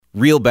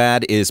Real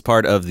Bad is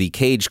part of the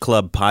Cage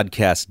Club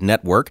Podcast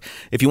Network.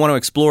 If you want to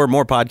explore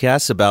more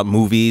podcasts about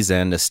movies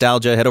and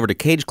nostalgia, head over to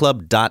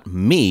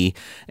cageclub.me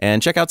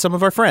and check out some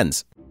of our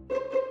friends.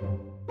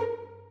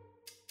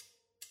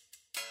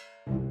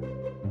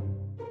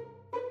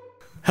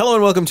 Hello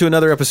and welcome to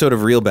another episode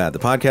of Real Bad, the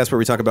podcast where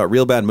we talk about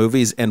real bad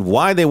movies and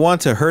why they want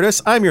to hurt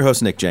us. I'm your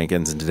host, Nick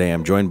Jenkins, and today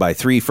I'm joined by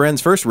three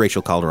friends. First,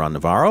 Rachel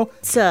Calderon-Navarro.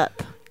 What's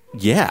up?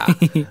 Yeah.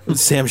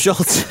 Sam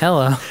Schultz.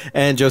 Hello.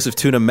 And Joseph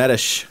Tuna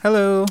Medish.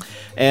 Hello.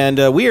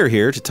 And we are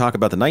here to talk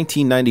about the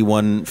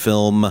 1991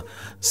 film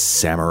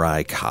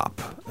Samurai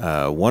Cop.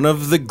 One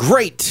of the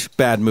great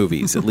bad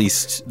movies, at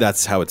least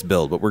that's how it's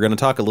billed. But we're going to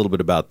talk a little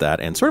bit about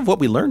that and sort of what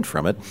we learned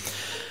from it,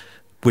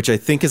 which I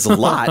think is a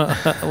lot.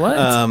 What?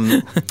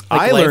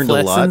 I learned a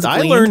lot. lessons I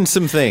gleaned? learned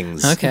some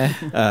things Okay.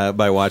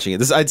 by watching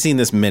it. I'd seen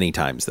this many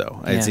times, though.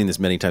 I'd seen this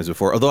many times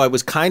before, although I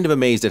was kind of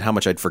amazed at how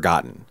much I'd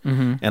forgotten.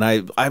 Mm-hmm. And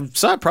I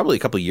saw it probably a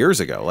couple of years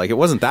ago. Like, it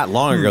wasn't that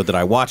long ago that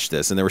I watched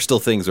this, and there were still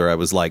things where I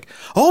was like,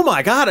 oh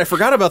my God, I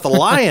forgot about the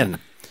lion.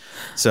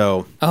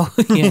 So, Oh,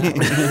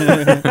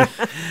 yeah.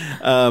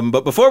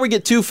 but before we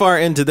get too far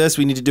into this,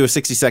 we need to do a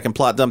 60-second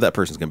plot dump. That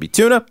person's going to be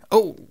Tuna.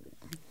 Oh,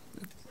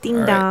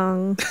 Ding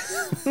dong.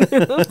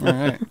 all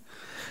right.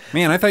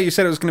 Man, I thought you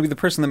said it was going to be the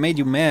person that made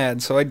you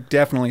mad, so I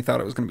definitely thought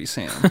it was going to be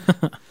Sam.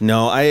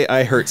 No,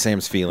 I hurt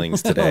Sam's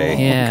feelings today.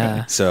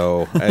 Yeah.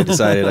 So I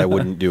decided I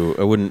wouldn't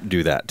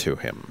do that to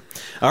him.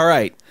 All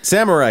right,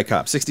 Samurai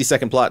Cop,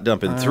 60-second plot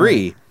dump in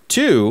 3,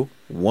 2,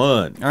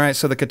 1. All right,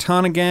 so the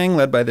Katana Gang,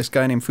 led by this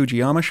guy named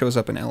Fujiyama, shows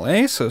up in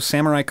L.A., so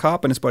Samurai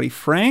Cop and his buddy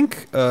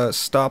Frank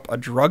stop a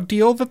drug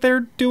deal that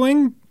they're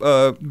doing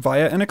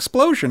via an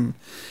explosion.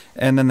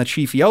 And then the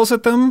chief yells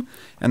at them,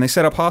 and they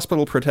set up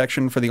hospital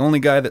protection for the only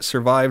guy that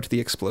survived the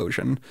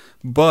explosion.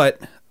 But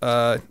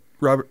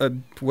Robert,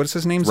 what is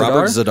his name?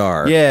 Robert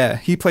Zadar. Yeah,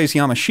 he plays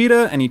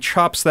Yamashita, and he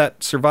chops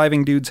that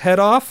surviving dude's head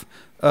off.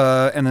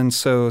 And then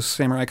so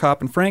Samurai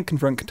Cop and Frank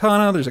confront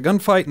Katana. There's a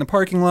gunfight in the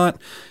parking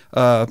lot.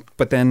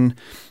 But then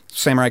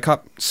Samurai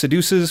Cop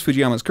seduces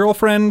Fujiyama's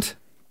girlfriend.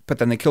 But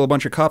then they kill a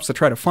bunch of cops that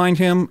try to find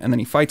him, and then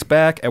he fights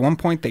back. At one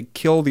point, they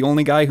kill the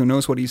only guy who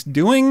knows what he's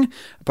doing,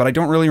 but I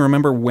don't really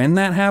remember when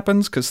that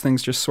happens, because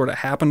things just sort of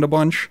happened a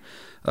bunch.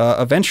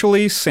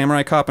 Eventually,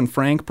 Samurai Cop and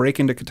Frank break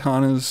into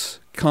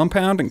Katana's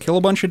compound and kill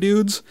a bunch of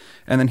dudes,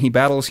 and then he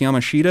battles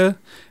Yamashita,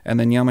 and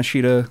then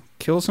Yamashita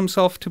kills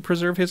himself to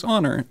preserve his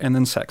honor, and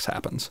then sex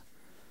happens.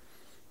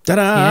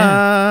 Ta-da!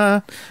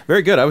 Yeah.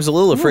 Very good. I was a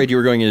little afraid you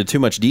were going into too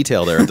much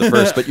detail there at the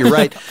first, but you're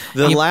right.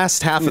 The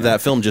last half of that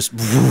film just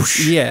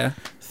whoosh, Yeah.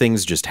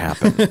 things just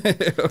happen.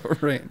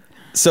 Right.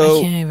 So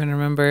I can't even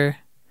remember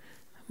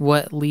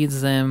what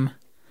leads them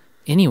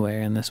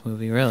anywhere in this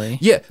movie, really.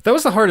 Yeah, that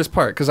was the hardest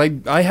part, because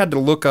I had to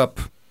look up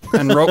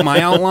and wrote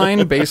my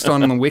outline based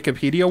on the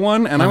Wikipedia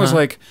one, and I was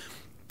like,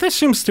 there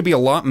seems to be a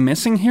lot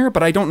missing here,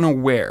 but I don't know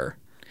where.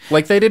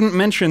 Like, they didn't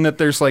mention that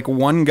there's, like,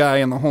 one guy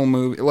in the whole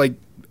movie, like,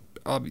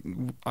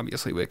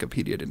 obviously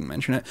Wikipedia didn't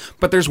mention it,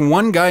 but there's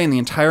one guy in the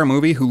entire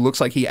movie who looks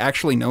like he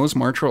actually knows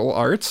martial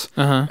arts,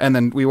 and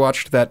then we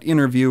watched that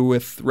interview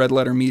with Red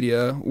Letter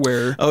Media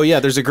where... Oh, yeah,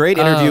 there's a great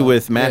interview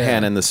with Matt yeah.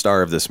 Hannon, the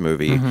star of this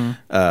movie.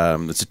 It's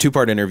a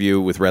 2-part interview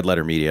with Red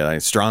Letter Media. I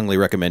strongly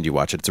recommend you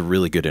watch it. It's a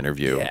really good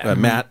interview. Yeah.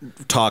 Matt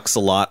talks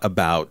a lot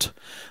about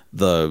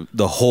the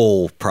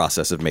whole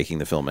process of making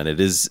the film, and it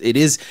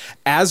is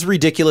as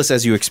ridiculous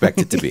as you expect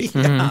it to be.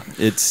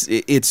 It's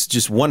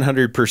just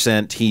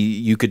 100%.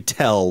 You could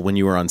tell when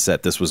you were on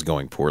set this was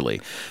going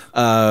poorly.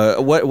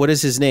 What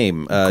is his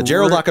name?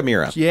 Gerald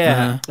Okamura.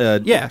 Yeah.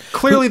 Yeah.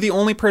 Clearly the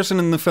only person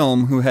in the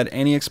film who had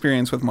any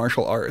experience with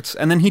martial arts.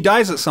 And then he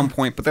dies at some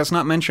point, but that's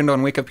not mentioned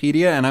on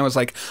Wikipedia. And I was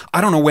like,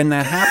 I don't know when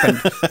that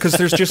happened. Because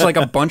there's just like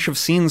a bunch of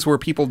scenes where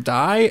people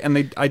die,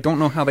 and I don't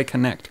know how they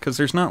connect. Because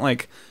there's not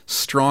like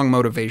strong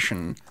motivation.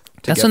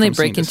 That's when they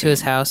break into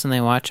his house and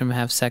they watch him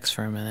have sex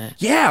for a minute.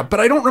 Yeah, but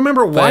I don't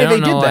remember why I don't they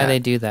know did why that. they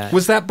do that.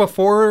 Was that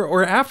before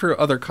or after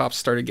other cops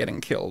started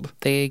getting killed?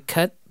 They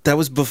cut... That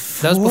was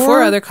before. That was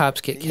before other cops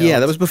get killed. Yeah,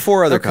 that was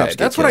before other cops.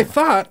 That's get what I killed.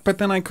 thought, but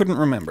then I couldn't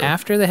remember.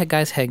 After the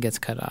guy's head gets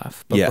cut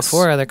off, but Yes.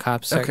 before other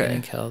cops start Okay.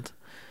 getting killed.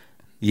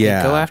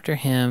 Yeah, They go after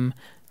him.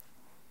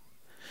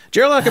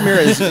 Gerald Okamura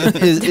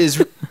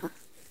is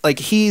like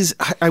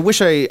I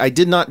wish I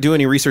did not do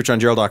any research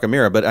on Gerald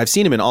Okamura, but I've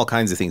seen him in all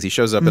kinds of things. He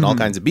shows up in all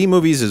kinds of B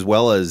movies, as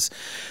well as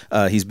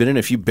he's been in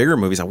a few bigger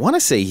movies. I want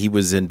to say he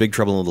was in Big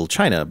Trouble in Little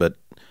China, but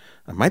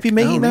I might be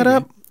making that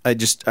up.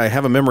 I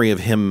have a memory of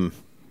him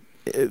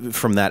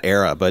from that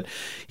era, but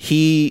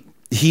he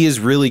is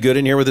really good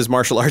in here with his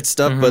martial arts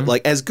stuff, but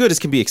like as good as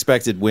can be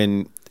expected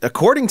when,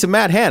 according to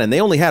Matt Hannon,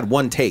 they only had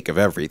one take of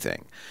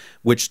everything,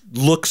 which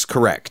looks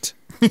correct.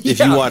 If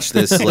you watch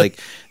this, like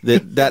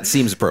that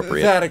seems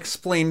appropriate. That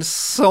explains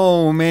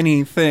so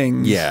many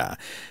things. Yeah.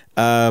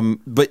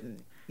 But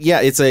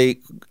yeah, it's a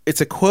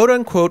quote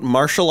unquote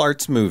martial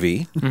arts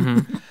movie.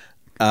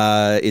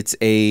 It's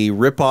a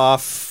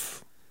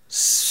ripoff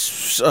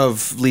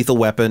of Lethal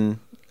Weapon.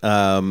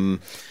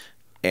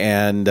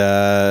 And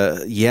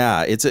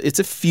it's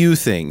a few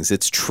things.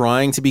 It's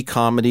trying to be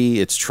comedy.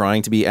 It's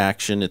trying to be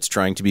action. It's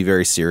trying to be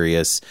very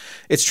serious.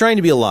 It's trying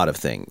to be a lot of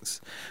things.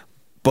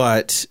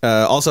 But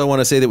also, I want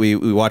to say that we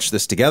watched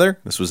this together.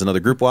 This was another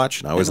group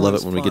watch, and I always love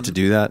it when we get to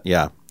do that.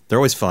 Yeah, they're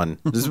always fun.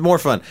 This is more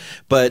fun.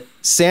 But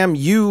Sam,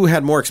 you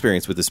had more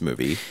experience with this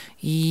movie.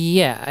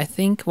 Yeah, I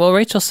think. Well,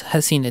 Rachel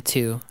has seen it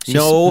too. She's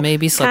No.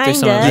 maybe slept through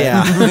some of Kinda. it.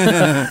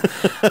 Yeah.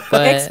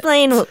 But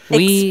Explain.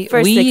 we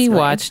first explain.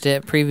 watched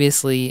it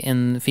previously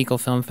in Fecal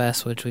Film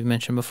Fest, which we've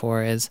mentioned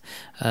before, as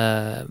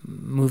a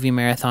movie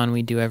marathon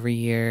we do every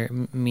year.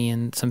 Me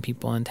and some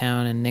people in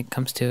town, and Nick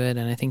comes to it,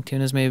 and I think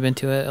Tuna's maybe been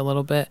to it a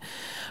little bit.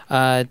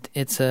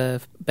 It's a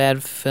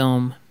bad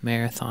film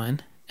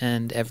marathon,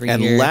 and every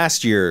And year,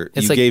 last year,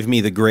 It's you like- gave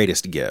me the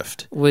greatest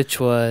gift, which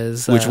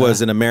was which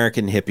an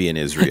American hippie in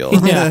Israel,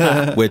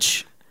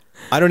 which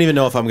I don't even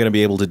know if I'm going to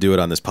be able to do it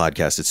on this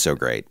podcast. It's so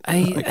great. I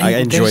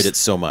enjoyed there's it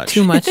so much.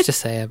 Too much to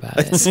say about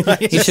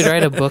it. You should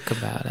write a book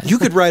about it. You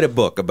could write a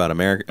book about an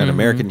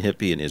American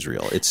hippie in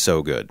Israel. It's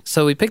so good.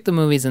 So we picked the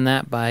movies in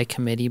that by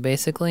committee,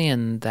 basically,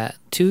 and that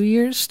 2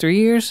 years, 3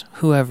 years,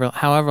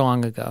 however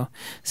long ago,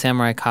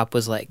 Samurai Cop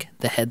was like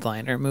the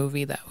headliner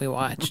movie that we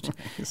watched.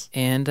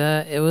 And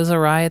it was a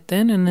riot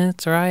then, and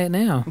it's a riot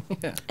now.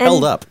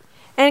 Held up.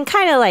 And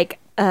kind of like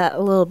a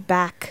little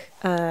back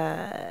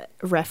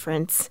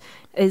reference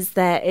is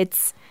that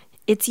it's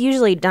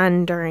usually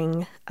done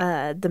during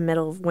the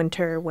middle of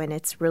winter when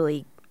it's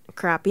really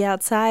crappy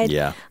outside.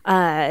 Yeah.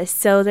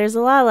 So there's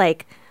a lot of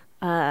like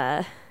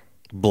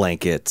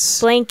Blankets.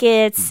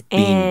 blankets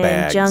and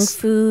bags. junk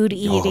food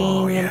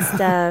eating and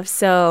stuff.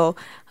 So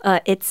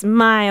it's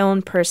my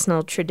own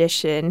personal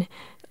tradition.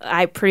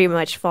 I pretty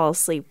much fall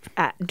asleep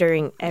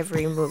during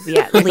every movie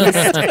at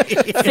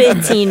least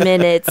 15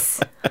 minutes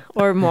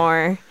or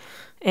more.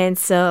 And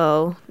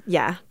so,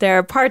 yeah, there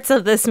are parts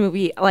of this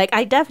movie, like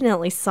I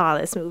definitely saw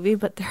this movie,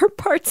 but there are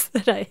parts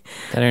that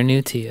That are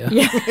new to you.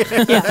 yeah.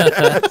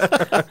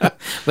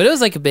 But it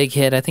was like a big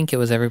hit. I think it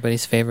was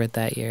everybody's favorite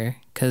that year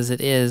because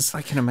it is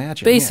I can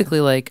imagine.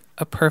 basically like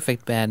a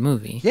perfect bad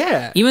movie.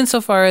 Yeah. Even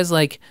so far as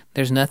like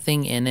there's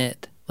nothing in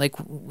it. Like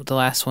the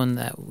last one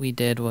that we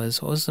did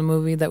was, what was the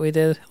movie that we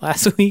did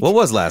last week? What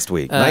was last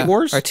week? Night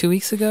Wars? Or 2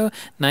 weeks ago?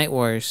 Night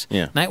Wars.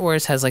 Yeah. Night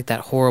Wars has like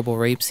that horrible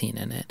rape scene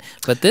in it.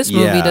 But this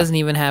movie Yeah. doesn't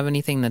even have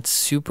anything that's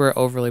super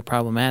overly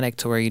problematic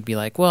to where you'd be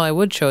like, well, I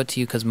would show it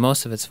to you because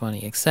most of it's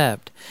funny,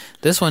 except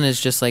this one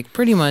is just like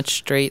pretty much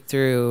straight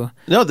through.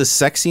 No, the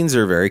sex scenes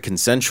are very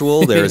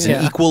consensual. There is Yeah.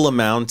 an equal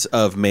amount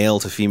of male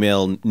to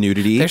female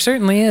nudity. There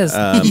certainly is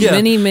Yeah.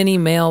 many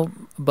male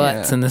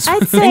butts Yeah. in this I'd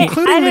movie. say,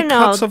 Including I the don't know,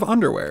 cups of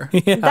underwear.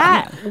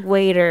 that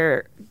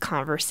waiter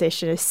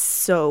conversation is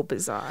so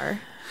bizarre.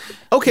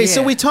 Okay,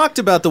 so Yeah. we talked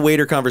about the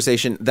waiter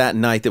conversation that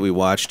night that we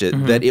watched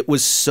it, that it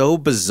was so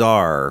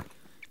bizarre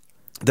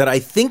that I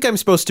think I'm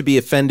supposed to be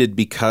offended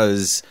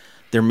because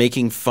they're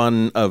making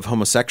fun of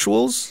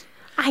homosexuals.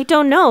 I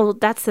don't know.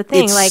 That's the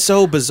thing. It's like,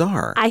 so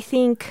bizarre. I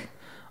think,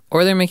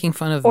 Or they're making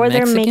fun of Or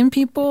they're Mexican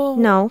people?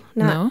 no,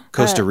 not. No?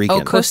 Costa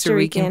Rican. Oh, Costa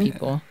Rican Rican.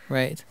 people.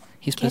 Right.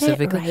 He it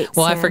specifically. right,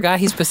 well, I Sam. forgot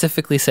he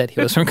specifically said he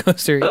was from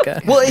Costa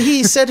Rica. Well,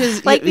 he said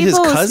his Like his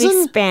people who cousin.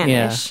 speak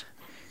Spanish.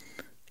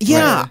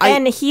 Yeah,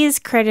 And he's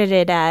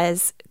credited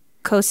as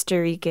Costa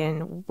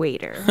Rican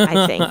waiter,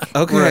 I think.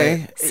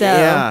 okay. So-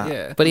 yeah.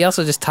 Yeah. But he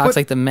also just talks But-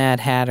 like the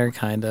Mad Hatter,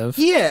 kind of.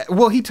 Yeah,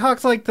 well, he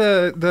talks like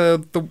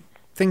the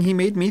thing he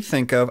made me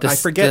think of. I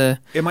This- forget.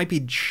 It might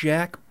be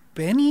Jack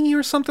Benny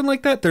or something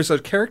like that. There's a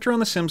character on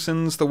The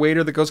Simpsons, the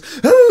waiter that goes,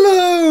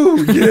 "Hello,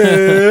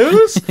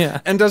 yes," Yeah.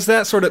 and does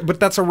that sort of. But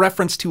that's a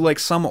reference to like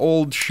some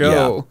old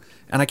show,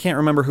 and I can't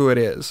remember who it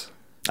is.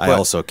 I But-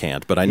 also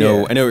can't, but I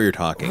know Yeah. I know what you're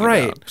talking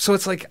right. about. So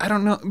it's like I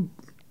don't know.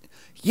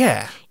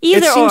 Yeah,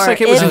 Either it seems or, like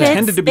it was if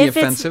intended it's- to be if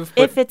it's- offensive,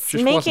 but if it's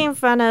just making wasn't.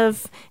 fun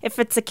of, if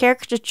it's a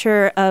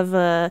caricature of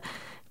a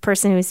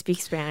person who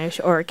speaks Spanish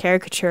or a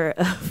caricature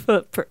of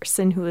a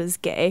person who is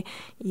gay,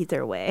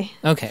 either way.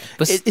 Okay.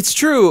 But It's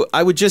true.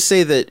 I would just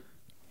say that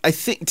I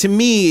think to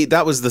me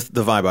that was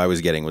the vibe I was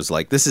getting was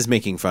like this is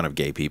making fun of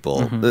gay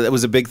people. That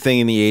was a big thing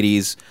in the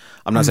 80s.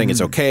 I'm not saying it's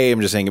okay. I'm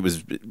just saying it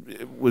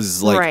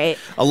was like Right.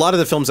 a lot of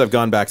the films I've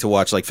gone back to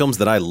watch, like films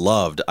that I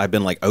loved. I've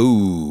been like,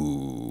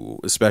 oh,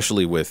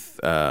 especially with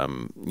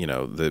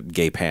the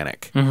gay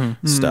panic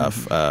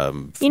stuff.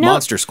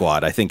 Monster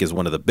Squad, I think, is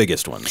one of the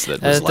biggest ones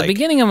that was the like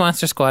beginning of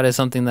Monster Squad is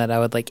something that I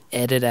would like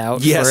edit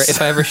out. Yes. For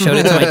if I ever showed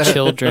it to my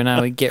children,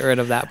 I would get rid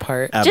of that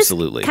part.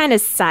 absolutely. Just kind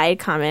of side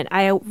comment.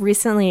 I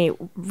recently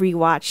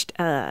rewatched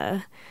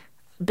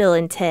Bill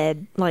and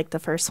Ted, like the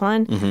first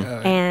one,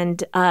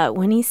 and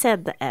when he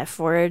said the F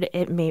word,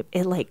 it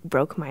like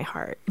broke my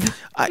heart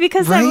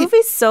because that right?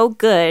 movie's so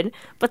good.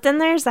 But then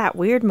there's that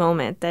weird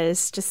moment that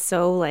is just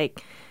so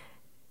like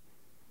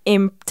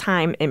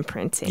time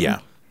imprinting. Yeah.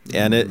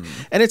 And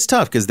it's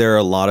tough because there are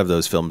a lot of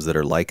those films that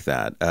are like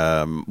that.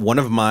 One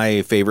of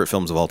my favorite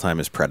films of all time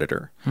is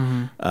Predator,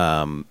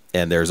 and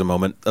there's a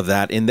moment of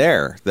that in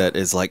there that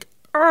is like,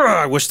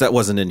 I wish that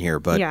wasn't in here,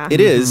 but Yeah.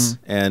 it is.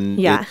 And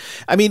Yeah.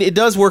 it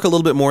does work a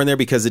little bit more in there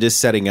because it is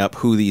setting up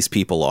who these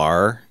people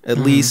are, at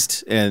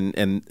least.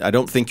 And I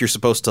don't think you're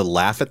supposed to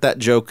laugh at that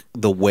joke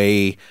the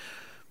way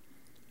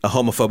a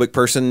homophobic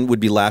person would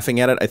be laughing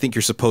at it. I think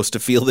you're supposed to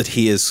feel that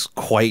he is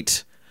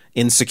quite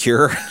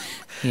insecure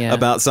Yeah.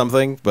 about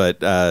something, but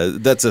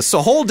that's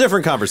a whole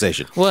different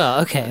conversation. Well,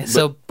 okay.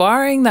 So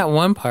barring that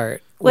one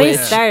part, Way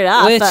started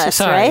off us,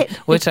 right?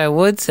 Which I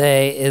would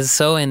say is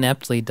so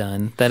ineptly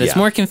done that it's Yeah.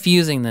 more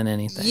confusing than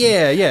anything.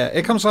 Yeah,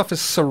 it comes off as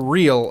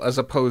surreal as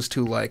opposed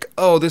to like,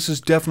 oh, this is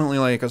definitely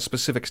like a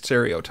specific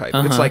stereotype.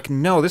 It's like,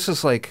 no, this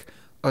is like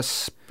a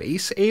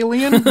space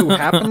alien who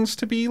happens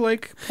to be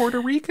like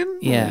Puerto Rican.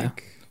 Yeah.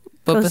 Like,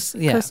 But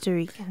Costa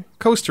Rican.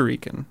 Costa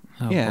Rican.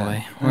 Oh yeah.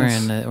 boy, we're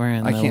in the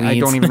I weeds can't. I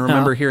don't even now.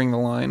 remember hearing the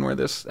line where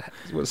this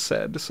was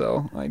said.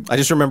 So I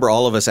just remember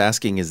all of us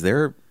asking, is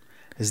there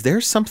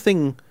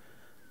something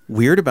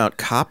weird about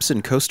cops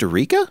in Costa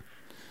Rica?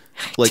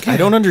 Like, I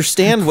don't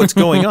understand what's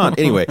going on.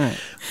 Anyway,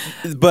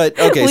 but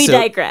okay, We so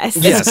digress.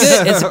 Yes.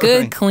 It's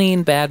good,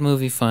 clean, bad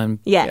movie fun.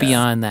 Yes.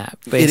 Beyond that,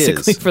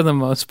 basically, is. for the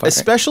most part.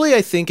 especially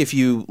I think if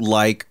you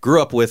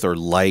grew up with or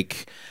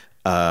like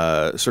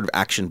sort of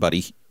action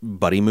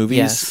buddy movies,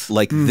 Yes.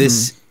 like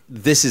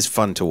this is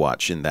fun to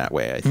watch in that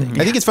way, I think.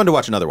 I think it's fun to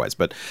watch in otherwise,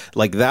 but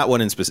like that one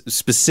in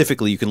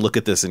specifically, you can look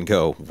at this and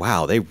go,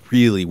 wow, they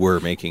really were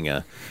making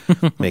a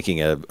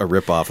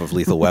ripoff of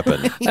Lethal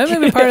Weapon. I think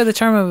maybe part of the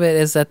charm of it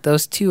is that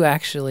those two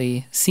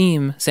actually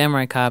seem,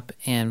 Samurai Cop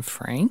and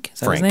Frank, is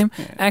that his name?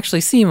 Frank.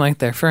 Actually seem like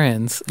they're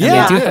friends. And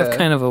Yeah. they do have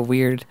kind of a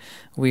weird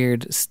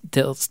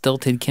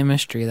stilted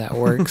chemistry that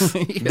works.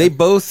 They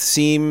both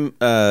seem,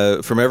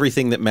 from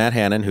everything that Matt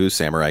Hannon, who's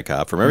Samurai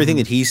Cop, from everything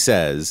that he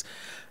says,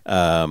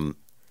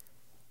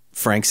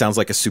 Frank sounds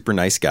like a super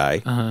nice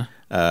guy.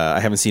 I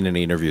haven't seen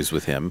any interviews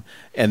with him.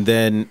 And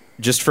then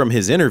just from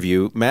his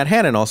interview, Matt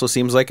Hannon also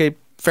seems like a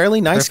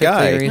fairly nice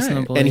Perfectly guy.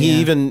 reasonable, And he yeah.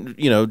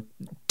 even,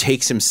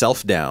 takes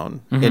himself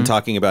down in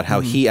talking about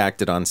how he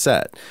acted on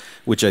set,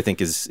 which I think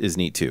is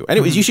neat too.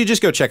 Anyways, you should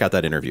just go check out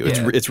that interview.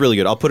 Yeah. It's really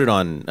good. I'll put it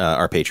on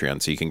our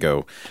Patreon so you can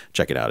go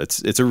check it out.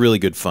 It's a really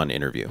good, fun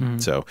interview.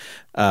 So,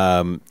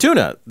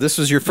 Tuna, this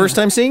was your first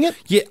time seeing it?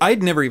 yeah,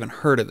 I'd never even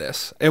heard of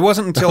this. It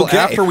wasn't until Okay.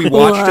 after we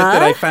watched it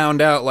that I What?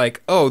 found out,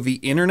 like, oh, the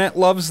internet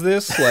loves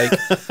this. Like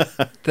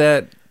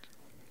that.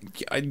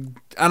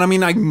 I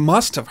mean, I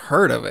must have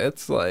heard of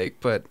it. Like,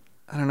 but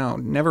I don't know.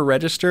 Never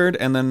registered,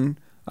 and then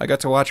I got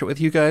to watch it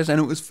with you guys, and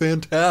it was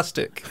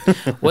fantastic.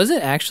 Was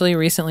it actually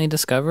recently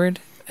discovered?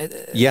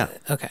 Yeah.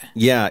 Okay.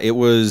 Yeah, it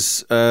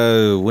was,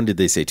 when did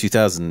they say?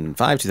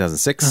 2005,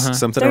 2006,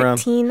 something around?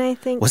 13, I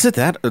think. Was it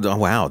that? Oh,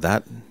 wow,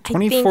 that. I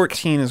think-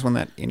 2014 is when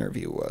that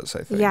interview was,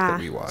 I think, Yeah. that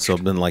we watched. So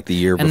been like the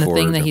year And before.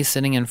 the thing that he's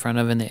sitting in front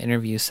of in the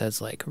interview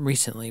says like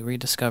recently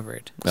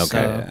rediscovered. Okay.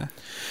 So, yeah.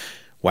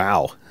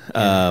 Wow.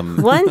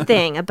 One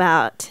thing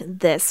about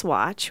this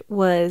watch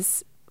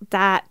was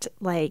that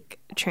like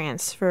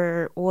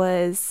transfer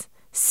was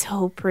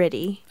so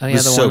pretty. oh yeah,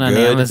 was the so one on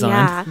good. Amazon.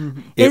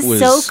 Yeah, It it's was-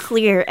 so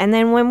clear. And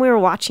then when we were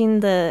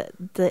watching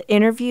the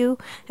interview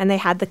and they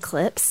had the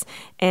clips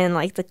and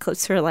like the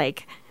clips were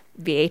like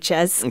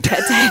VHS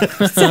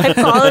type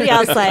quality, I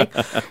was like,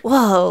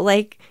 whoa!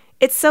 Like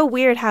it's so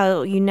weird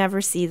how you never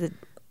see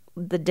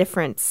the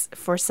difference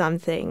for some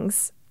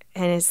things,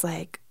 and it's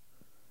like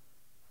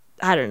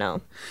I don't know.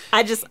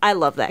 I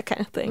love that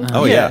kind of thing.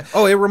 Oh, yeah.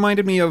 Oh, it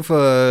reminded me of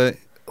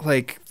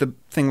like the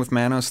thing with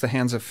Manos, The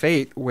Hands of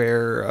Fate,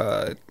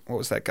 where what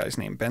was that guy's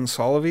name? Ben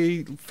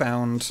Solovey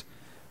found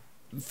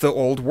the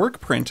old work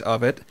print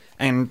of it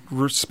and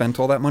spent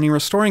all that money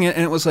restoring it,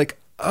 and it was like,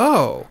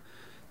 oh,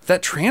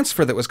 that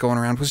transfer that was going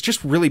around was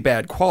just really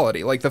bad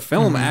quality. Like the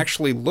film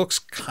actually looks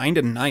kind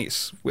of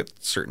nice with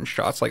certain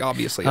shots. Like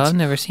obviously, Oh, it's I've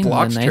never seen a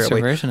blocked nicer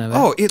terribly. version of it.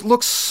 Oh, it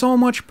looks so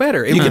much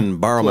better. You can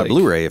borrow my like-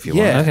 Blu-ray if you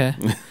Yeah. want.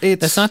 Okay.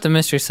 It's That's not the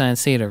Mystery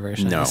Science Theater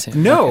version. I No.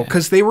 assume. No, Okay.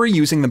 because they were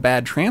using the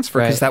bad transfer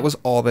because Right. that was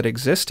all that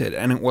existed,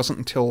 and it wasn't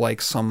until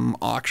like some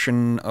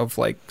auction of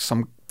like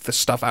the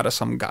stuff out of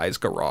some guy's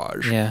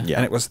garage. Yeah. Yeah.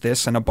 And it was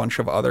this and a bunch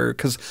of other,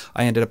 because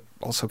I ended up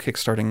also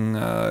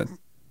kickstarting.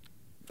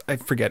 I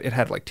forget, it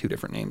had like two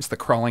different names, The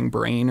Crawling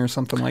Brain or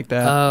something like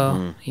that.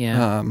 Oh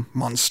yeah.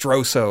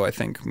 Monstroso, I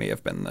think, may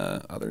have been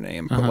the other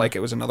name, but like it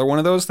was another one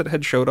of those that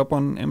had showed up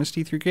on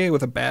MST3K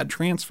with a bad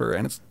transfer,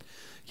 and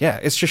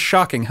it's just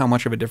shocking how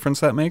much of a difference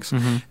that makes,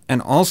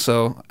 and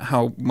also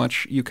how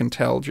much you can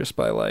tell just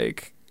by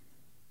like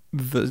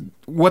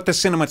what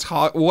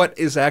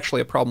is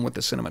actually a problem with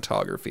the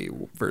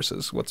cinematography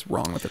versus what's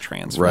wrong with the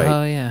transfer. Right.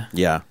 Oh yeah.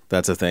 Yeah,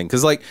 that's a thing.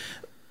 Because like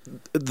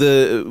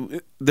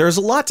there's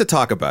a lot to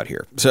talk about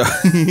here. So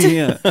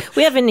Yeah.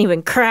 We haven't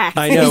even cracked.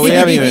 I know we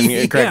haven't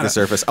even cracked Yeah. the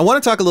surface. I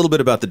want to talk a little bit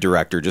about the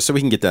director, just so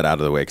we can get that out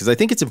of the way, because I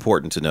think it's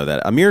important to know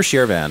that Amir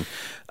Shervan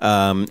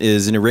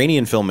is an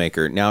Iranian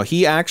filmmaker. Now,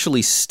 he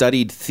actually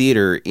studied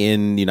theater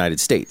in the United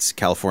States,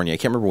 California. I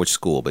can't remember which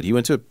school, but he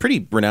went to a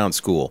pretty renowned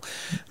school,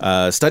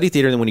 studied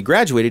theater, and then when he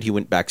graduated, he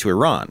went back to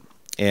Iran.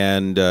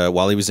 And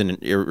while he was in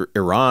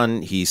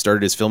Iran, he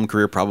started his film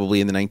career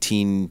probably in the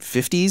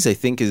 1950s, I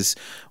think, is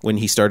when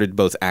he started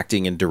both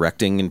acting and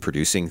directing and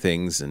producing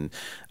things, and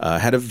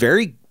had a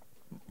very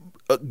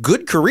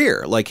good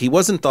career. Like, he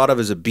wasn't thought of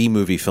as a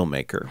B-movie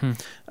filmmaker.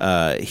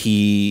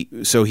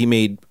 He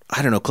made,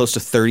 I don't know, close to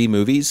 30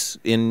 movies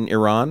in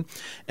Iran.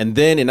 And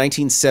then in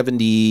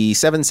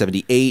 1977,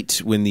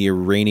 78, when the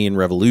Iranian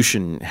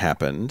Revolution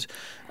happened,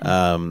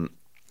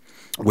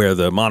 where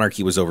the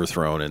monarchy was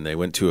overthrown and they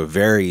went to a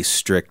very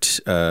strict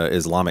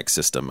Islamic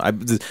system.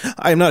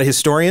 I'm not a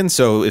historian,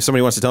 so if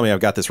somebody wants to tell me I've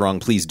got this wrong,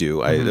 please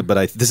do.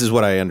 But this is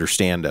what I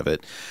understand of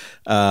it.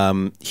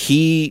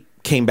 He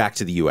came back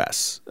to the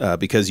U.S.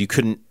 Because you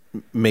couldn't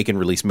make and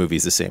release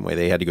movies the same way.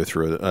 They had to go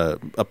through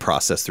a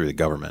process through the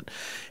government.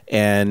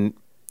 And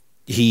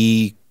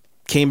he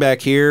came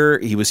back here.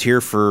 He was here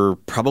for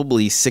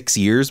probably 6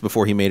 years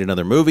before he made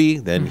another movie.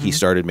 Then he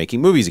started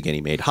making movies again.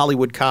 He made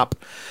Hollywood Cop,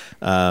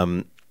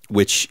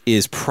 which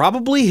is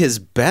probably his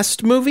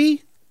best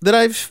movie that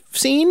I've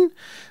seen.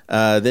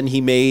 Then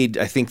he made,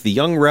 I think, The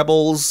Young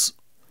Rebels,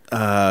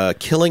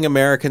 Killing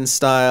American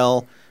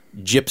Style,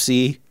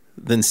 Gypsy,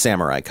 then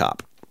Samurai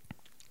Cop.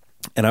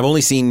 And I've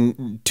only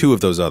seen 2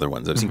 of those other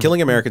ones. I've seen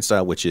Killing American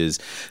Style, which is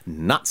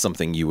not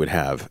something you would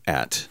have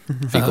at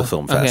Fecal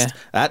Film Fest. Okay.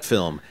 That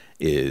film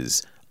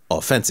is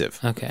offensive.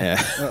 Okay.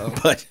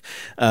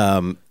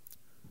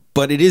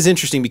 But it is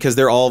interesting because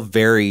they're all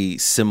very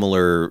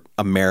similar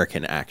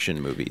American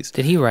action movies.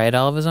 Did he write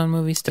all of his own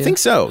movies too? I think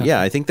so. Okay.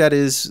 Yeah, I think that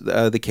is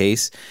the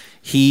case.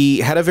 He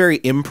had a very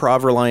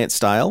improv-reliant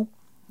style.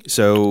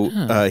 So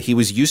he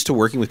was used to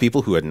working with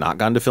people who had not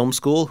gone to film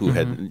school,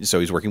 so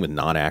he's working with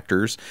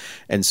non-actors.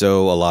 And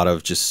so a lot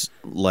of just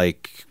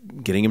like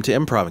getting him to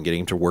improv and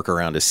getting him to work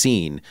around a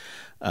scene.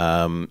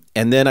 And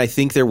then I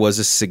think there was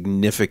a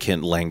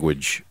significant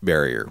language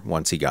barrier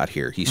once he got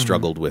here. He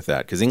struggled with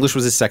that because English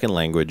was his second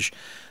language.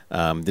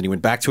 Then he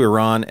went back to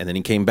Iran, and then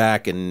he came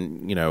back,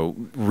 and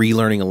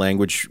relearning a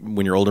language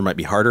when you're older might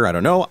be harder. I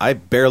don't know. I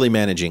barely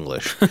manage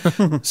English,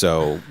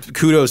 so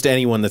kudos to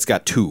anyone that's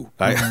got 2.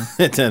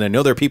 And I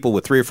know there are people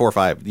with 3 or 4 or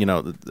 5.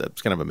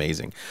 That's kind of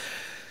amazing.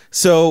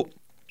 So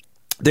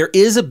there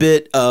is a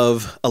bit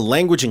of a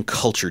language and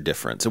culture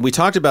difference. And we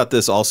talked about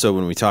this also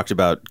when we talked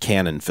about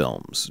Cannon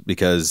films,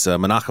 because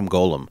Menachem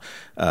Golem,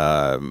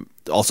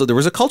 also there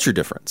was a culture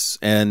difference.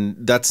 And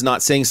that's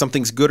not saying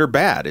something's good or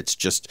bad. It's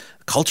just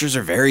cultures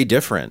are very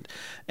different.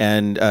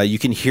 And you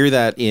can hear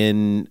that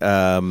in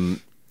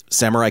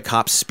Samurai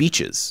Cop's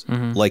speeches.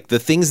 Like, the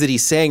things that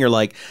he's saying are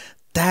like,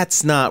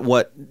 that's not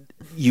what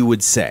you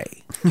would say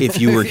if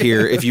you were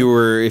here, if you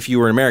were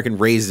an American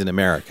raised in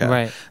America,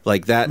 right?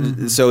 Like that.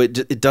 So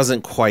it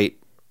doesn't quite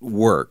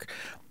work.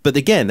 But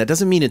again, that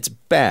doesn't mean it's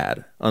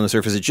bad on the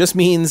surface. It just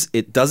means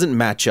it doesn't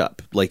match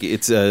up. Like,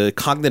 it's a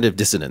cognitive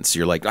dissonance.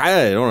 You're like,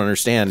 I don't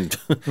understand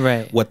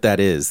what that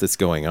is that's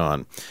going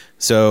on.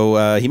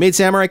 So he made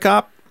Samurai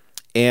Cop,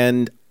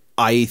 and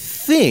I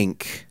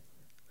think.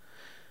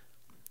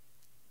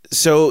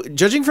 So,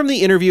 judging from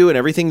the interview and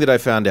everything that I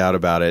found out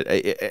about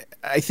it,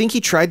 I think he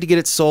tried to get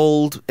it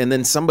sold, and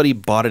then somebody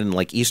bought it in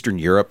like Eastern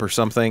Europe or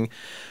something.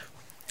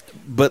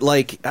 But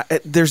like,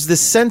 there's this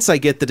sense I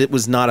get that it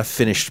was not a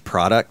finished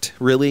product,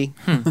 really.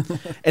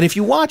 And if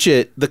you watch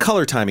it, the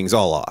color timing's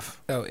all off.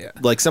 Oh yeah.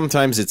 Like,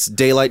 sometimes it's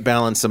daylight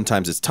balance,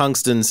 sometimes it's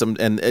tungsten,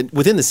 and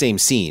within the same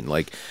scene,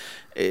 like,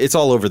 it's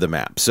all over the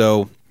map.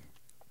 So.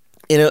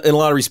 In a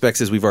lot of respects,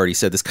 as we've already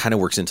said, this kind of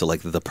works into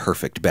like the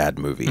perfect bad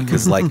movie,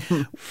 because like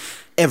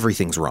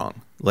everything's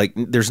wrong. Like,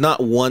 there's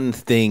not one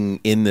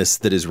thing in this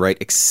that is right,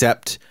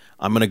 except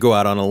I'm going to go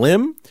out on a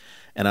limb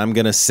and I'm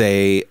going to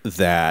say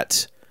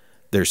that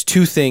there's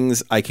 2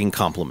 things I can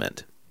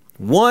compliment.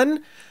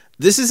 One,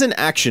 this is an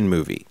action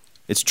movie.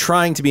 It's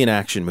trying to be an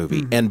action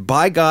movie. And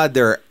by God,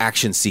 there are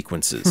action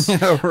sequences.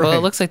 Well, it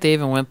looks like they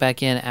even went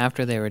back in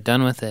after they were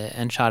done with it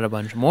and shot a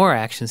bunch more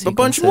action sequences. A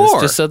bunch more.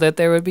 Just so that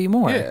there would be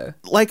more. Yeah.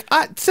 Like,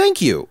 thank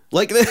you.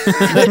 Like,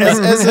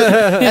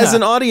 as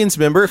an audience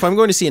member, if I'm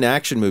going to see an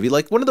action movie,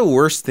 like, one of the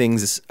worst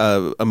things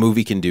a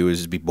movie can do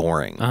is be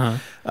boring.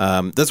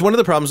 That's one of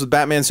the problems with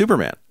Batman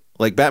Superman.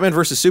 Like, Batman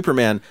versus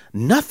Superman,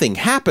 nothing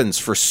happens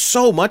for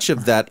so much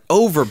of that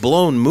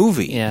overblown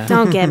movie. Yeah.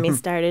 Don't get me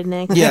started,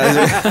 Nick.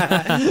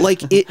 Yeah.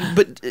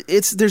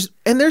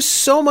 There's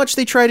so much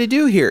they try to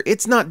do here.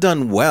 It's not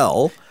done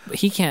well. But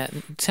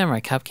Samurai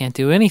Cop can't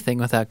do anything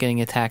without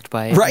getting attacked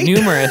by Right.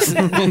 numerous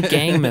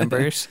gang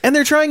members. And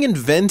they're trying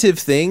inventive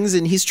things,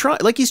 and he's trying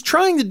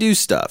to do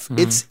stuff.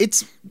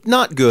 It's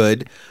not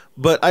good.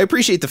 But I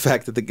appreciate the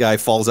fact that the guy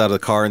falls out of the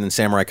car and then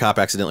Samurai Cop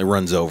accidentally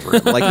runs over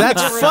him. Like,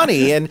 that's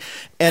funny. And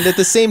at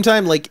the same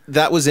time, like,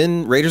 that was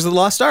in Raiders of the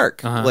Lost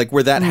Ark, like,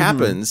 where that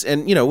happens.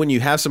 And, when you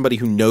have somebody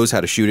who knows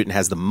how to shoot it and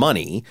has the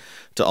money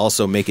to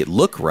also make it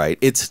look right,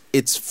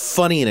 it's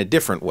funny in a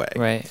different way.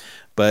 Right.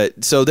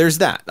 But so there's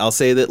that. I'll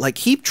say that, like,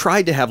 he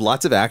tried to have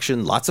lots of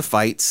action, lots of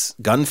fights,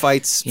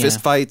 gunfights, fist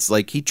fights.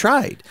 Like, he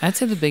tried. I'd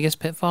say the biggest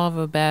pitfall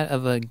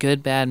of a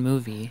good bad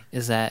movie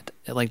is that,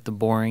 like,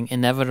 the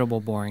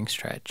inevitable boring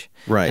stretch.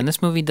 Right. And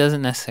this movie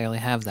doesn't necessarily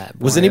have that.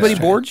 Was boring anybody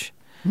stretch. bored?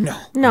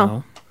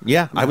 No.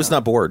 Yeah, I was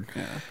not bored.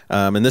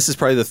 And this is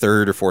probably the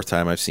third or fourth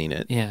time I've seen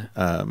it. Yeah.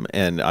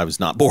 And I was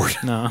not bored.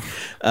 No.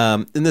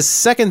 And the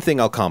second thing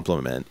I'll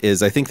compliment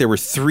is I think there were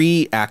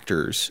 3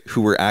 actors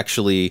who were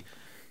actually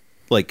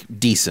like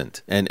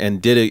decent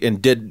and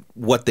did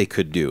what they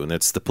could do. And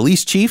that's the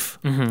police chief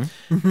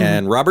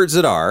and Robert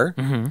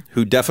Zadar,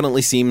 who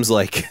definitely seems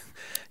like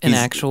An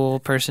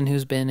actual person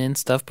who's been in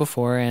stuff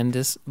before and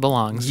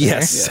belongs there.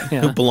 yes,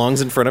 who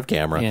belongs in front of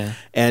camera. Yeah.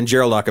 And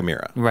Gerald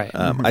Akamira. Right.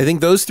 I think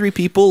those 3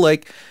 people,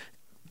 like,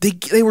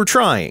 they were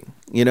trying,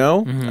 you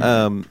know?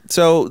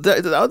 So,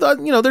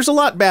 you know, there's a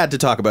lot bad to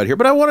talk about here,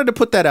 but I wanted to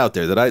put that out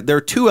there, that there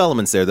are 2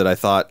 elements there that I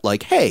thought,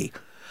 like, hey,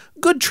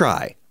 good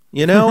try,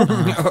 you know?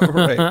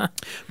 Right.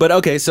 But,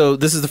 okay, so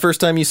this is the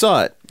first time you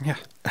saw it. Yeah.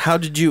 How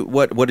did you,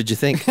 what did you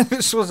think?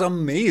 This was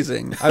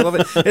amazing. I love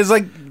it. It's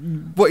like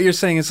what you're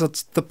saying is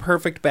it's the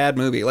perfect bad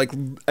movie. Like,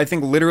 I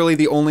think literally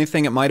the only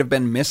thing it might have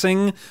been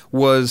missing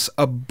was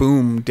a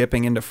boom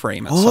dipping into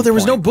frame at some There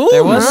was no point. boom.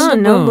 There was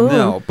No boom.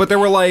 No, but there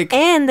were like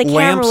And the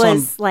camera lamps on-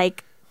 was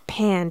like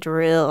panned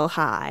real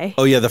high.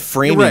 Oh, yeah, the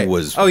framing Right.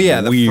 was Oh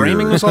yeah, the weird.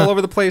 framing was all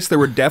over the place. There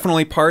were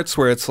definitely parts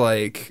where it's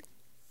like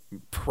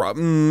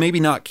maybe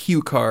not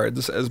cue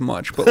cards as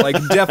much, but like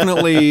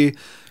definitely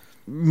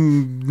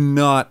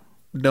not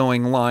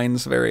knowing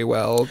lines very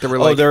well. There were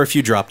like there are a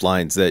few dropped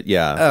lines that,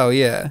 yeah. oh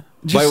yeah,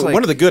 By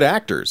one of the good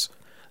actors.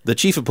 The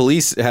chief of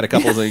police had a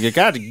couple of things. You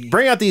got to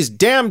bring out these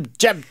damn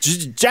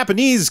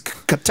Japanese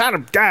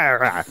katana.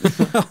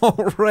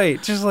 oh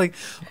right, just like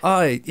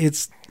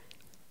it's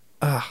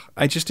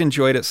I just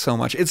enjoyed it so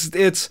much.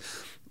 It's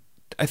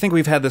I think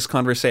we've had this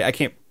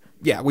conversation.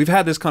 We've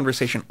had this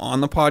conversation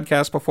on the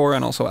podcast before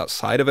and also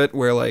outside of it,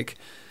 where like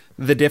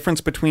the difference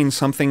between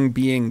something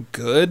being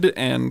good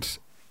and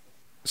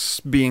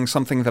being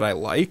something that I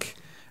like,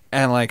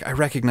 and like I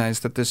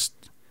recognize that this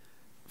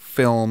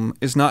film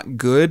is not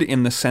good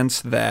in the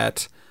sense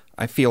that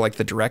I feel like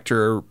the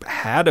director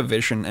had a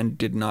vision and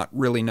did not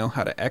really know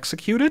how to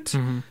execute it,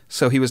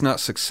 so he was not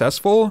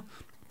successful,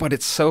 but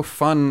it's so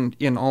fun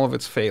in all of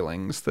its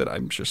failings that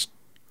I'm just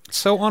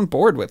so on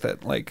board with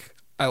it. Like,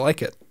 I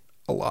like it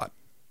a lot.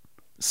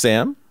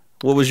 Sam,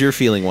 what was your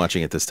feeling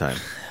watching it this time?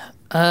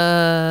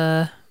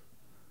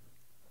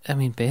 I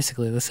mean,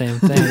 basically the same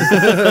thing.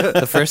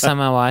 The first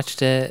time I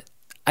watched it,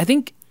 I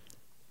think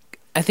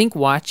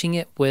watching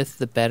it with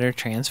the better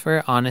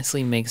transfer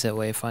honestly makes it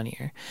way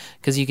funnier,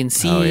 because you can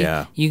see,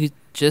 you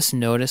just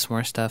notice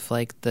more stuff,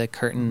 like the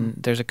curtain.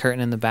 There's a curtain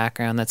in the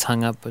background that's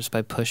hung up just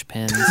by push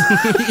pins.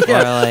 Or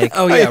like,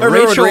 Oh yeah, I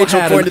remember Rachel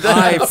had pointed an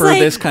that eye for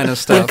this kind of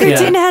The stuff.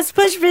 curtain has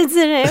push pins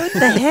in it. What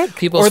the heck?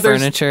 people's Or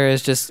there's- furniture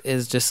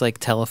is just like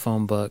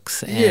telephone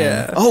books. And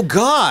Yeah. Oh,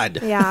 God.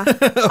 Yeah.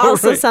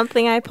 Also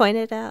something I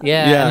pointed out.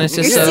 Yeah, and it's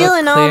You're just so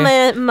stealing all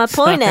clear. my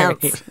point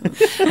outs.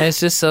 And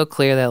it's just so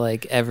clear that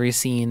like every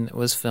scene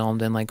was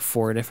filmed in like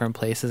 4 different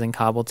places and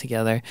cobbled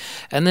together.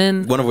 And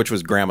then One of which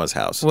was Grandma's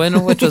house.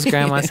 which was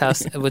Grandma's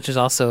house, which is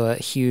also a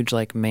huge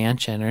like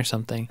mansion or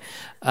something.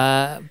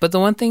 But the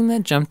one thing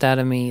that jumped out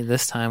at me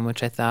this time,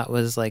 which I thought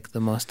was like the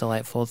most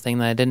delightful thing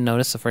that I didn't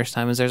notice the first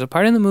time, is there's a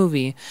part in the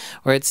movie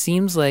where it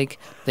seems like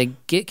they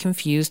get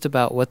confused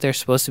about what they're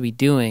supposed to be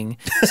doing.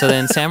 So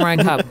then Samurai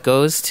Cop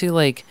goes to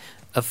like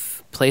a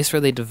place where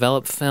they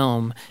develop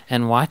film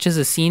and watches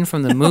a scene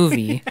from the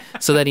movie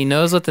so that he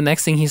knows what the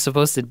next thing he's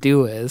supposed to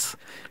do is.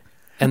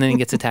 And then he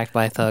gets attacked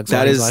by thugs. That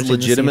while he's is watching the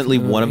scene legitimately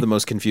from the one of movie. the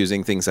most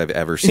confusing things I've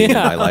ever seen in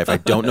my life. I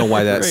don't know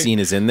why that scene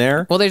is in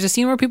there. Well, there's a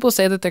scene where people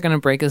say that they're going to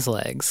break his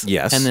legs.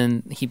 Yes. And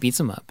then he beats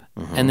them up.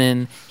 And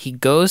then he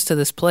goes to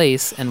this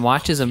place and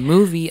watches a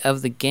movie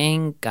of the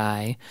gang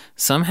guy.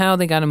 Somehow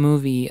they got a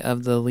movie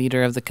of the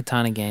leader of the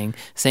Katana gang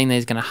saying that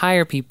he's going to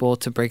hire people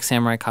to break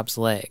Samurai Cop's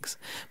legs.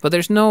 But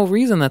there's no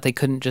reason that they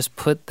couldn't just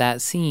put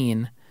that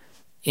scene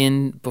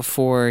in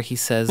before he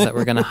says that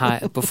we're going to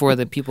hire, before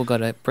the people go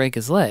to break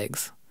his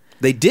legs.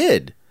 They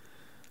did.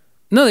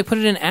 No, they put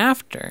it in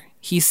after.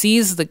 He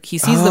sees the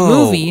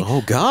movie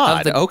Oh, God.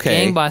 of the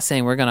Okay. gang boss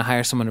saying we're going to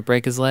hire someone to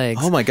break his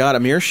legs. Oh, my God.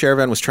 Amir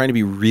Sherivan was trying to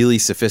be really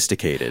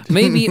sophisticated.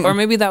 Maybe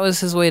that was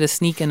his way to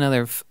sneak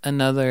another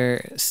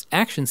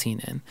action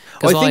scene in. Oh,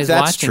 Because I while think he's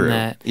that's watching true.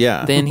 that,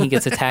 Yeah. then he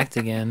gets attacked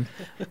again.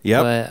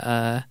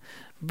 Yep.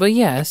 But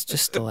yeah, it's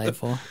just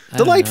delightful. I don't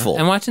know. Delightful.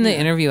 And watching the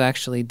interview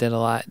actually did a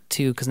lot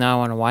too, because now I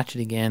want to watch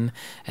it again.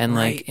 And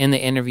like in the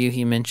interview,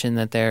 he mentioned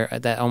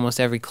that almost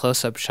every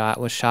close-up shot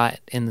was shot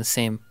in the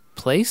same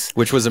place,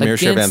 Which was Amir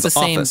against Sherivan's the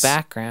same office.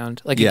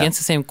 background, like Yeah. against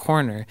the same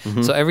corner.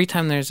 So every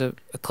time there's a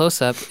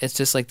close-up, it's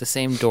just like the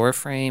same door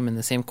frame and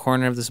the same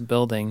corner of this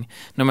building,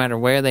 no matter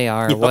where they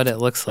are or what it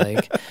looks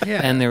like.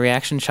 And the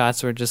reaction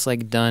shots were just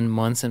like done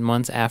months and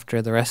months after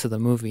the rest of the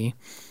movie.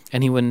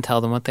 And he wouldn't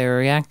tell them what they were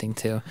reacting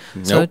to.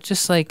 So Nope. it's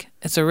just like,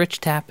 it's a rich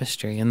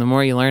tapestry. And the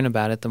more you learn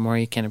about it, the more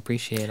you can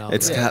appreciate all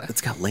It's of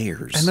it. got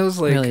layers. And those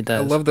like Really I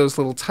does. love those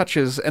little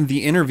touches, and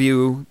the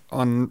interview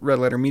on Red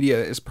Letter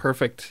Media is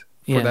perfect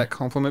Yeah. that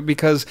compliment,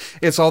 because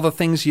it's all the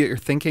things you're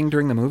thinking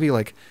during the movie.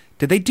 Like,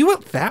 did they do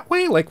it that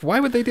way? Like, why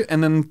would they do?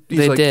 And then he's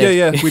They like, did.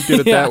 yeah, we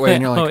did it that way.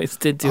 And you're like, always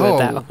did do it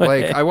that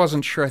way. Like, I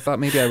wasn't sure. I thought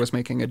maybe I was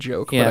making a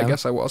joke, but Yeah. I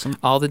guess I wasn't.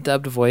 All the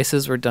dubbed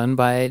voices were done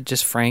by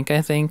just Frank,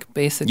 I think,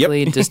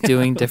 basically, just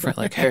doing different,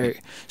 like, hey,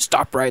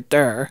 stop right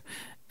there.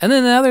 And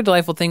then the other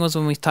delightful thing was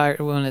when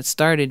it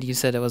started, you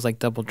said it was like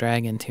Double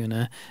Dragon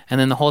tuna. And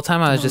then the whole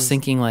time I was just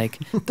thinking, like,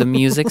 the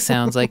music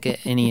sounds like an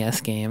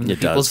NES game. It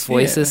People's does.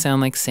 voices sound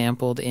like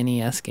sampled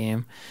NES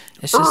game.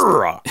 It's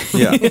just,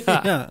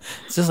 Yeah.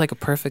 it's just like a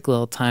perfect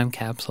little time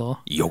capsule.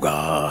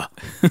 Yoga.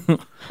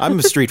 I'm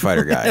a Street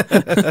Fighter guy.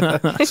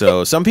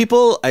 So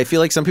I feel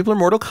like some people are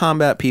Mortal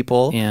Kombat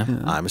people. Yeah.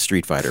 I'm a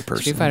Street Fighter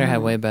person. Street Fighter had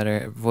way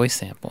better voice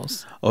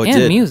samples. Oh, it and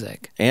did.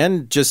 music.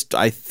 And just,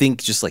 I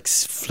think, just like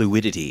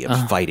fluidity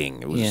of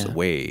fighting. It was Yeah.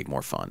 way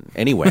more fun.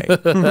 Anyway,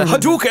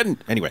 Hadouken!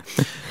 Anyway,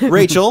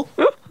 Rachel,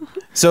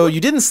 so you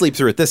didn't sleep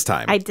through it this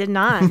time. I did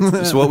not.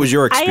 So what was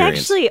your I experience?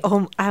 actually,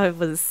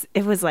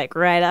 it was like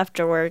right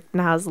after work,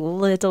 and I was a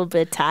little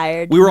bit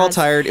tired. We were and all I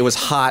tired. It was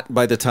hot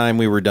by the time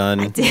we were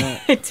done.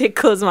 did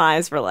close my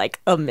eyes for like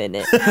a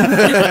minute.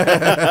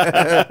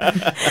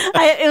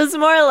 It was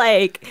more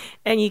like,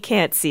 and you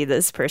can't see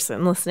this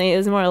person listening. It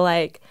was more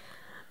like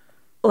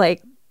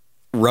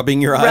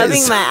Rubbing your eyes.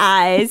 rubbing my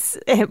eyes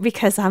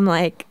because I'm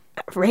like,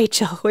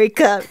 Rachel,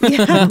 wake up! You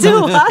have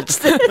to watch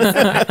this.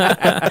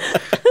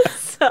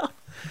 So,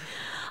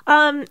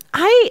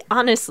 I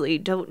honestly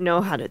don't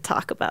know how to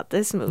talk about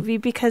this movie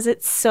because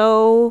it's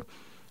so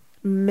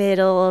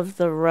middle of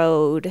the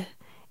road.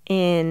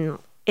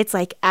 It's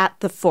like at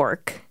the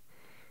fork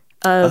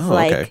of Oh,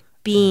 like okay.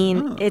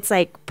 being. It's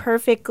like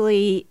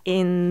perfectly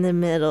in the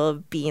middle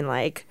of being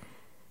like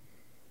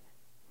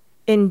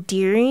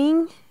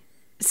endearing,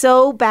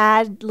 so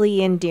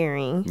badly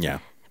endearing, Yeah.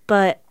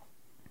 but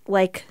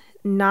like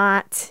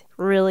not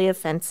really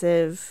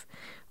offensive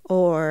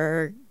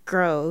or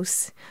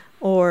gross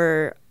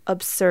or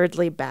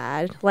absurdly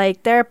bad.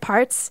 Like there are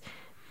parts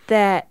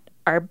that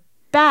are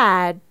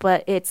bad,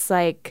 but it's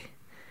like,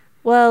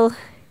 well,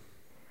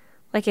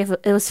 like if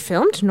it was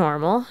filmed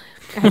normal,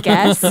 I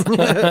guess.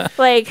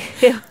 Like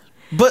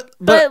But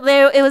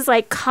it was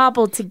like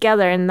cobbled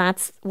together, and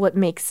that's what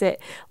makes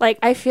it. Like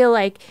I feel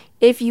like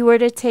if you were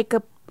to take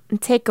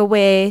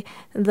away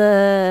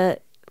the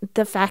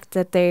fact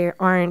that they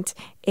aren't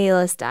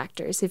A-list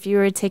actors, if you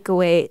were to take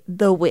away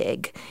the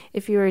wig,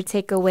 if you were to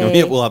take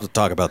away, we'll have to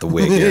talk about the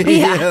wig here.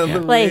 yeah,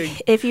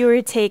 like if you were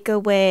to take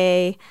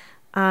away,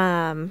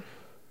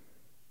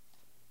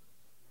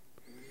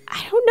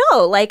 I don't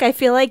know. Like I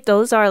feel like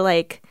those are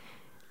like.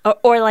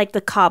 Or like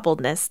the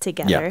cobbledness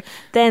together. Yeah.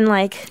 Then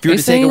like If you were You're to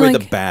take saying, away the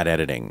like- bad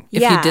editing.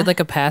 If Yeah. you did like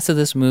a pass of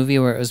this movie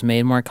where it was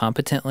made more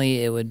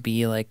competently, it would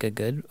be like a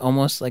good,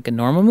 almost like a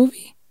normal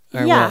movie?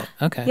 Or yeah. what?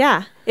 Okay.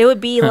 Yeah. It would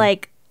be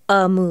like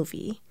a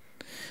movie.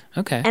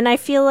 Okay. And I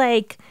feel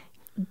like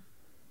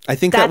I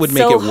think that's that would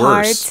make so it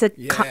worse. hard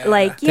to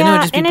like Then it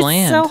would just be and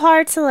bland. it's so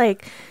hard to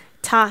like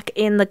talk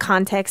in the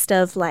context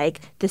of like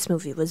this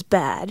movie was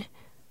bad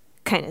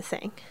kind of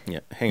thing.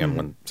 Yeah, hang on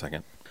one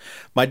second.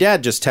 My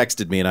dad just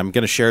texted me, and I'm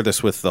going to share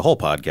this with the whole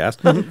podcast,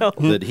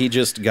 that he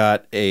just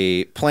got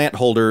a plant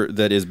holder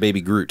that is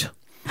Baby Groot.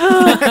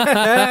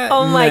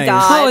 Oh my Nice.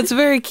 god. oh, it's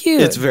very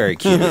cute. It's very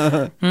cute,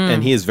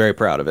 and he is very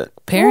proud of it.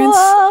 Parents,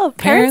 Whoa,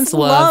 parents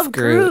love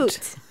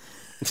Groot.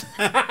 Groot.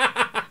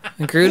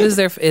 Groot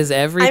is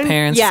every I'm-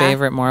 parent's yeah.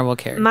 favorite Marvel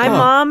character. My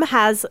mom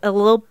has a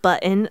little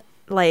button,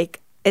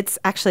 like it's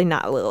actually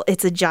not a little,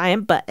 it's a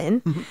giant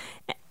button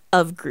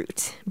of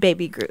Groot,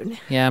 baby Groot.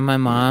 Yeah, my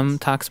mom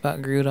talks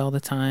about Groot all the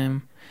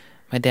time.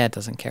 My dad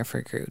doesn't care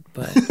for Groot,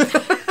 but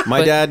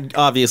My dad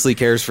obviously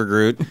cares for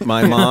Groot.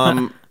 My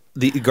mom,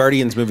 the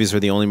Guardians movies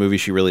are the only movie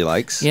she really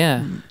likes.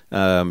 yeah.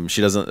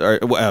 She doesn't,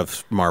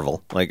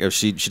 Marvel. Like if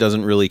she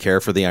doesn't really care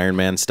for the Iron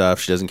Man stuff.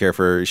 She doesn't care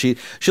for she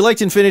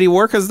liked Infinity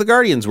War because the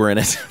Guardians were in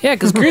it. Yeah,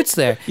 because Groot's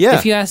there. Yeah.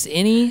 If you ask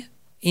any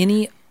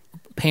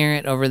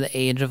parent over the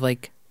age of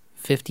like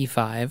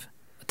 55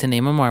 to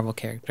name a Marvel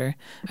character,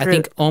 I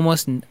think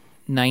almost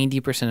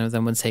 90% of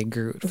them would say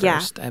Groot Yeah.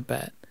 first, I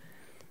bet.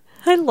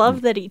 I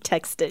love that he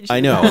texted you. I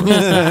know.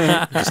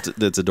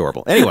 That's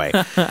adorable. Anyway,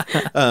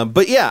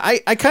 but yeah,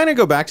 I kind of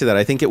go back to that.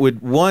 I think it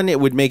would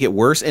make it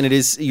worse. And it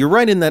is, you're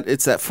right in that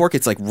it's that fork.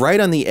 It's like right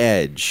on the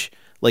edge.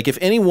 Like if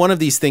any one of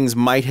these things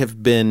might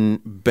have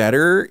been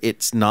better,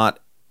 it's not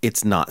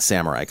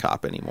Samurai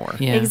Cop anymore.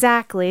 Yeah.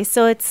 Exactly.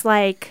 So it's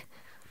like,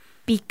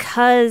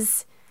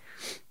 because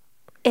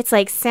it's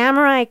like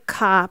Samurai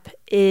Cop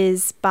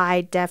is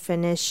by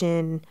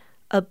definition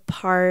a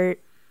part.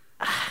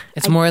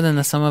 It's more than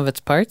the sum of its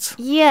parts.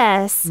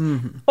 Yes.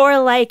 Or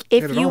like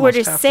if It'd you were to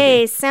almost have to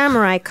say be.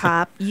 Samurai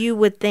Cop, you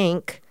would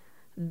think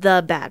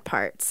the bad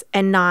parts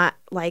and not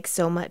like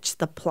so much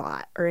the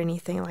plot or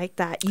anything like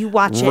that. You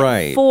watch it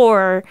Right.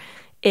 for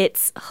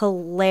its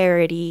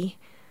hilarity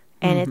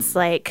and it's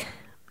like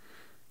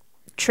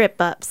trip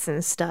ups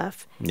and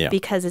stuff Yeah.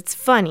 because it's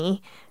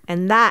funny,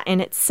 and that in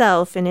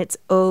itself in its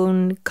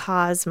own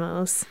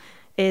cosmos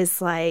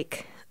is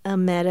like a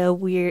meta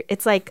weird.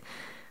 It's like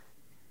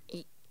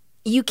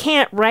you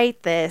can't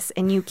write this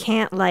and you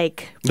can't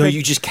like No,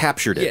 you just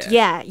captured it.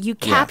 yeah, you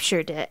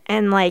captured it,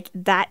 and like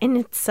that in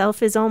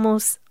itself is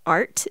almost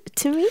art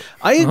to me.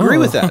 I agree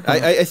with that.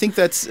 I think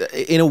that's,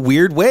 in a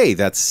weird way,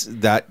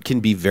 that can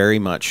be very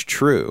much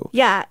true.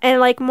 Yeah, and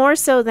like more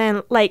so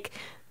than like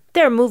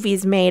there are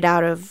movies made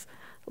of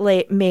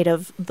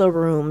The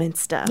Room and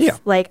stuff. Yeah.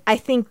 Like I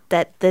think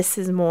that this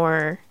is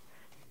more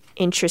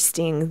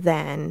interesting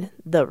than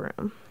The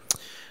Room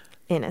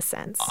in a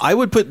sense. I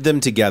would put them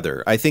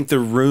together. I think The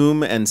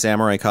Room and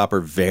Samurai Cop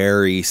are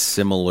very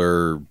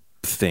similar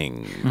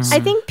things. I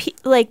think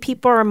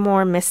people are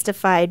more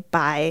mystified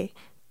by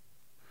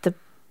the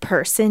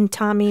person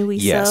Tommy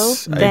Wiseau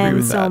Yes, I agree than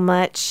with so that.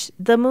 much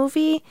the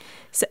movie.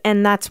 So,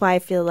 and that's why I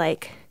feel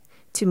like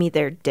to me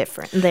they're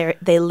different.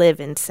 They live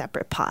in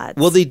separate pods.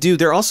 Well, they do.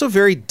 They're also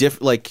very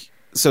different. Like,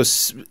 so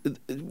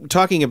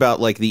talking about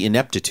like the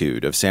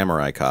ineptitude of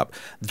Samurai Cop,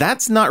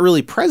 that's not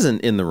really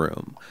present in The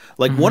Room.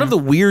 Like one of the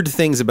weird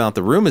things about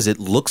The Room is it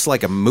looks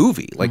like a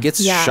movie. Like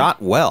it's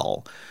shot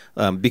well.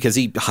 Because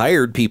he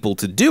hired people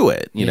to do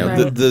it. You know,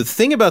 Right. the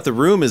thing about The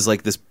Room is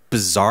like this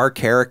bizarre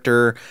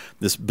character,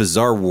 this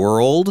bizarre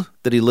world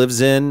that he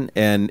lives in.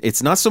 And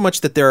it's not so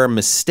much that there are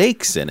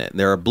mistakes in it.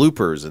 There are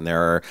bloopers and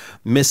there are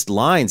missed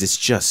lines. It's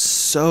just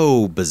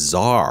so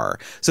bizarre.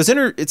 So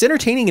it's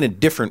entertaining in a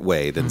different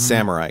way than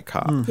Samurai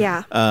Cop.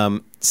 yeah.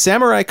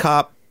 Samurai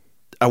Cop,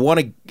 I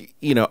want to,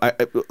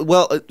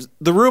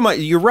 The Room,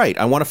 you're right.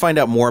 I want to find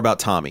out more about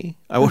Tommy.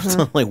 I want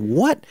to, like,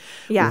 what?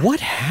 Yeah. What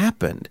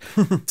happened?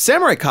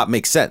 Samurai Cop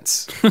makes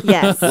sense.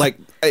 Yes. Like,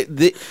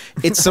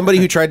 it's somebody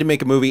who tried to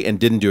make a movie and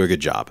didn't do a good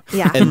job.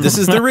 Yeah. And this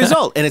is the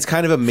result. And it's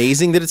kind of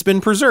amazing that it's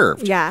been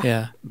preserved. yeah.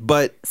 Yeah.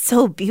 But,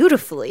 So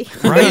beautifully.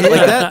 right,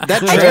 like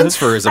that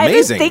transfer is I've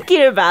amazing. been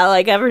thinking about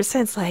like ever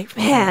since like,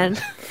 man,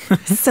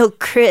 so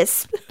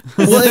crisp.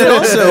 Well, and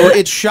also,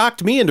 it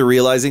shocked me into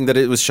realizing that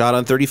it was shot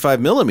on 35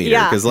 millimeter.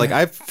 Yeah. Because, like,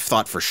 I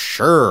thought for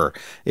sure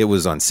it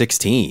was on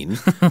 16.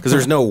 Because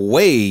there's no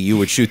way you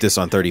would shoot this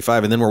on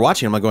 35. And then we're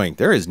watching, I'm like going,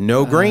 there is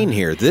no grain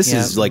here. This yeah.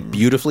 is, like,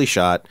 beautifully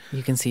shot.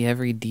 You can see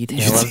every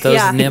detail of those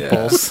Yeah.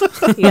 nipples.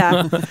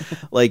 Yeah.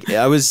 Like,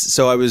 I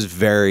was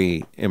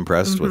very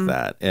impressed with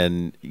that.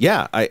 And,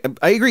 yeah, I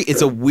agree.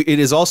 It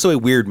is also a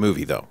weird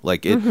movie, though.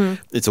 Like,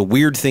 it's a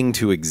weird thing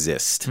to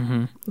exist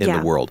in Yeah.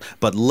 the world.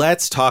 But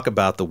let's talk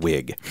about the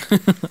wig.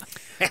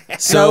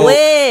 The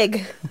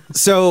wig.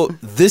 So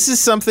this is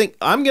something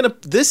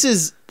this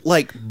is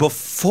like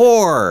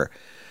before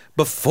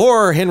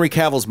Henry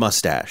Cavill's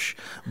mustache,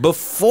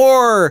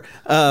 before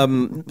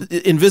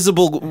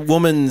Invisible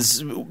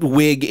Woman's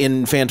wig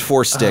in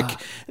Fantastic.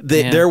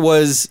 There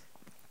was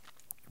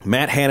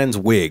Matt Hannon's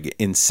wig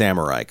in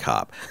Samurai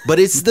Cop. But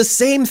it's the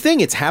same thing.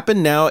 It's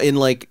happened now in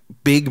like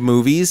big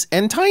movies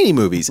and tiny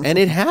movies, and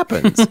it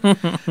happens.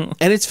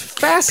 And it's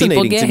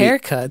fascinating. People get to me.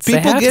 haircuts. They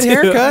People have get to.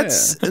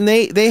 haircuts, and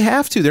they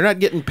have to. They're not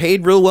getting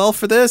paid real well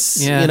for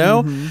this, Yeah. you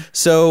know?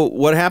 So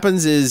what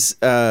happens is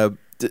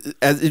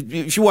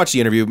if you watch the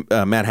interview,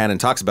 Matt Hannon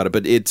talks about it,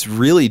 but it's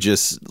really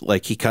just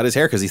like he cut his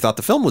hair because he thought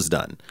the film was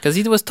done. Because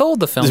he was told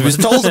the film He was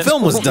was told the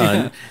film was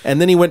done,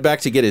 and then he went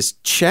back to get his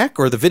check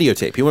or the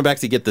videotape. He went back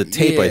to get the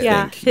tape, I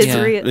Yeah. think.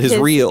 His Yeah.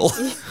 reel.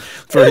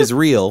 For his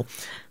reel.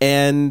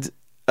 And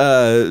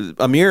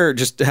Amir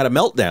just had a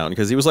meltdown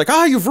because he was like,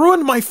 you've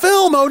ruined my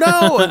film. Oh,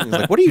 no. And he's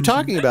like, what are you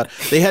talking about?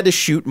 They had to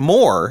shoot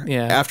more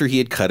after he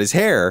had cut his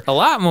hair. a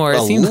lot more. It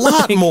A seems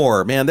lot like.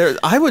 more, man.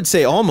 I would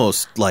say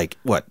almost like,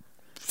 what,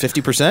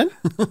 50%?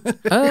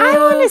 I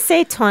want to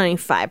say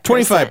 25%.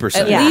 25%.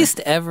 At Yeah. least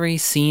every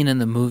scene in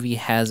the movie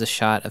has a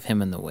shot of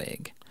him in the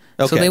wig.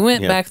 So Okay, they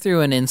went yeah. back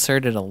through and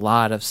inserted a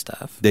lot of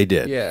stuff. They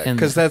did. Yeah, And-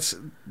 because that's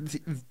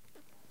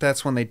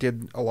when they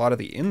did a lot of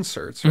the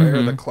inserts, right?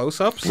 Or the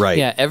close-ups. Right.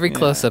 Yeah, every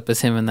close-up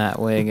is him in that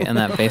wig and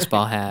that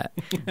baseball hat.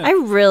 I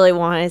really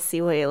want to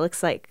see what he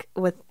looks like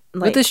with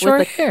his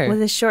short hair. With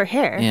his short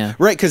hair. Yeah.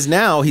 Right, because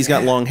now he's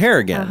got long hair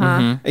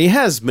again. He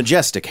has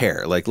majestic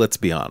hair. Like, let's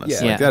be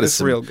honest. Yeah, Like, that it's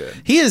is real good.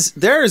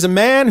 There is a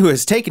man who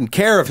has taken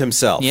care of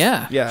himself.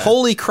 Yeah. Yeah.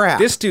 Holy crap.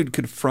 This dude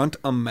could front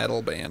a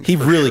metal band. He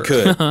for really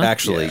sure. could,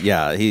 actually.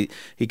 Yeah, he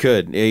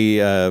could. He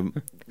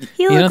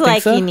don't looked think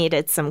like so? he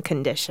needed some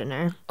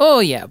conditioner. Oh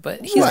yeah,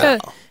 but his Yeah,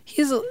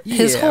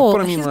 whole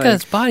but I mean, his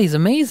like- body's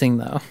amazing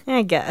though.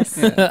 I guess.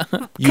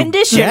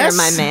 Conditioner, guess?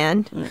 my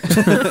man.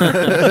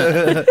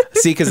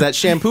 See, because that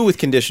shampoo with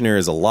conditioner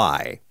is a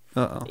lie.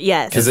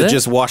 Yes. Because Is it it?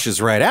 just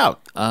washes right out.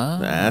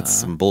 That's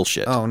some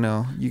bullshit. Oh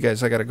no, you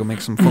guys! I got to go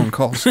make some phone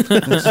calls.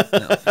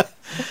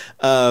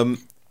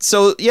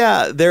 So,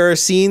 yeah, there are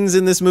scenes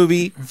in this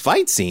movie,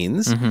 fight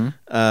scenes,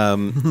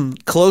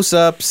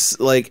 close-ups.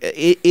 Like,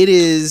 it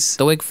is...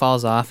 The wig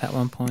falls off at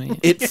one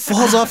point. It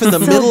falls off in the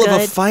So middle of a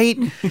good. fight,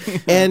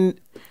 and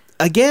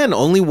again,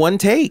 only one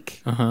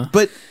take.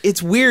 But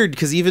it's weird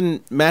because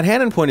even Matt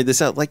Hannon pointed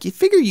this out. Like, you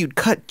figure you'd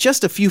cut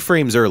just a few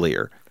frames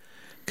earlier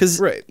because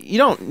Right. you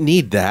don't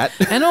need that.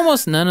 And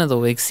almost none of the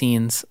wig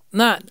scenes,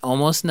 not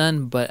almost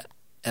none, but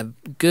a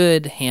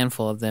good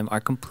handful of them are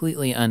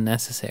completely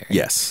unnecessary.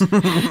 Yes,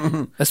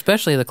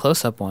 Especially the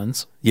close-up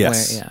ones.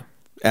 yes, Where, yeah.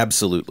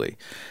 absolutely.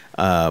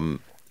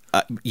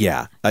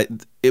 Yeah,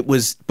 it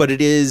was, but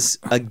it is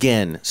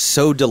again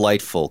so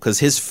delightful because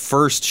his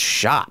first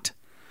shot,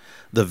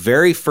 the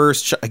very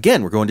first shot,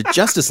 again, we're going to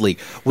Justice League.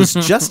 Was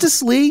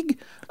Justice League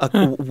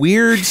a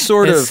weird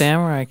sort It's of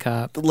Samurai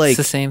Cop. like It's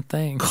the same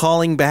thing.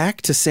 calling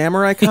back to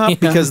Samurai Cop?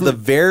 Because the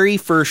very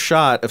first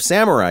shot of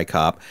Samurai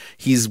Cop,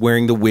 he's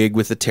wearing the wig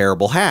with the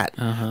terrible hat.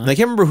 And I can't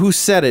remember who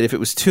said it, if it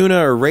was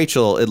Tuna or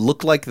Rachel. It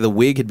looked like the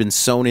wig had been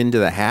sewn into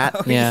the hat.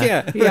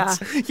 Yeah.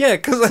 Yeah.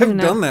 Because I've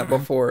done that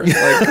before.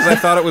 Because I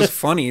thought it was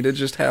funny to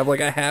just have like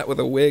a hat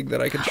with a wig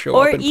that I could show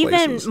Or up in even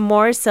places.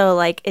 more so,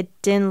 like it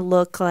didn't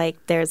look like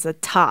there's a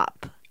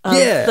top of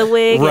Yeah, the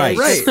wig. right.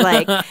 It's just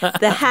like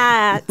the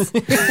hat.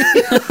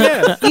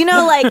 Yeah. You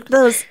know, like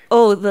those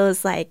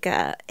like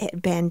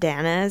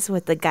bandanas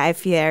with the Guy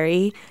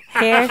Fieri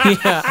hair.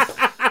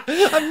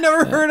 I've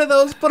never heard of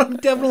those, but I'm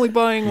definitely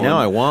buying one. Now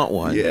I want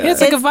one. Yeah. Yeah,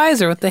 it's like a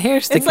visor with the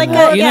hair sticking It's like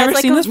out. a You never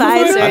it's seen like this a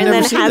visor, before? I've and then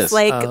never it seen has this.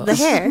 like the This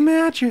is hair.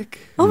 magic.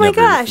 Oh my Never-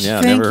 gosh! yeah,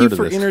 I've Thank never you heard of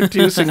for this.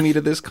 introducing me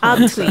to this I'll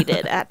concept. tweet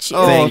it at you.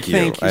 Oh, Thank you.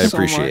 thank you I so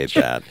appreciate much.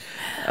 that.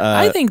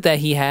 I think that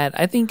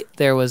I think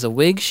there was a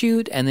wig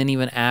shoot, and then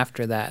even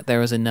after that, there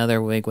was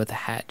another wig with a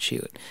hat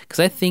shoot. Because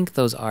I think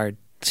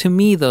to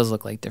me, those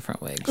look like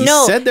different wigs.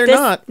 You said they're this,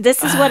 not.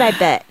 This is what I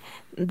bet.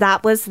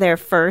 That was their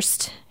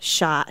first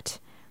shot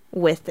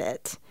with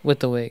it. With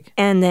the wig.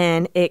 And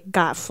then it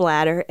got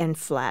flatter and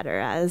flatter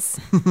as.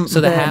 So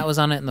the hat was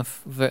on it in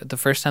the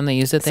first time they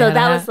used it? They So had a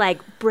that hat? was like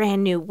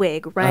brand new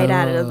wig right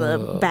out of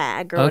the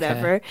bag or okay.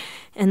 whatever.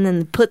 And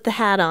then put the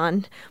hat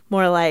on,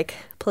 more like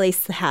place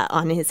the hat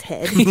on his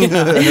head.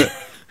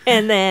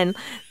 And then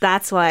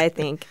that's why I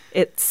think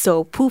it's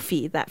so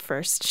poofy, that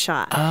first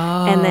shot.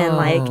 And then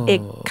like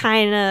it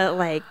kind of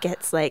like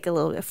gets like a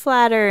little bit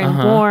flatter and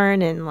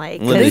worn and like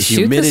Well, the they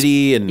shoot this-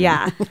 humidity and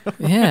yeah.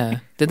 Yeah.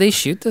 Did they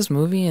shoot this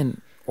movie in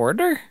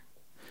order?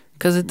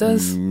 Because it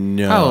does.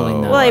 No, Probably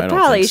not. Well, I I don't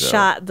probably think so.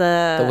 shot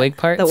the wig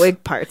parts? The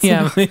wig parts.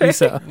 Yeah, maybe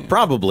so.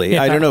 Probably.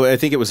 I Yeah. don't know. I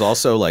think it was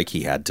also like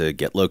he had to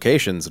get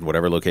locations, and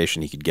whatever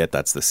location he could get,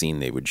 that's the scene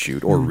they would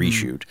shoot or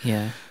reshoot.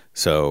 Yeah.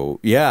 So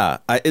yeah,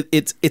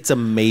 it's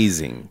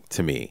amazing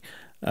to me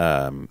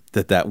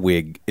that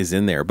wig is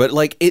in there. But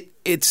like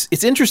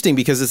it's interesting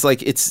because it's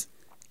like it's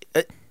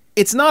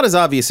not as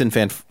obvious in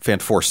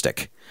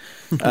Fanforstic.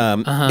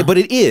 But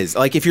it is.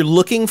 Like if you're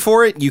looking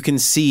for it, you can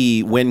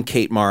see when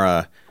Kate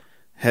Mara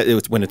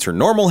when it's her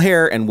normal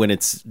hair and when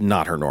it's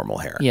not her normal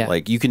hair. Yeah.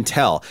 Like you can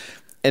tell.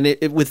 And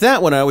with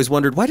that one, I always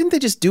wondered, why didn't they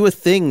just do a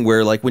thing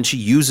where like when she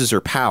uses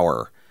her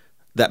power,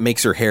 that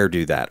makes her hair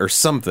do that or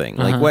something?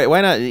 Like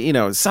why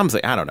not,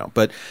 something, I don't know.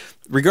 But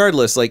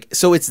regardless, like,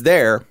 so it's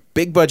there,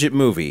 big budget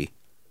movie.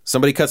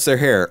 Somebody cuts their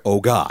hair.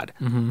 Oh God,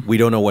 we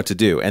don't know what to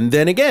do. And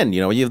then again,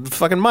 you have the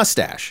fucking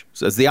mustache.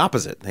 So it's the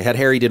opposite. They had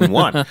hair he didn't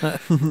want.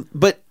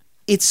 But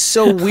it's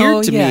so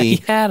weird to me.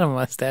 He had a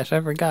mustache.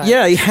 I forgot.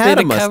 Yeah, he had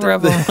They a mustache. cover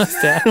up a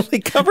mustache. They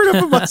covered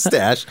up a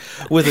mustache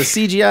with a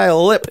CGI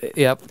lip.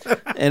 Yep.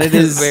 And it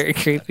is Very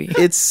creepy.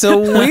 It's so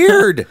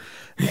weird.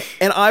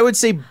 And I would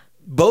say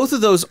both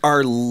of those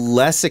are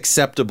less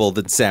acceptable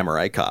than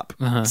Samurai Cop.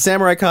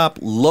 Samurai Cop,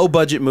 low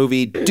budget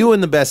movie,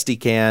 doing the best he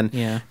can.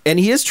 Yeah. And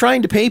he is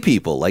trying to pay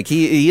people. Like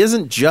he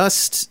isn't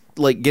just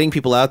like getting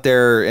people out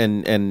there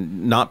and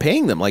not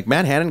paying them. Like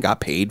Matt Hannon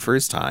got paid for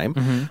his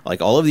time. Like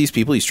all of these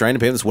people, he's trying to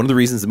pay them. That's one of the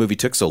reasons the movie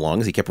took so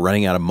long is he kept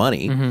running out of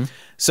money.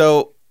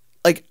 So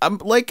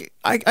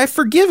I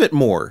forgive it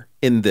more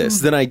in this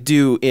than I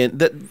do in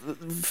that.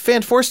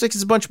 Fanforstic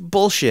is a bunch of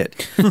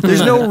bullshit.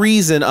 There's no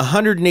reason a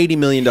 $180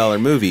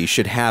 million movie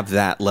should have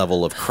that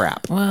level of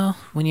crap. Well,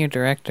 when your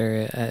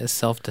director is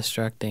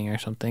self-destructing or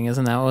something,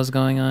 isn't that what was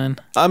going on?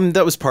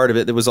 That was part of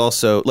it. There was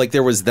also like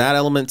there was that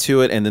element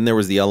to it, and then there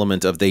was the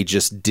element of they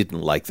just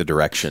didn't like the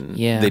direction.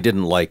 Yeah. They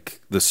didn't like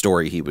the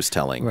story he was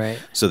telling. Right.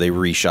 So they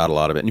reshot a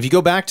lot of it. And if you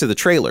go back to the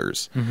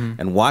trailers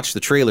and watch the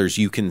trailers,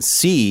 you can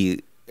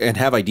see and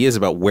have ideas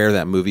about where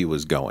that movie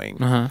was going.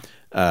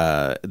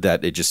 That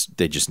they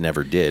just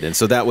never did. And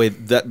so that way,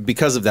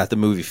 because of that, the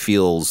movie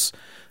feels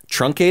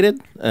truncated,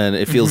 and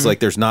it feels like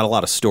there's not a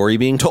lot of story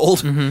being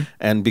told,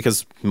 and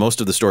because most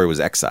of the story was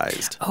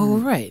excised. Oh,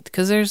 right.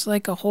 Because there's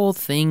like a whole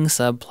thing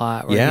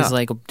subplot where Yeah. he's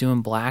like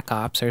doing Black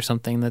Ops or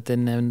something that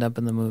didn't end up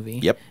in the movie.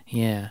 Yep.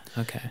 Yeah.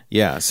 Okay.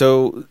 Yeah,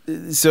 so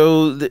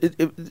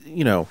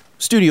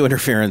studio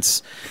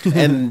interference,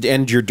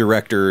 and your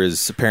director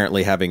is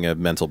apparently having a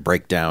mental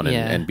breakdown and,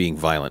 Yeah. and being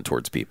violent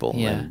towards people,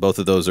 Yeah. and both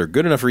of those are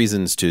good enough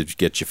reasons to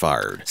get you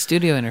fired.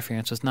 Studio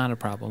interference was not a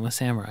problem with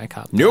Samurai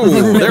Cop. No,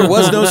 there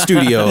was no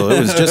studio. It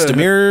was just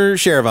Amir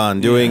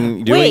Shervan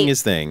doing Wait,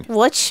 his thing.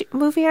 Which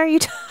movie are you?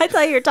 I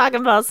thought you were talking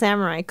about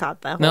Samurai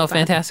Cop. That whole No, time.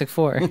 Fantastic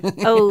Four.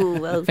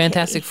 Oh, okay.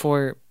 Fantastic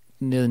Four,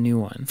 the new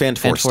one.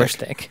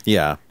 Fanforstic.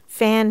 Yeah.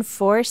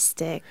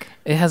 Fanforstic.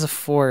 It has a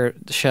 4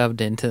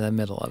 shoved into the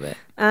middle of it.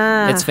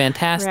 It's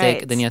fantastic.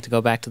 right. Then you have to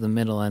go back to the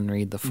middle and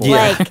read the 4.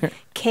 Yeah. Like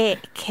K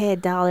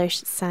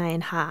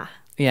 $ha.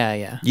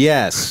 Yeah.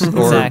 Yes, or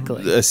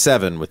Exactly. a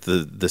 7 with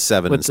the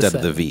 7 With the instead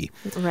of the 7. V.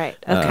 Right.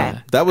 Okay.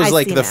 That was I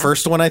like see the now.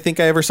 first one I think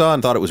I ever saw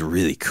and thought it was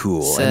really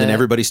cool. And then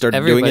everybody started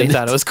doing Everybody it.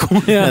 thought it was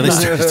cool. Yeah. And they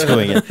started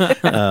doing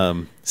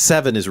it.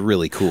 7 is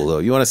really cool, though.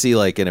 You want to see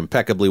like an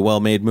impeccably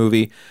well-made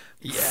movie?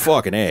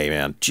 Fucking A,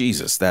 man.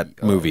 Jesus,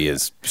 that movie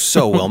is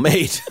so well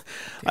made.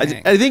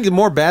 I think the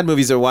more bad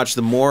movies I watch,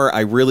 the more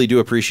I really do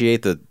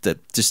appreciate the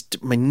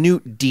just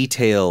minute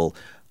detail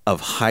of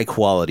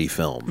high-quality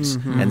films.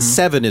 And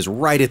 7 is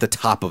right at the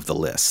top of the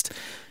list.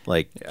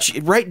 Like,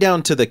 right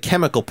down to the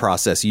chemical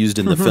process used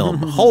in the film.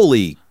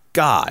 Holy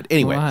God.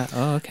 Anyway. Wow.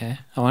 Oh, okay.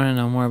 I want to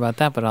know more about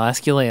that, but I'll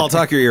ask you later. I'll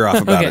talk your ear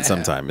off about Okay. it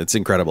sometime. It's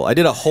incredible. I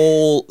did a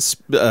whole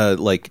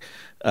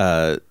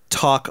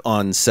talk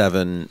on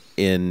 7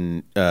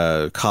 in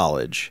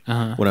college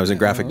when I was in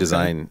graphic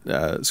design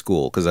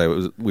school,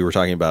 because we were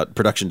talking about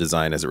production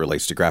design as it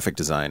relates to graphic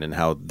design and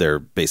how they're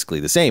basically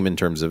the same in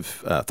terms of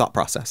thought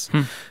process.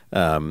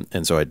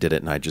 And so I did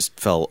it, and I just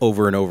fell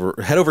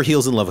head over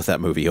heels in love with that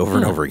movie over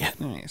and over again.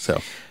 Nice.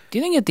 So Do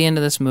you think at the end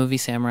of this movie,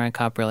 Samurai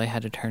Cop really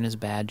had to turn his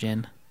badge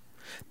in?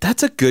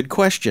 that's a good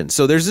question.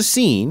 So there's a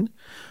scene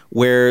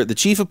where the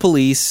chief of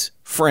police,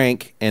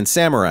 Frank, and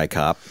Samurai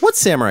Cop. What's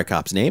Samurai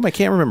Cop's name? I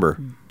can't remember.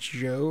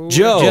 Joe.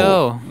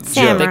 Joe.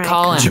 Samurai They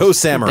call him Joe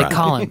Samurai. They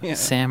call him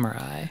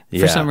Samurai.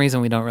 Yeah. For some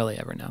reason, we don't really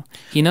ever know.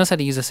 He knows how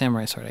to use a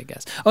samurai sword, I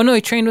guess. Oh no,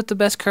 he trained with the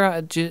best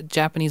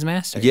Japanese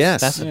masters.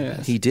 Yes, That's what it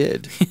is. he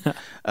did.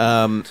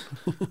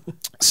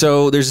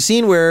 So there's a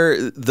scene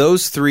where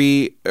those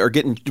three are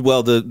getting,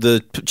 well,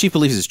 the chief of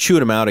police is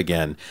chewing him out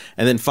again.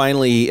 And then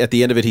finally, at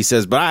the end of it, he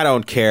says, but I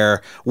don't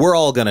care. We're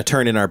all going to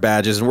turn in our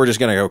badges and we're just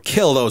going to go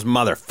kill those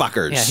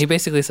motherfuckers. Yeah, he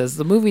basically says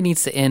the movie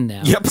needs to end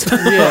now. Yep.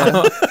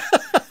 Yeah.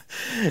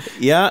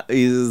 Yeah,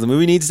 the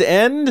movie needs to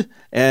end,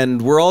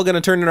 and we're all going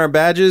to turn in our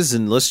badges,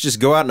 and let's just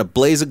go out in a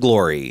blaze of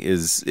glory.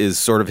 Is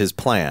sort of his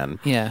plan.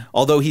 Yeah.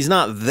 Although he's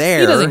not there.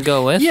 He doesn't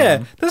go with Yeah,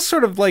 him. that's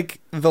sort of like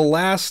the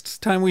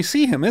last time we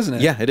see him, isn't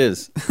it? Yeah, it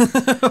is.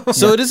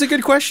 So it is a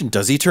good question.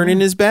 Does he turn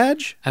in his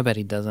badge? I bet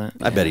he doesn't.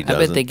 I bet he I bet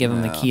doesn't. they give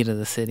him the key to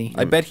the city.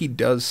 I bet he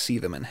does see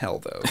them in hell,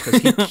 though, because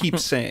he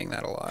keeps saying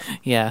that a lot.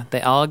 Yeah,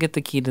 they all get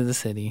the key to the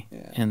city,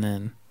 and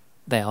then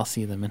they all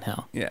see them in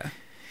hell. Yeah.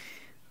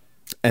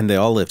 And they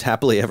all lived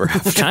happily ever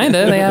after.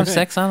 Kinda. They have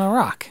sex on a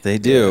rock. They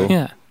do.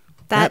 Yeah.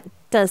 That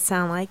does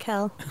sound like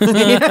hell.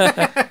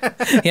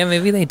 Yeah,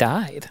 maybe they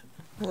died.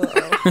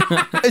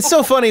 It's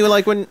so funny.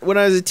 Like when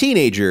I was a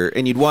teenager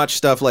and you'd watch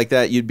stuff like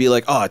that, you'd be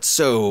like, "Oh, it's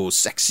so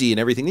sexy and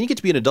everything." Then you get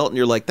to be an adult and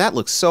you're like, "That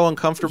looks so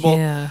uncomfortable."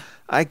 Yeah.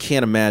 I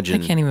can't I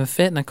imagine. can't even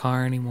fit in a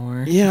car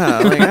anymore. Yeah,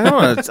 like,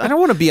 I don't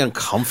want to be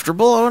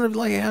uncomfortable. I want to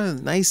like have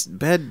a nice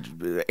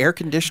bed, air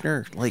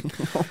conditioner. Like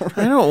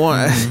I don't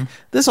want.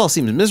 This all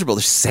seems miserable.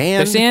 There's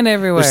sand. There's sand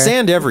everywhere. There's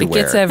sand everywhere.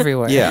 It gets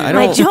everywhere. Yeah, I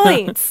My don't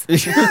joints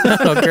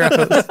Oh,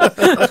 gross.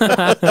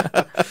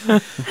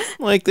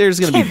 like. There's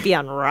gonna can't be be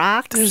on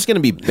rocks. there's gonna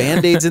be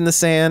band-aids in the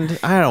sand.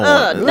 I don't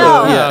Oh, want.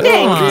 no, Yeah. Nick.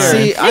 come on.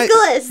 See,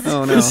 Nicholas.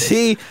 Oh, no.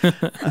 See,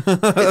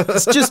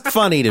 it's just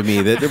funny to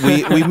me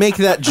that we make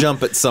that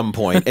jump at some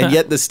point, and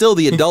yet still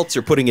the adults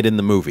are putting it in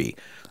the movie.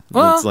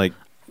 Well, It's like,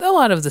 A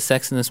lot of the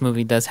sex in this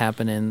movie does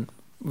happen in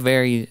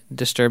very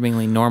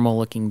disturbingly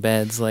normal-looking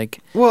beds. Like,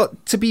 Well,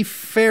 to be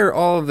fair,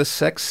 all of the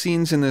sex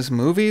scenes in this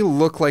movie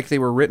look like they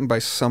were written by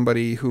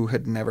somebody who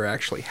had never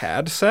actually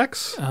had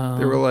sex.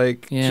 They were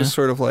like, yeah. just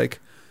sort of like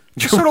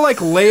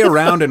lay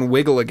around and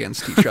wiggle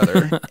against each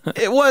other.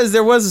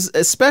 there was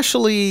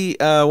especially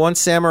one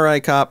Samurai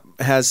Cop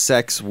has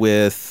sex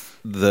with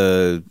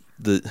the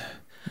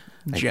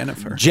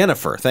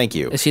Jennifer. Thank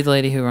you. is she the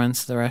lady who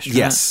runs the restaurant?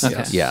 Yes.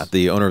 Okay. Yeah,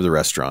 the owner of the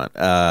restaurant.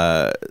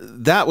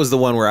 That was the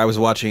one where I was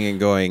watching and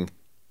going,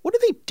 what are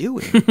they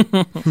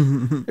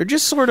doing? They're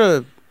just sort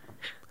of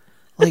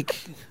like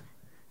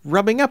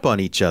rubbing up on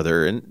each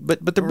other,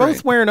 but they're both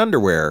Right. wearing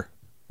underwear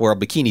or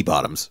bikini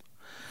bottoms.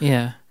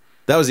 Yeah.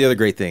 That was the other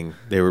great thing.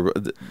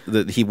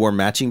 He wore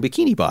matching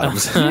bikini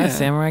bottoms.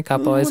 Samurai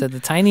Cop always had the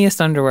tiniest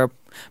underwear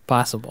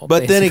possible.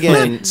 But then basically.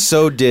 again,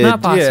 so did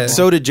Not possible.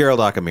 so did Gerald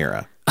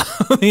Akamira.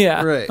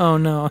 yeah. Right. Oh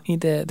no, he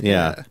did.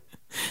 Yeah.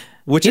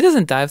 Which He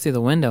doesn't dive through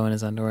the window in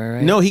his underwear,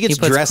 right? no, he gets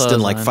puts dressed in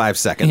clothes like on. 5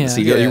 seconds.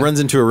 Yeah. He Yeah. runs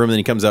into a room and then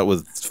he comes out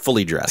with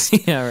fully dressed.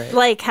 Yeah, right.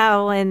 Like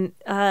how when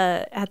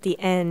at the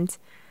end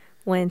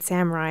when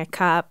Samurai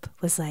Cop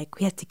was like,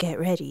 "We have to get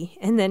ready,"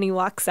 and then he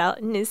walks out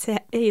and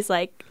he's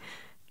like,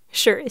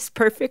 shirt is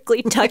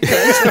perfectly tucked in.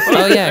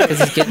 Oh yeah,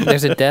 because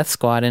there's a death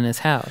squad in his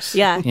house.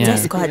 Yeah, Yeah.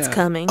 death squad's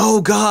coming.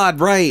 Oh God,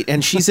 right.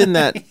 And she's in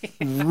that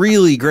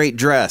really great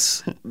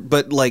dress.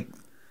 But like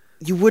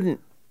you wouldn't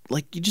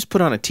you just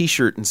put on a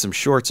t-shirt and some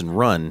shorts and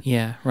run.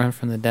 Yeah, run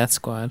from the death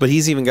squad. But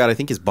he's even got I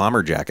think his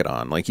bomber jacket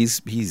on. Like he's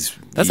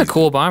That's a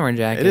cool bomber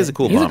jacket. It is a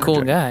cool He's bomber a cool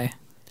jacket. guy.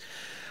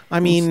 I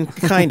mean,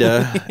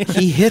 kinda.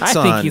 He hits I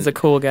on think he's a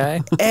cool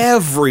guy.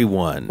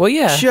 everyone. Well,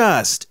 yeah.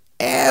 Just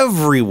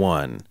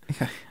everyone.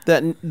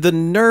 That the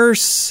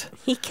nurse,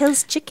 He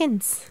kills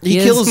chickens. he He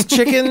is- kills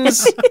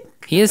chickens.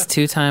 He is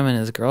two-timing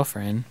his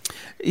girlfriend.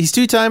 He's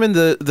two-timing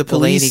the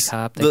police, lady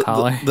cop, they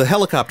call her. the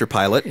helicopter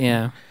pilot.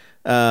 Yeah.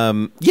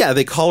 Yeah,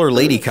 they call her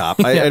Lady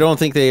Cop. I don't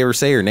think they ever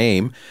say her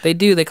name. They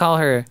do. They call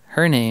her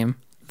name,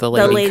 the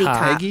Lady Cop.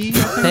 Peggy?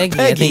 Peggy. I think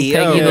Peggy, Peggy,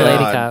 oh, the Lady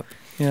God. Cop.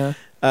 Yeah.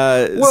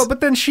 Well, but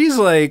then she's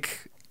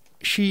like,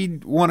 she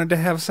wanted to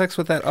have sex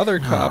with that other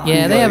cop.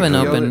 Yeah, they have an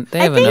Like, open. They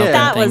I have an think open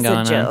that thing was going a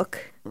on. joke.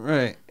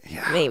 Right.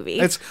 Yeah. Maybe.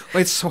 It's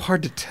so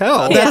hard to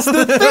tell. That's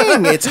the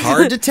thing. It's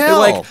hard to tell.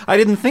 Like, I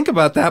didn't think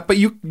about that, but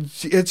you're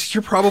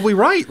probably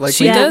right. Like,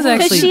 She does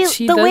 'cause actually- She,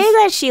 she the does- way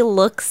that she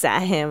looks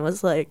at him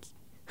was like,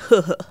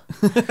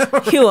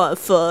 you want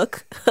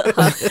fuck?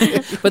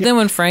 But then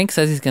when Frank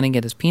says he's going to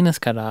get his penis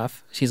cut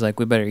off, she's like,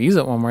 "We better use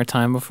it one more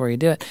time before you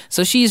do it."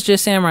 So she's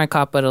just Samurai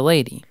Cop, but a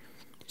lady.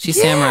 She's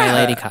Samurai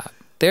Lady Cop.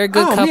 They're a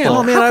good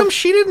couple. man, how come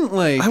she didn't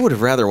like? I would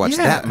have rather watched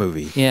Yeah. that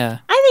movie. Yeah,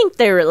 I think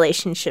their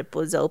relationship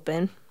was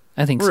open.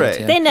 I think Right. so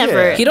too. They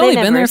never. Yeah. He'd they only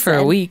never been there for a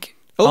said- week.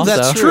 Oh, also.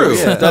 that's true.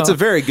 Yeah. That's a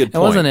very good It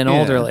point. wasn't an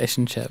old Yeah.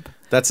 relationship.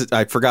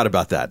 I forgot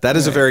about that. That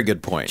is a very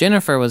good point.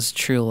 Jennifer was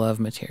true love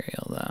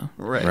material, though.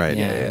 Right. Right.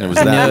 Yeah. And it was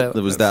I knew that. it.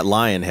 It was that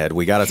lion head.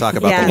 We got to talk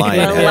about Yeah, the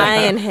lion the head.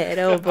 lion head.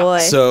 Oh boy.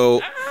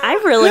 So I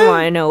really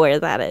want to know where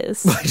that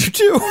is. I do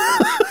too.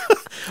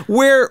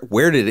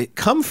 Where did it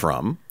come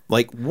from?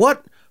 Like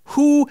what?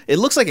 Who? It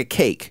looks like a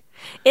cake.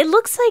 It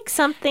looks like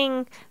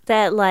something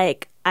that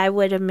like I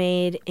would have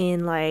made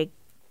in like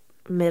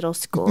middle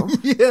school.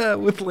 Yeah,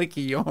 with like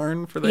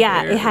yarn for the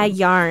Yeah, hair. it had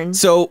yarn.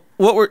 So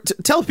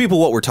tell people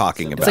what we're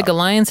talking about. It's like a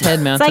lion's head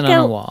It's mounted like on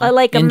a wall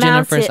like a in mounted,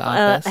 Jennifer's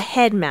office. a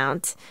head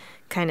mount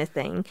kind of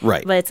thing.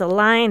 Right. But it's a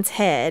lion's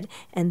head,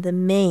 and the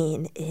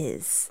mane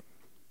is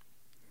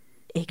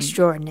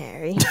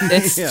extraordinary.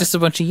 It's just a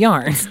bunch of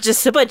yarn.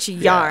 Just a bunch of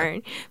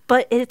yarn.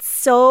 But it's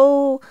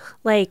so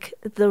like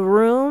the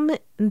room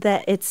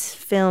that it's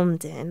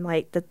filmed in,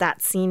 like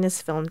that scene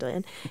is filmed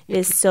in,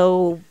 is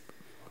so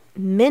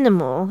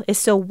minimal. It's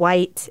so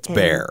white and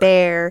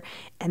bare.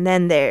 And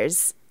then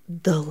there's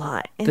the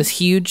lion. This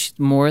huge,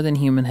 more than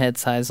human head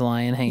size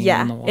lion hanging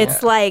on the wall.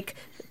 It's like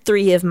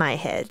 3 of my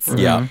heads.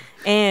 Yeah.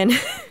 And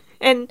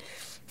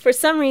for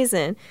some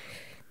reason,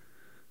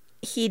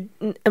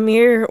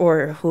 Amir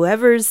or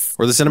whoever's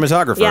Or the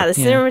cinematographer.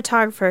 the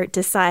cinematographer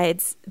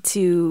decides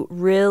to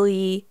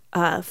really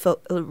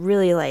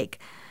really like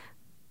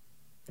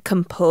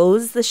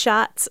compose the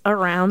shots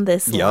around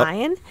this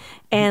lion,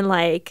 and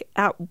like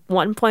at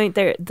one point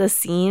the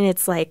scene,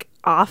 it's like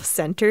off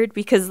centered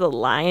because the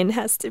lion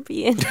has to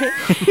be in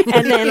it.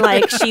 And then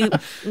like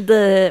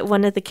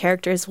one of the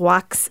characters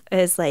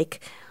is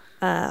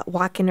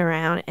walking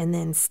around and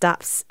then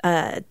stops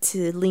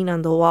to lean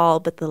on the wall,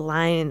 but the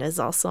lion is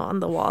also on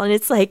the wall, and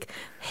it's like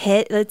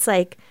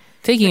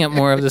taking up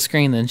more of the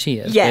screen than she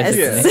is. yes.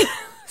 basically.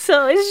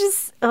 So it's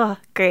just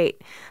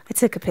great. I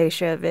took a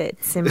picture of it.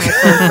 It's in my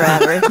phone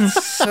forever.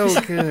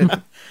 so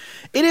good.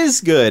 It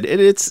is good.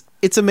 It's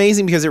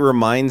amazing because it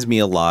reminds me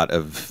a lot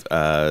of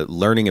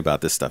learning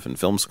about this stuff in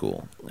film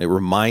school. It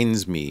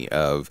reminds me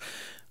of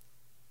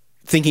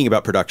thinking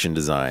about production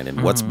design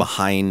and what's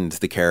behind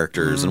the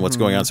characters and what's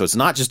going on. So it's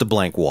not just a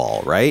blank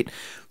wall, right?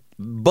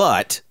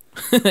 But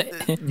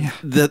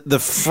the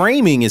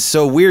framing is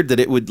so weird that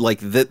it would like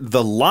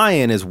the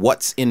lion is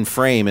what's in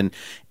frame,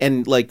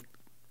 and like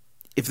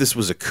if this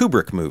was a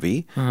Kubrick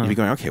movie, you'd be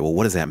going, okay, well,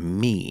 what does that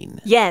mean?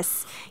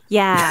 Yes.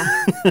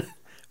 Yeah.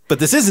 But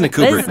this isn't a But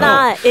Kubrick it's movie.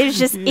 not. It was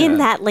just in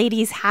that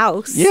lady's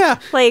house. Yeah.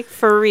 Like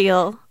for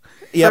real.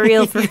 Yep. For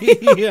real. For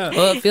real. Yeah.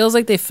 Well, it feels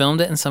like they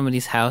filmed it in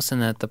somebody's house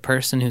and that the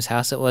person whose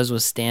house it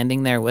was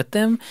standing there with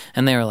them,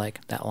 and they were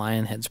like, that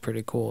lion head's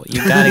pretty cool.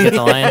 You got to get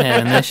the lion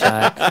head in this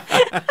shot.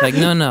 Like,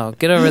 no,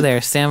 get over there.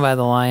 Stand by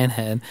the lion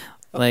head.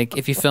 Like,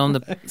 if you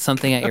filmed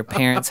something at your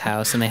parents'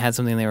 house and they had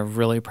something they were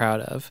really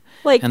proud of.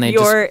 Like and they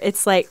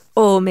it's like,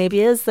 oh,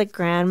 maybe it was the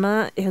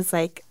grandma. It was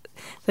like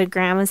the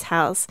grandma's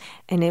house,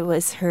 and it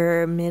was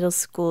her middle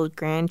school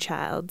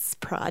grandchild's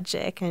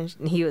project, and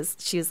she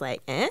was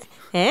like, eh?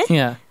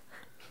 Yeah.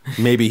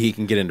 Maybe he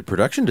can get into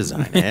production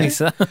design. Eh?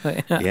 So,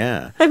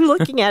 Yeah. I'm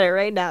looking at it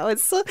right now.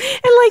 It's so, and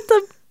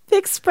like the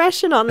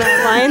expression on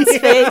that lion's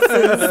face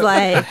is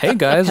like, hey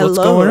guys, what's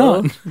hello. going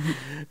on?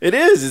 It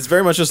is. It's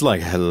very much just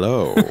like,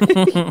 hello,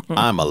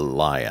 I'm a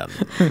lion.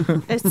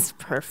 It's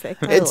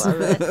perfect. I love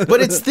it.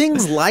 But it's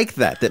things like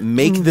that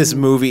make this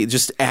movie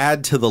just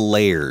add to the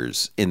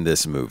layers in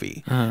this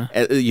movie.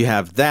 You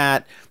have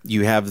that.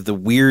 You have the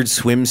weird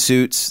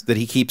swimsuits that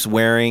he keeps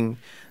wearing.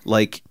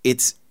 Like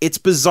it's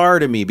bizarre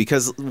to me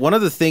because one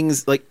of the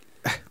things like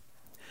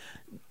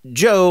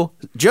Joe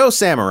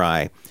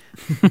Samurai,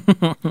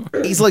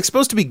 he's like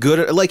supposed to be good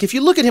at, like if you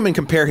look at him and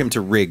compare him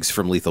to Riggs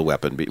from Lethal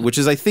Weapon, which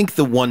is I think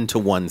the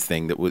 1-to-1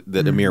 thing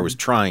that Amir was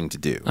trying to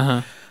do.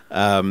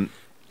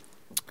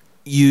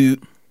 You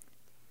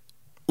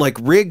like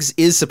Riggs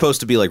is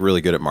supposed to be like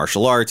really good at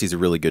martial arts. He's a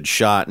really good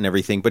shot and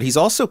everything, but he's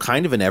also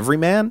kind of an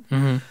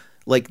everyman.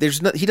 Like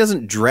he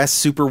doesn't dress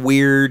super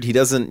weird. He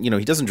doesn't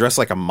dress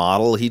like a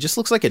model. He just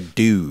looks like a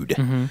dude.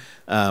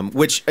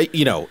 Which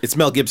it's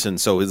Mel Gibson,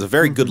 so he's a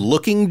very good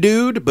looking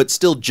dude, but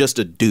still just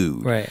a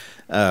dude. Right.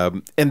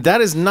 And that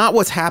is not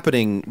what's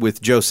happening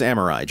with Joe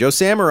Samurai. Joe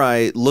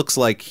Samurai looks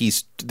like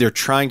they're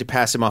trying to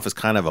pass him off as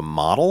kind of a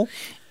model.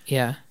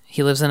 Yeah.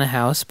 He lives in a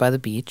house by the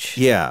beach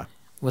Yeah.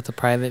 with a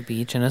private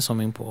beach and a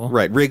swimming pool.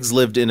 Right. Riggs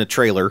lived in a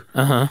trailer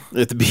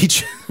at the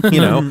beach,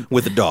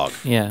 with a dog.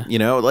 Yeah.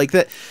 Like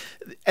that.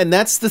 And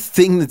that's the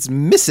thing that's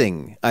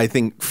missing, I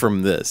think,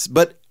 from this.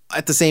 But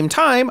at the same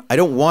time, I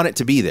don't want it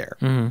to be there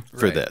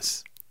for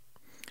this.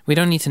 We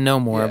don't need to know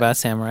more about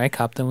Samurai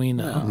Cop than we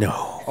know.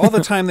 No. All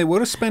the time they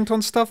would have spent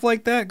on stuff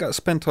like that got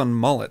spent on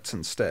mullets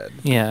instead.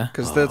 Yeah.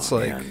 Because that's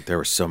like... Man, there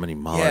were so many Yeah,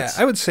 mullets.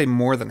 I would say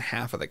more than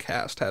half of the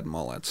cast had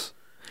mullets.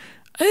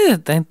 I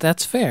think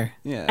that's fair.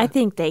 Yeah. I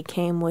think they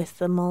came with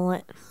the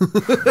mullet.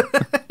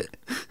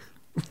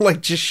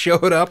 Like, just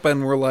showed up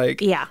and were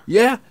like... Yeah.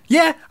 Yeah,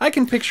 I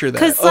can picture that.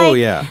 Because Oh,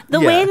 yeah. the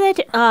Yeah. way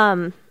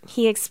that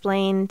he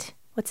explained,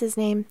 what's his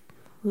name?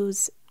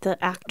 Who's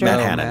the actor? Matt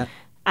Oh, Hannon.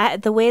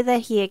 The way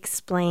that he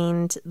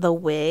explained the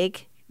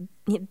wig,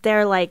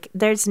 they're like,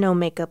 there's no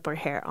makeup or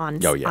hair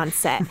on Oh, yeah. on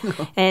set,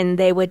 and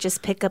they would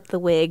just pick up the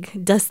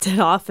wig, dust it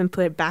off, and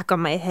put it back on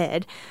my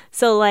head.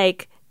 So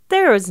like,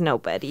 there was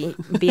nobody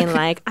being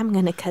like, I'm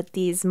gonna cut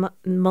these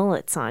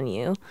mullets on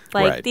you.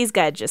 Like Right. these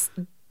guys just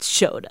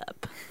showed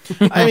up.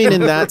 I mean,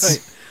 and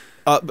that's...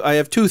 I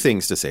have two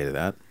things to say to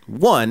that.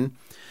 One,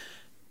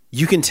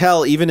 you can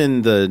tell even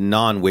in the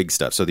non-wig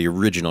stuff, so the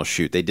original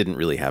shoot, they didn't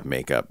really have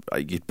makeup.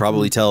 You'd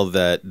probably tell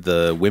that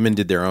the women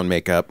did their own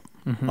makeup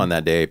on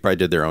that day, probably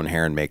did their own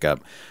hair and makeup,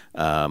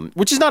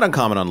 which is not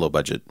uncommon on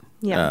low-budget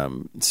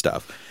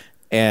stuff.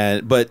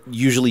 But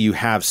usually you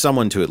have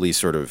someone to at least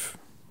sort of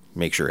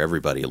make sure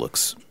everybody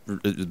looks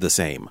the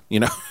same,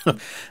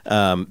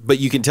 but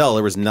you can tell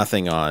there was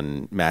nothing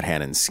on Matt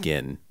Hannon's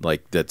skin.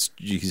 Like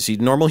you can see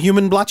normal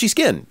human blotchy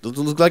skin. It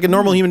looks like a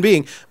normal human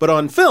being. But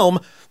on film,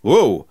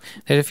 whoa.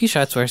 There's a few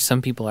shots where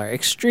some people are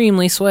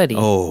extremely sweaty.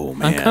 Oh,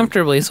 man.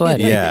 Uncomfortably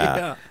sweaty.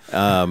 Yeah.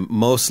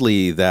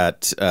 Mostly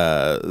that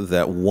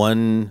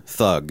one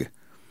thug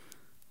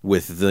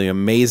with the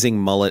amazing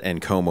mullet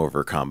and comb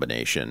over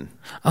combination.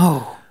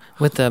 Oh,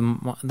 with the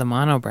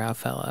monobrow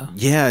fellow.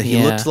 Yeah, he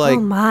Yeah. looked like,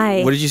 Oh,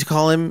 my. what did you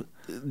call him?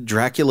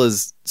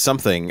 Dracula's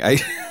something.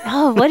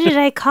 Oh, what did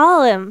I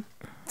call him?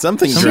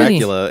 Something Somebody-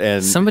 Dracula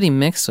and Somebody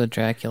mixed with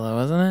Dracula,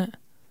 wasn't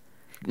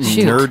it?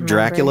 Shoot. Nerd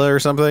Dracula or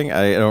something.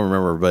 I don't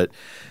remember, but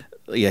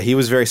yeah, he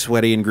was very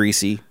sweaty and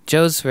greasy.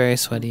 Joe's very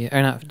sweaty,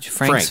 or not?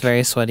 Frank's Frank.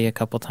 very sweaty a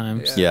couple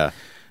times. Yeah.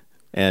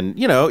 And,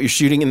 you're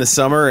shooting in the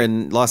summer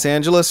in Los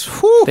Angeles.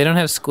 Whew. They don't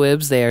have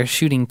squibs. They are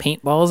shooting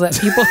paintballs at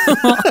people.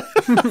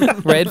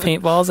 Red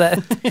paintballs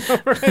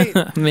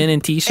at men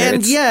in t-shirts.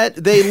 And yet,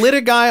 they lit a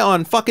guy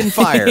on fucking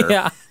fire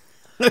yeah.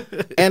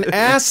 and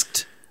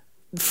asked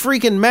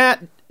freaking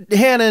Matt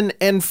Hannon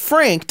and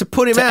Frank to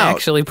put him To out.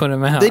 actually put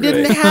him out. They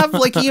didn't have,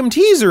 like,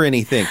 EMTs or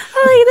anything.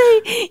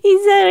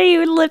 He said he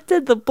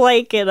lifted the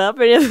blanket up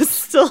and it was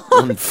still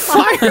on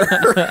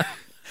Fire!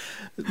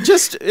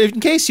 Just in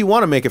case you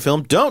want to make a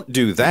film, don't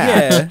do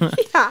that.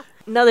 Yeah.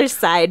 Another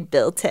side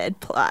Bill Ted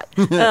plot.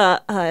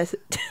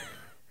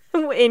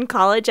 In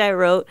college,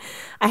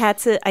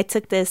 I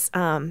took this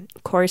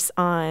course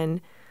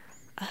on,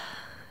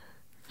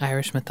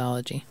 Irish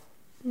mythology.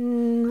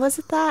 was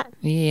it that?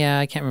 Yeah,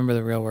 I can't remember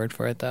the real word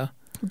for it though.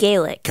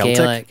 Gaelic.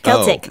 Celtic?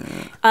 Gaelic.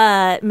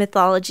 Celtic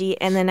mythology.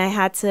 And then I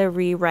had to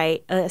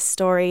rewrite a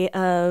story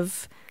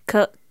of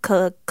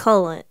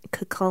Cuchulainn.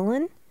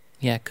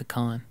 Yeah,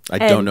 Cuchulainn. I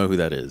don't know who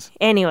that is.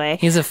 Anyway.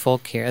 He's a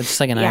folk hero. It's just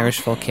like an Yeah. Irish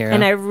folk hero.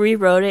 And I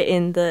rewrote it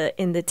in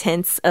the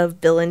tense of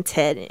Bill and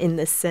Ted, in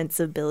the sense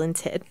of Bill and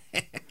Ted.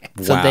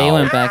 so they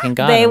went back and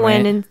got They him,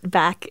 went right?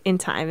 back in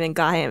time and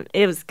got him.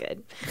 It was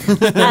good.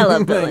 I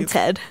love Bill and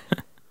Ted.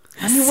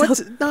 I mean,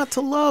 what's not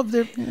to love?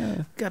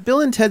 God,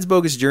 Bill and Ted's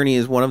Bogus Journey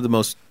is one of the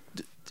most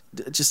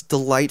just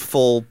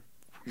delightful,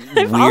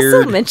 I've weird.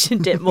 also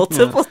mentioned it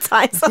multiple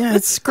times. Yeah,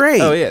 it's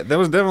great. Oh, yeah. That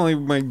was definitely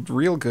my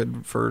real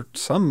good for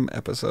some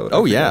episode.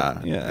 Oh I yeah.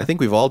 forget. Yeah. I think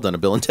we've all done a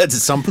Bill and Ted's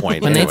at some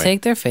point. When anyway. they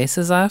take their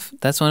faces off,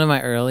 that's one of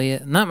my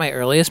not my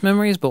earliest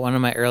memories, but one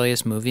of my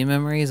earliest movie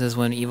memories is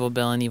when Evil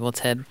Bill and Evil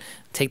Ted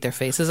take their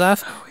faces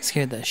off. It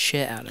scared the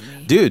shit out of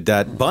me. Dude,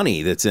 that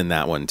bunny that's in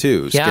that one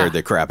too Yeah. scared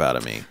the crap out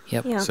of me.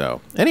 Yep. Yeah.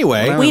 So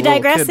anyway, When I was We a little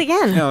digress kid-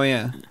 again. Oh,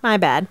 yeah. My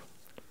bad.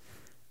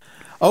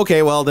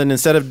 okay, well then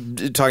instead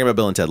of talking about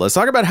Bill and Ted, let's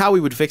talk about how we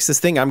would fix this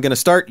thing. I'm going to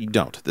start. You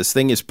don't. This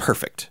thing is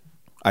perfect.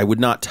 I would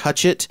not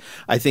touch it.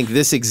 I think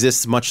this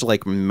exists much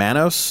like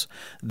Manos.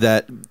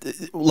 That,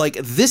 like,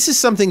 this is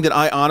something that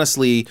I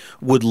honestly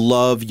would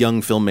love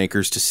young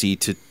filmmakers to see,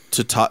 to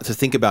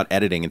think about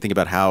editing and think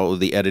about how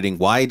the editing.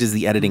 Why does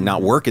the editing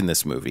not work in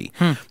this movie?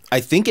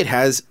 I think it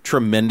has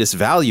tremendous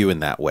value in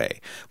that way.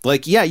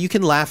 Like, yeah, you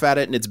can laugh at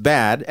it and it's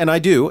bad, and I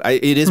do.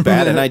 It is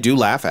bad, and I do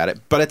laugh at it.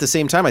 But at the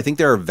same time, I think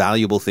there are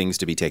valuable things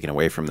to be taken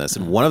away from this,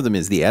 and one of them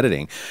is the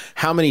editing.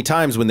 How many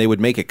times when they would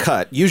make a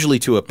cut, usually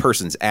to a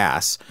person's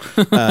ass,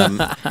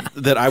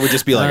 that I would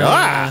just be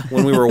like,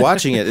 when we were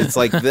watching it, it's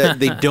like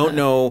they don't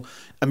know.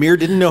 Amir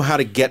didn't know how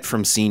to get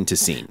from scene to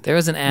scene. There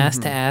was an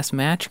ass-to-ass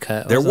match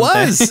cut. There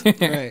wasn't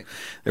was. Right.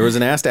 There was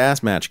an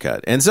ass-to-ass match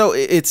cut. And so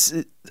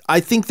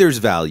I think there's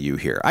value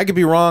here. I could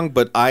be wrong,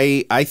 but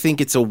I think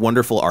it's a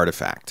wonderful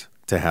artifact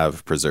to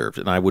have preserved,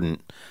 and I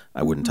wouldn't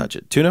touch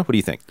it. Tuna, what do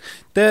you think?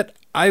 That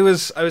I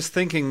was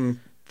thinking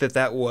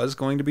that was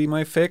going to be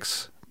my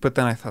fix, but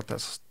then I thought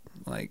that's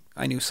like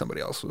I knew somebody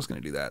else was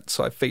going to do that,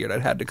 so I figured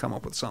I'd had to come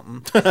up with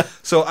something.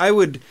 So I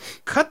would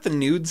cut the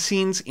nude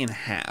scenes in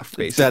half,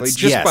 basically,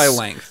 Yes. by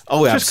length.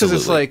 Oh, just because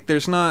it's absolutely. like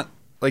there's not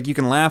like you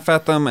can laugh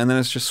at them, and then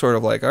it's just sort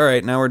of like, all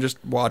right, now we're just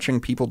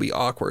watching people be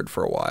awkward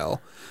for a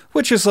while,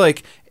 which is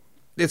like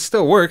it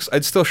still works.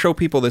 I'd still show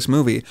people this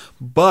movie,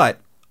 but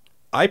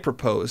I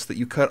propose that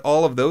you cut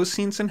all of those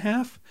scenes in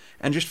half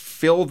and just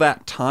fill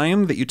that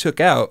time that you took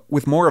out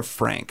with more of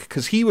Frank,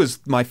 because he was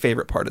my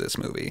favorite part of this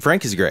movie.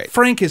 Frank is great.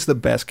 Frank is the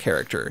best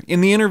character.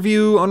 In the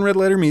interview on Red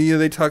Letter Media,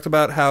 they talked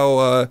about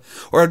how,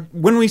 or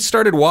when we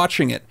started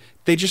watching it,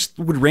 they just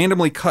would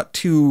randomly cut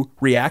to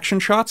reaction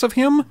shots of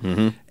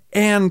him.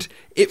 And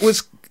it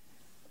was,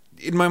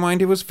 in my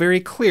mind, it was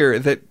very clear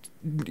that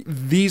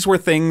these were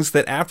things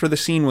that after the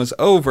scene was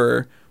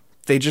over,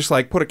 they just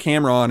like put a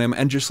camera on him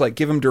and just like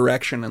give him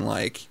direction and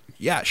like,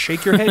 yeah,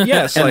 shake your head,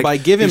 yes. And like, by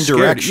give him he's scared,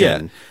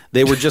 direction,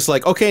 they were just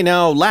like, okay,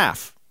 now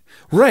laugh.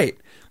 Right.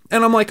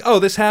 And I'm like, oh,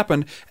 this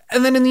happened.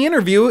 And then in the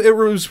interview, it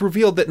was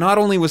revealed that not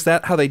only was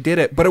that how they did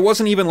it, but it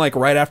wasn't even like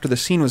right after the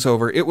scene was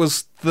over. It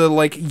was the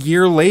like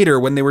year later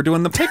when they were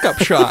doing the pickup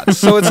shots.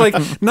 So it's like,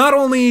 not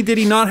only did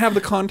he not have the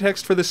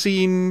context for the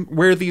scene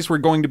where these were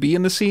going to be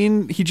in the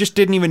scene, he just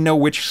didn't even know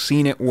which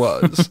scene it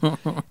was.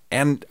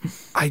 And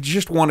I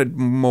just wanted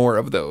more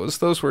of those.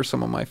 Those were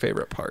some of my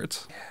favorite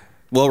parts.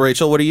 Well,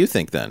 Rachel, what do you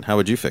think then? How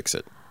would you fix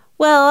it?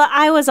 Well,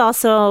 I was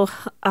also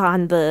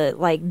on the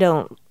like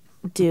don't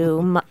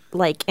do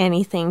like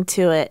anything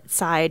to it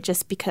side,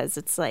 just because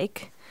it's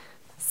like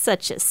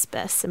such a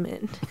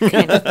specimen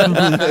kind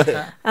of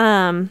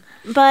thing.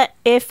 But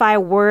if I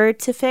were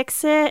to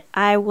fix it,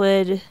 I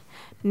would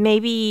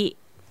maybe,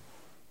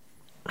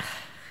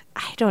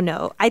 I don't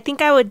know. I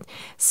think I would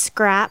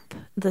scrap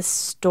the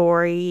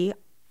story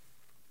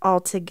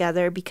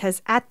altogether,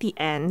 because at the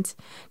end,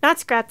 not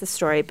scrap the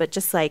story, but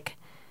just like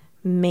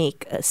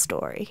make a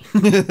story,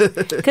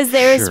 because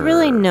there's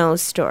really no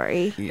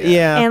story.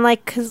 Yeah. And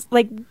like, because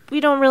like we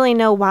don't really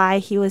know why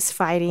he was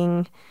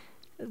fighting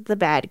the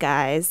bad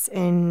guys,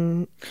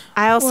 and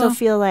I also Well,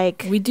 feel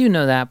like We do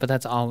know that, but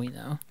that's all we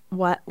know.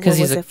 what Because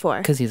was he's it for?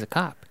 Because he's a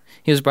cop.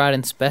 He was brought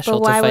in special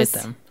But to why fight was-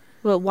 them.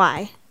 Well,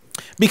 why?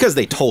 Because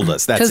they told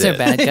us. That's 'Cause it. they're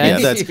bad guys. Yeah,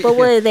 that's But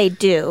what do they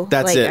do?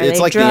 that's like, it. Are It's they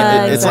like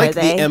drugs? it's Are like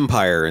they- the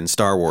Empire in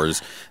Star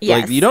Wars.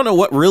 Yes. Like you don't know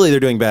what really they're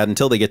doing bad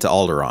until they get to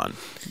Alderaan.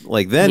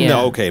 Like then, Yeah.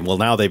 no, okay, well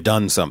now they've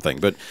done something.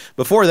 But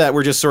before that,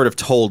 we're just sort of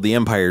told the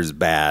Empire's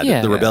bad.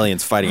 Yeah. The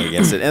rebellion's fighting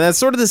against it, and that's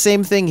sort of the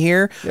same thing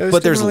here. Yeah, this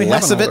but there's didn't really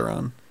less have of an it.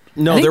 Alderaan.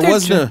 No, I think there they're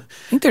was no. I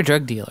think they're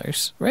drug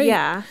dealers, right?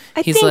 Yeah,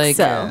 I He's think like,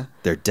 so.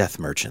 They're death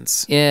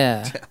merchants.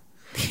 Yeah.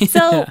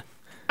 So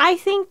I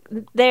think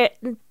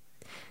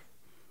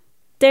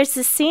there's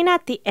a scene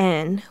at the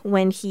end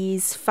when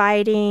he's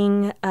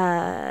fighting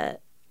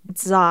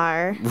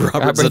Tsar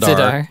Robert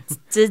Zadar.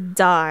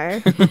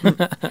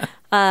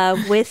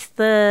 with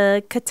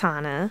the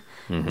katana,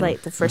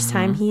 like the first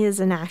time he is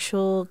an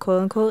actual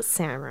quote unquote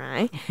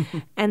samurai,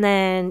 and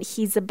then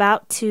he's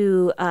about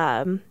to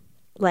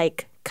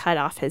like cut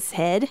off his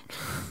head.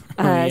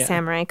 yeah.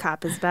 Samurai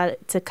cop is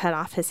about to cut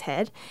off his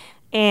head,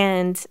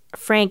 and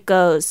Frank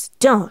goes,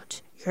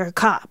 "Don't, you're a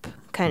cop,"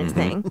 kind of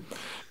thing.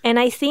 And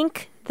I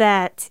think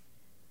that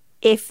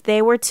if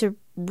they were to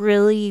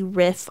really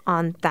riff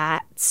on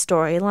that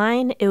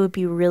storyline, it would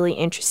be really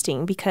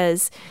interesting,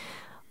 because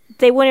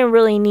they wouldn't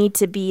really need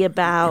to be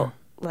about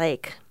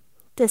like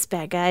this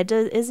bad guy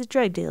is a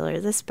drug dealer,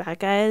 this bad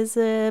guy is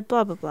a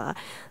blah blah blah.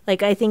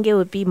 Like I think it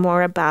would be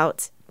more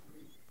about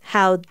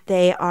how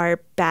they are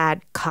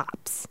bad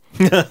cops,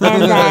 and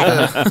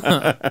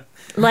that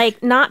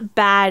like not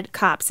bad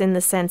cops in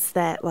the sense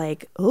that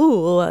like,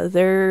 oh,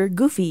 they're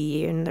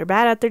goofy and they're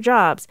bad at their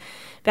jobs.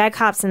 Bad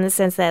cops in the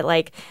sense that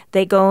like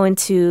they go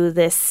into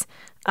this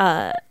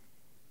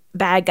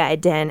bad guy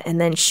den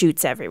and then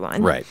shoots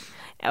everyone, Right.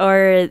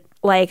 or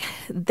like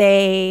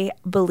they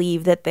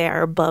believe that they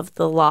are above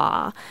the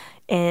law.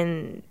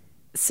 And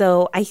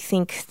so I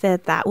think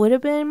that would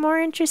have been more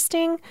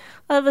interesting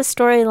of a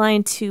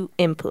storyline to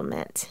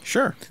implement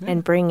Sure.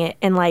 and bring it,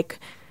 and like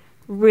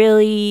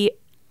really,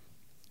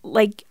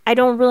 like I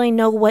don't really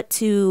know what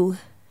to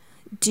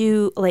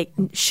do. Like,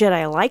 should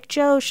I like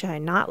Joe? Should I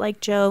not like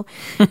Joe?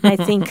 I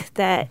think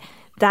that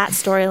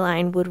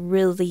storyline would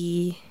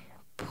really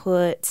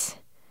put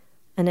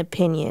an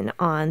opinion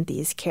on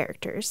these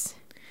characters.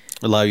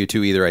 Allow you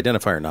to either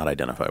identify or not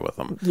identify with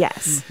them.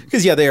 Yes.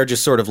 Because, yeah, they are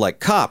just sort of like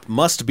cop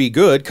must be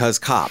good because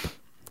cop.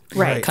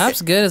 Right.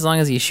 Cop's good as long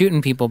as he's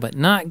shooting people, but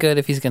not good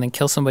if he's going to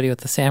kill somebody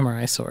with a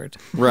samurai sword.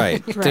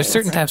 Right. Right. There's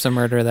certain types of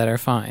murder that are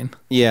fine.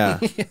 Yeah.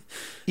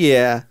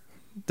 Yeah.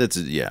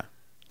 Yeah.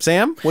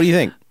 Sam, what do you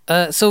think?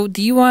 So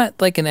do you want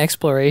like an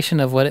exploration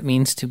of what it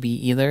means to be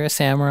either a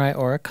samurai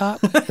or a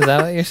cop? Is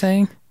that what you're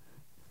saying?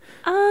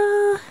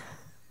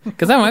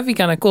 Because that might be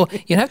kind of cool.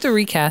 You'd have to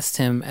recast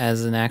him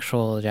as an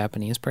actual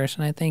Japanese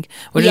person, I think.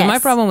 Which is my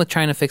Yes. problem with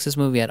trying to fix this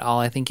movie at all.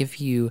 I think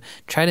if you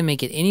try to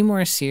make it any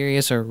more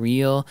serious or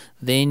real,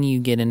 then you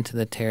get into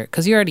the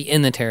because you're already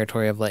in the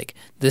territory of like,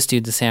 this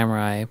dude's a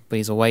samurai, but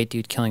he's a white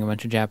dude killing a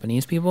bunch of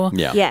Japanese people.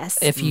 Yeah. Yes.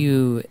 If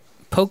you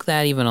poke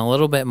that even a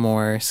little bit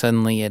more,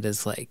 suddenly it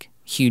is like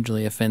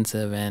hugely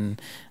offensive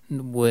and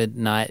would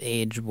not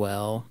age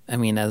well. I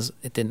mean, as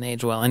it didn't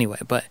age well anyway,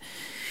 but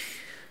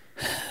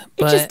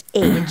it just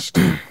aged.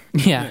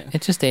 yeah,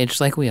 it just aged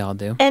like we all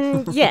do.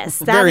 And yes,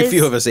 that Very is-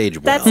 few of us age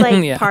well. That's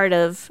like Yeah. part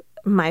of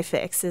my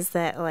fix is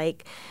that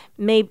like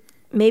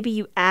maybe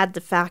you add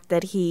the fact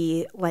that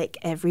he like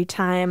every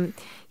time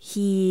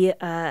he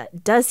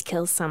does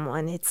kill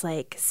someone, it's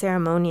like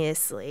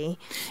ceremoniously,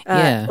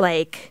 Yeah.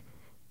 like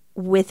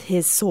with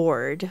his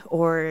sword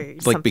or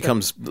like something.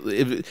 becomes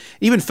it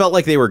even felt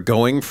like they were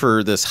going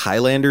for this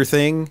Highlander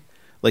thing,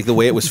 like the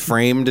way it was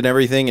framed and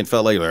everything. It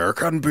felt like there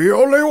can be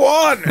only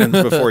one, and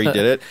before he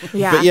did it.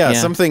 Yeah. But yeah,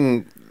 Yeah.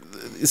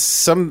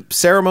 some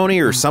ceremony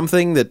or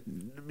something that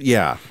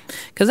yeah.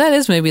 Because that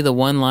is maybe the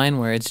one line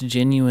where it's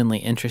genuinely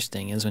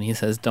interesting is when he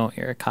says, "Don't,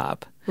 you're a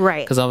cop."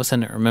 Right. Because all of a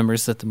sudden it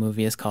remembers that the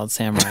movie is called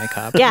Samurai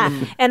Cop. Yeah,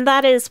 and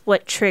that is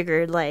what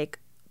triggered like,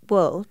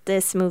 whoa,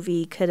 this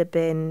movie could have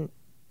been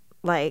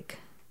like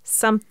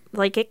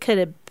it could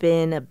have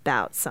been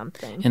about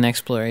something. An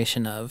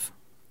exploration of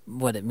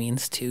what it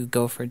means to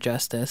go for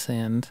justice,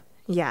 and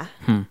Yeah.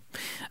 I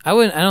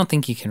don't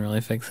think you can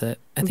really fix it.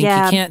 I think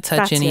Yeah, you can't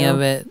touch that any too.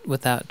 of it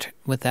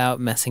without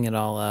messing it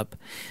all up.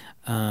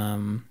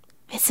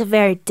 It's a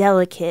very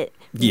delicate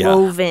Yeah.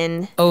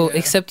 woven. Oh,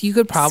 except you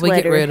could probably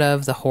Sweater. get rid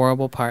of the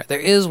horrible part. There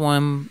is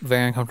one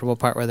very uncomfortable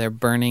part where they're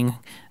burning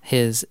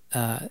his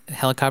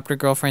helicopter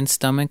girlfriend's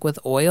stomach with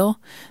oil.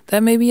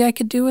 That maybe I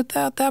could do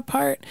without that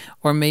part.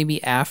 Or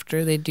maybe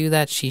after they do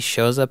that, she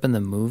shows up in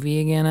the movie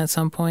again at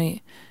some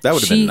point. That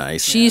would have been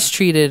nice. She's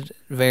treated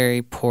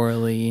very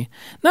poorly.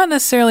 Not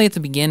necessarily at the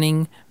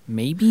beginning,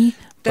 maybe.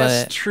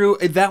 That's But true.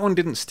 That one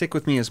didn't stick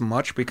with me as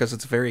much because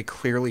it's very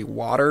clearly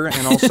water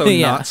and also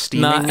Yeah, not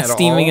steaming not at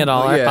steaming all. at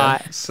all or Yeah,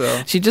 hot.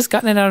 So she'd just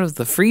gotten it out of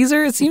the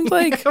freezer, it seemed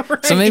like.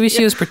 right, So maybe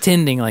she was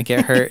pretending like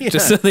it hurt,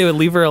 just so they would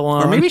leave her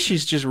alone. or maybe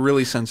she's just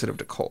really sensitive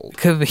to cold.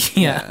 Could be,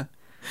 yeah.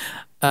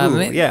 Ooh, ma-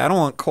 yeah, I don't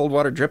want cold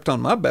water dripped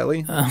on my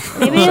belly.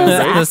 Maybe it was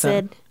That was-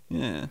 acid.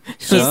 Yeah.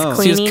 She's Oh.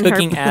 She was cleaning her-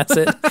 cooking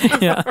acid.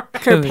 Yeah, Her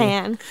could be.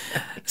 pan.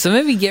 So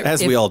maybe get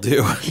As if, we all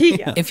do.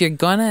 if you're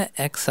gonna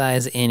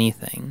excise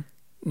anything,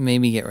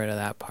 maybe get rid of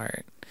that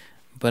part.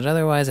 But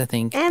otherwise, I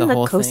think And the the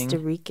whole Costa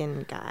thing.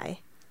 Rican guy.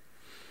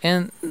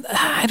 And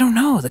I don't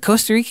know, the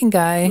Costa Rican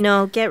guy.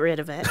 No, get rid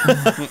of it.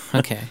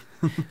 Okay,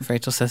 if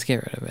Rachel says get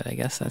rid of it, I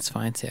guess that's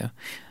fine too.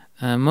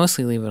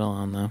 Mostly leave it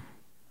alone though.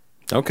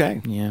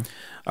 Okay. Yeah.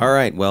 All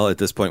right. Well, at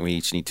this point, we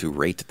each need to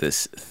rate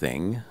this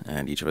thing,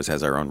 and each of us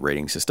has our own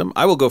rating system.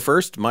 I will go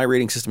first. My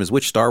rating system is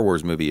which Star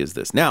Wars movie is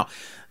this? Now,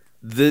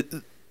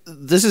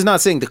 this is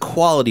not saying the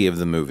quality of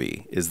the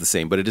movie is the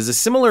same, but it is a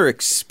similar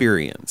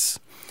experience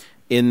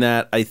in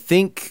that I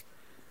think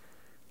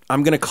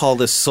I'm going to call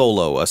this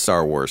Solo a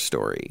Star Wars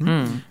story.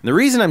 And the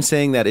reason I'm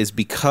saying that is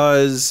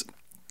because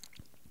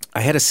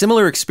I had a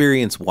similar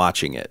experience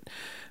watching it.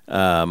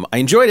 I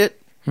enjoyed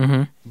it,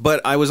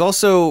 but I was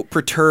also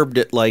perturbed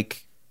at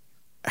like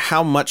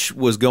how much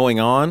was going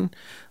on.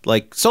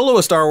 Like Solo,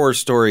 a Star Wars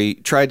story,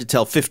 tried to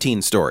tell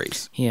 15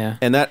 stories. Yeah.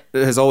 And that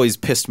has always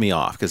pissed me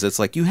off because it's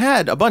like you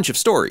had a bunch of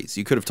stories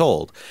you could have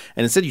told,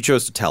 and instead you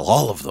chose to tell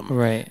all of them.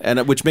 Right.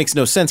 And which makes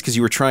no sense because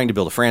you were trying to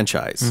build a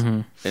franchise.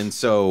 And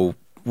so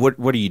what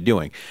are you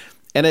doing?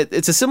 And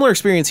it's a similar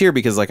experience here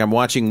because like I'm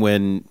watching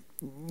when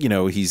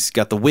he's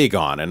got the wig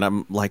on, and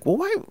I'm like, well,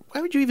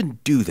 why would you even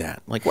do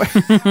that? Like, why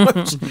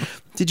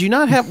did you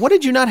not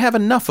have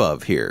enough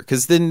of here?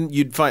 Because then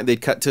you'd find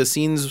they'd cut to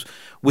scenes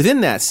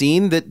within that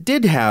scene that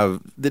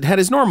had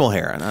his normal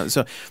hair, and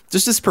so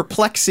just this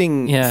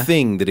perplexing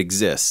thing that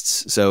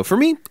exists. So for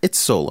me, it's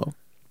Solo.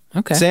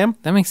 Okay, Sam?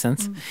 that makes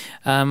sense.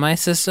 My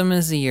system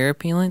is the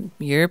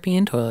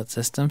European toilet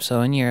system.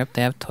 So in Europe,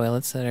 they have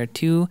toilets that are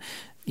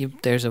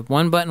there's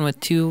one button with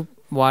 2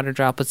 water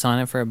droplets on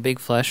it for a big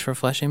flush for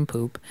flushing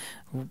poop,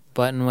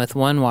 button with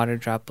 1 water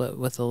droplet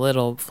with a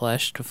little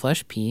flush to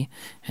flush pee,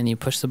 and you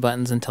push the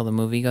buttons until the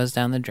movie goes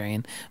down the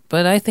drain.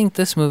 But I think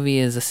this movie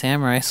is a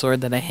samurai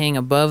sword that I hang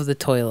above the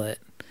toilet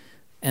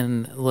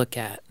and look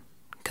at,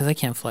 because I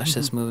can't flush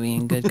this movie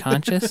in good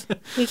conscience.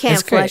 You can't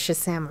It's great. flush a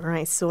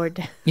samurai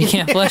sword. You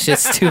can't flush it,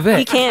 it's too big.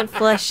 You can't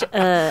flush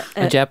a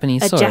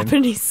Japanese sword.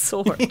 Japanese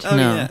sword.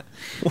 No.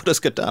 What does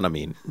katana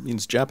mean? It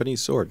means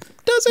Japanese sword.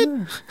 Does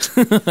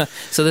it?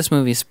 So this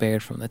movie's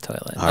spared from the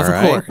toilet. All of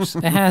right. course.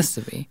 It has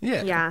to be.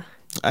 Yeah. Yeah.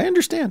 I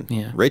understand.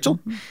 Yeah. Rachel?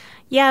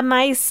 Yeah,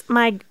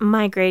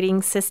 my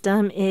grading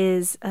system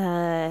is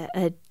a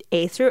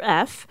through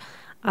F.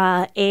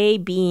 A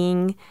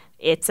being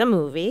it's a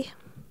movie.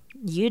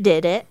 You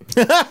did it.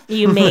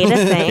 You made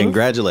a thing.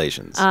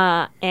 Congratulations.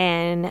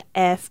 And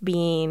F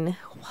being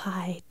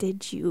why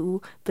did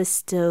you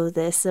bestow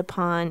this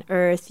upon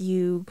Earth,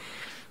 you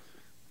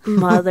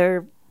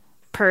mother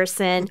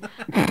person?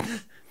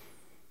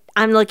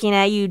 I'm looking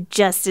at you,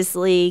 Justice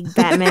League,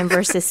 Batman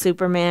versus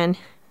Superman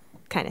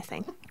kind of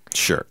thing.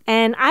 Sure.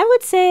 And I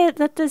would say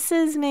that this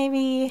is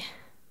maybe...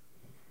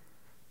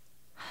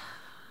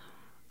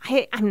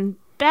 I'm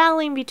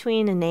battling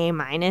between an A-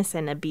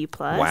 and a B+.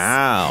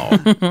 Wow.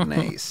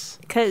 Nice.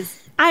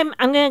 Because I'm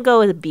going to go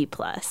with a B+.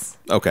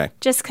 Okay.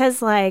 Just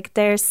because, like,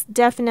 there's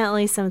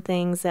definitely some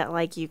things that,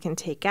 like, you can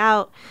take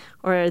out,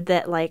 or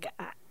that, like,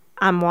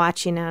 I'm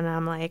watching and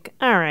I'm like,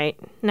 all right,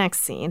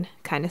 next scene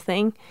kind of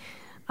thing.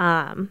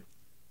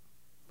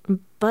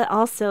 But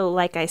also,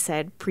 like I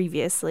said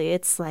previously,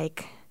 it's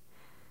like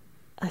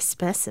a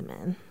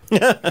specimen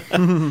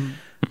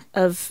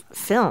of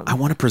film. I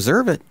want to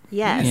preserve it.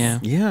 Yes. Yeah.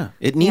 Yeah.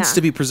 It needs Yeah.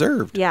 to be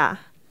preserved. Yeah.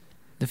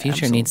 The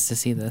future needs to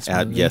see this.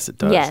 Movie. Yes, it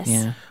does. Yes.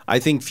 Yeah. I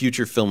think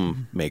future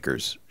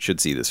filmmakers should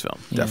see this film.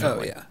 Oh,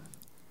 Definitely. yeah.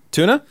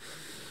 Tuna,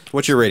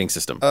 what's your rating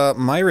system?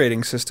 My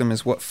rating system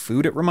is what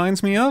food it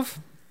reminds me of.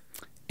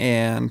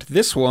 And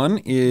this one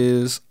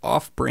is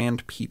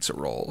off-brand pizza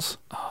rolls.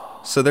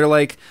 So they're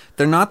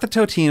not the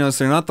Totino's.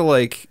 They're not the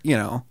like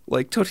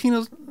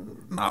Totino's,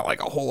 not like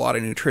a whole lot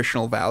of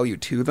nutritional value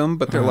to them,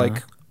 but they're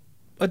like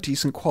a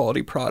decent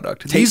quality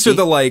product. These are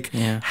the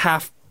Yeah.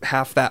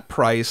 half that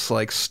price,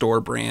 like store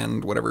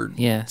brand, whatever.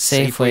 Yeah,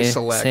 Safeway Safeway,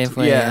 Select.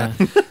 Safeway, yeah.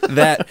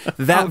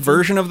 that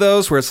version of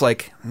those where it's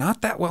like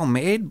not that well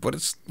made, but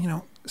it's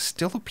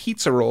still a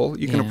pizza roll.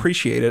 You can Yeah.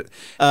 appreciate it.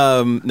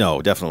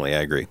 No, definitely.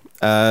 I agree.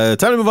 Time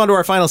to move on to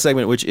our final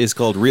segment, which is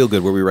called Real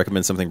Good, where we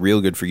recommend something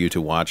real good for you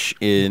to watch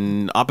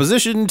in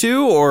opposition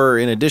to or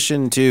in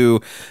addition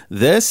to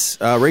this.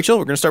 Rachel,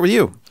 we're going to start with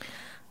you.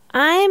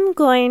 I'm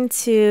going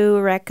to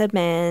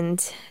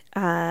recommend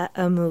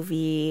a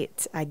movie,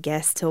 I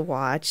guess, to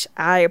watch.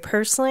 I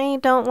personally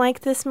don't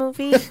like this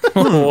movie,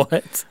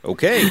 What?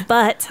 Okay.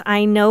 but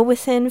I know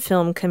within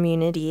film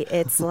community,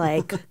 it's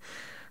like a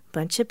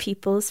bunch of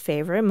people's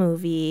favorite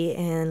movie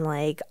and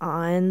like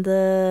on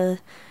the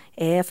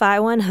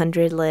AFI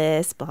 100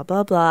 list, blah,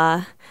 blah,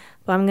 blah.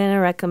 But I'm going to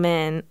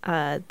recommend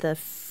The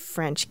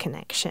French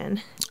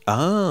Connection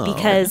Oh.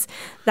 because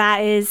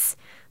that is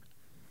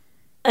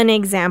an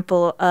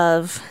example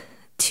of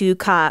two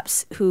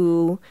cops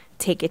who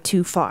take it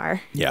too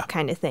far, Yeah.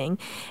 kind of thing.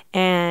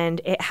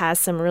 And it has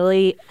some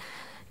really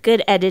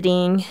good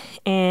editing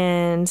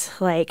and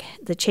like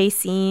the chase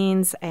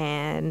scenes,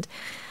 and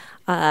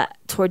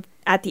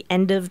at the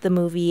end of the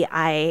movie,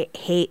 I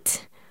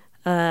hate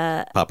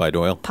Popeye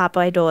Doyle.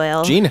 Popeye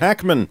Doyle. Gene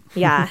Hackman.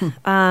 Yeah.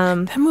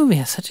 That movie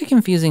has such a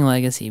confusing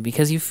legacy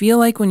because you feel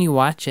like when you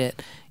watch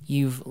it,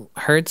 you've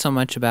heard so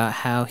much about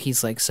how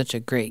he's like such a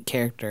great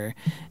character,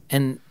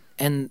 and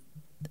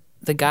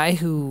the guy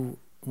who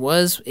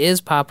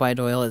is Popeye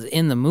Doyle is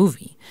in the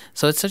movie,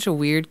 so it's such a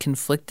weird,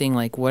 conflicting.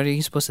 Like, what are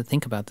you supposed to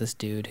think about this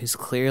dude who's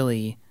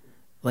clearly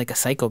like a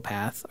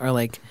psychopath or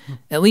like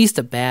at least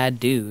a bad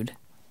dude?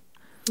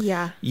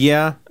 Yeah.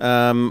 Yeah.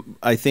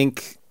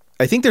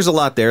 I think there's a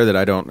lot there that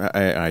I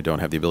don't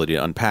have the ability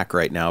to unpack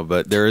right now,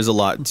 but there is a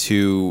lot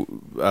to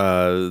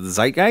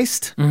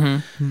zeitgeist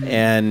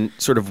and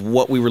sort of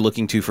what we were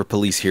looking to for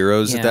police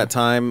heroes at Yeah. that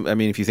time. I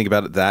mean, if you think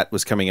about it, that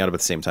was coming out about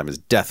the same time as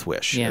Death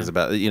Wish. Yeah. It was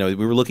about, we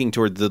were looking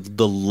toward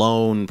the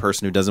lone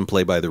person who doesn't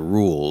play by the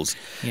rules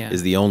Yeah.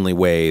 is the only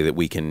way that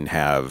we can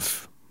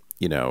have,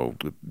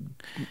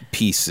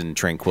 peace and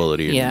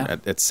tranquility, and Yeah.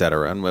 et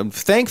cetera. And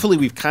thankfully,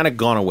 we've kind of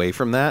gone away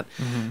from that.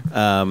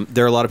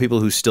 There are a lot of people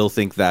who still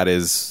think that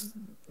is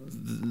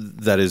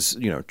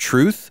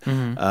truth.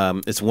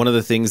 It's one of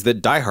the things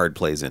that Die Hard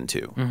plays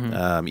into.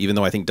 Even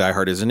though I think Die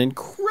Hard is an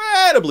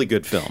incredibly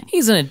good film.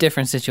 He's in a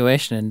different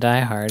situation in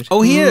Die Hard.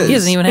 Oh, he is. He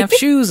doesn't even have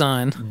shoes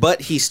on.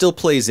 But he still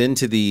plays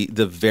into the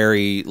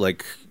very,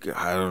 like,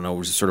 I don't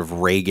know, sort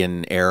of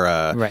Reagan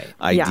era Right.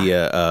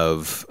 idea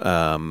of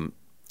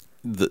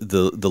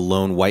the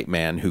lone white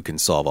man who can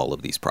solve all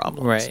of these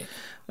problems, Right.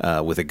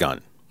 with a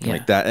gun. Yeah.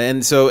 Like that,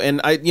 and so,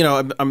 and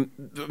I'm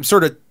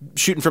sort of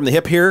shooting from the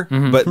hip here,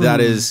 but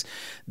that is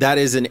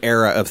an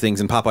era of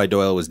things, and Popeye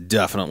Doyle was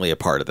definitely a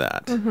part of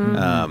that.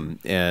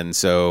 And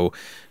so,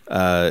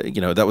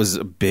 that was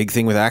a big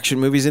thing with action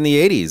movies in the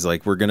 '80s.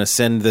 Like, we're going to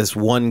send this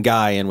one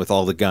guy in with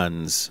all the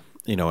guns,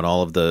 and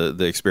all of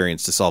the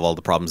experience to solve all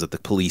the problems that the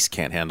police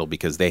can't handle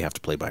because they have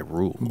to play by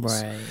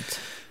rules. Right.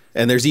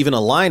 And there's even a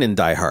line in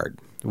Die Hard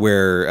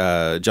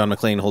where John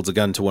McClane holds a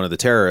gun to one of the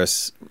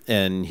terrorists,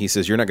 and he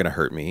says, "You're not going to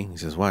hurt me." He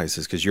says, "Why?" He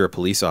says, "Because you're a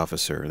police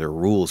officer. There are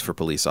rules for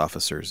police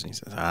officers." And he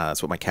says,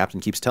 "That's what my captain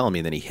keeps telling me."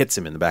 And then he hits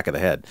him in the back of the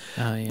head.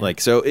 Oh, yeah. Like,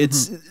 so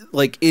it's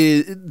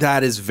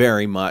that is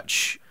very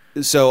much.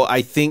 So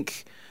I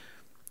think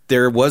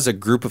there was a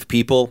group of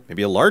people,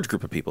 maybe a large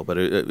group of people, but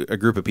a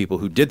group of people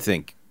who did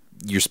think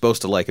you're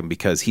supposed to like him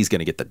because he's going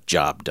to get the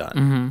job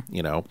done.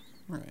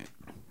 Right.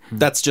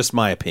 That's just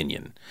my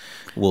opinion.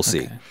 We'll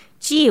see.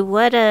 Gee,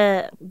 what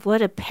a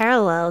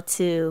parallel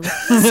to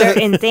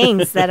certain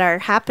things that are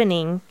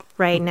happening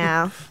right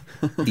now.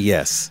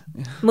 Yes.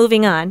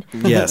 Moving on.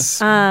 Yes.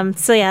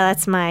 So yeah,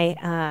 that's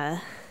my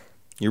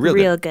You're real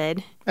real good.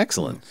 good.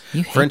 Excellent.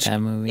 You hate French, that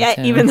movie. Yeah,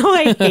 too. even though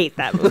I hate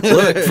that movie.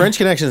 Look, French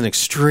Connection is an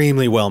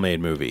extremely well-made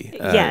movie.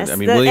 Yes, I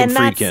mean, William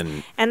and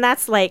Friedkin.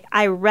 that's like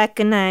I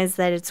recognize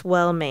that it's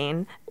well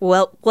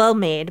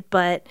made,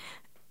 but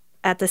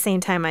at the same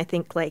time, I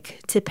think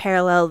like to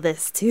parallel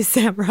this to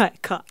Samurai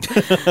Cop,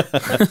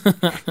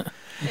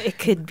 it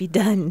could be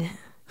done.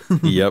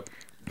 Yep.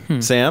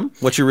 Sam,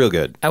 what's your real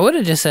good? I would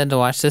have just said to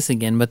watch this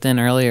again, but then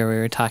earlier we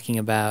were talking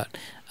about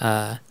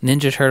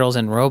Ninja Turtles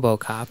and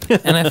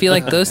RoboCop, and I feel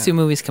like those two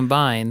movies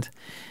combined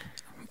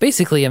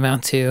basically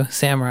amount to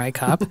Samurai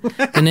Cop. The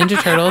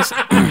Ninja Turtles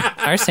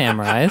are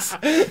samurais,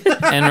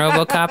 and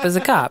RoboCop is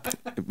a cop.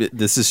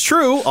 This is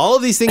true. All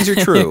of these things are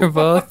they're true.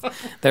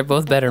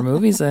 both better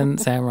movies than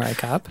Samurai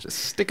Cop. Just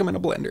stick them in a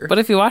blender. But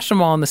if you watched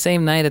them all on the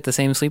same night at the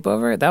same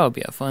sleepover, that would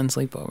be a fun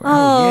sleepover.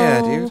 Oh,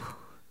 yeah, dude.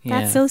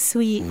 Yeah. That's so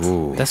sweet.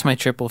 Ooh, That's my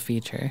triple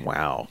feature.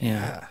 wow.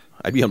 Yeah.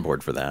 I'd be on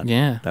board for that.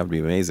 Yeah. That would be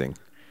amazing.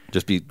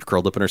 Just be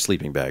curled up in our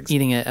sleeping bags.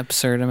 Eating an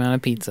absurd amount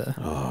of pizza.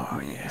 Oh,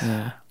 yeah.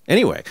 Yeah.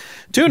 Anyway,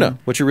 Tuna,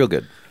 what's your real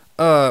good?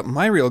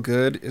 My real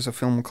good is a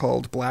film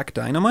called Black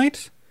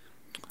Dynamite.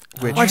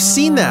 Which, I've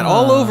seen that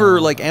all over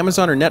like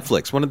Amazon or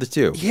Netflix, one of the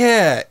two.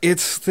 yeah,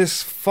 it's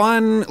this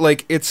fun,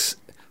 like, it's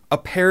a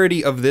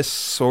parody of this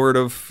sort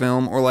of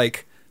film, or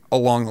like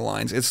along the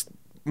lines. It's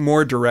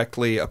more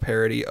directly a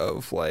parody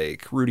of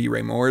like Rudy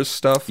Ray Moore's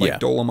stuff, like Yeah.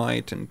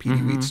 Dolomite and Petey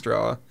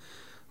Wheatstraw.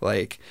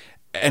 Like,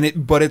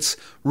 but it's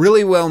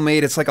really well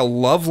made. It's like a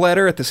love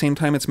letter at the same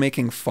time it's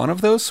making fun of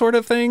those sort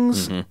of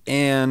things.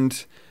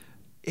 And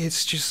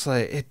it's just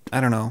like, I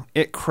don't know,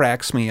 it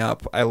cracks me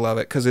up. I love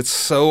it because it's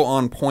so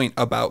on point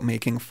about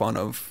making fun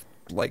of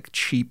like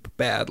cheap,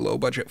 bad, low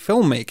budget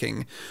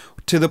filmmaking,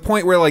 to the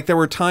point where like there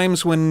were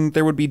times when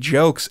there would be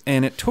jokes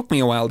and it took me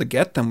a while to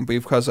get them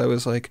because I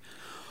was like,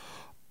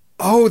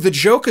 oh, the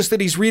joke is that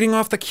he's reading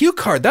off the cue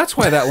card. That's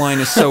why that line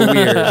is so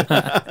weird.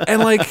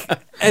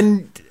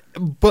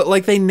 But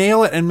like they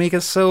nail it and make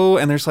it so,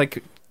 and there's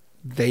like,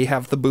 they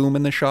have the boom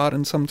in the shot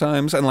and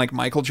sometimes, and like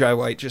Michael Jai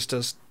White just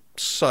does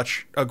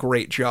such a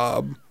great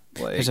job.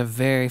 Like, There's a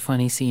very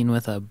funny scene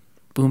with a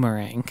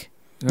boomerang.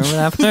 Remember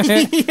that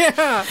part?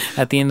 yeah.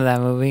 At the end of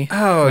that movie.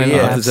 Oh, When they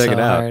yeah. laugh I'll have to check so it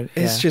out. hard.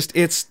 It's Yeah. just,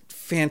 it's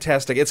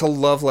fantastic. It's a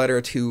love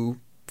letter to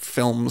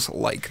films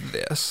like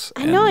this.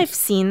 I know And- I've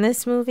seen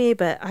this movie,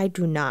 but I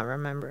do not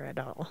remember at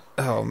all.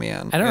 Oh,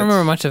 man. I don't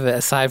remember much of it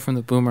aside from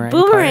the boomerang.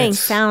 Boomerang part.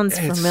 sounds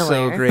It's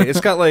familiar. so great. It's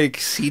got like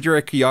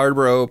Cedric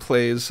Yarbrough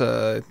plays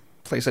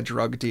a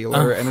drug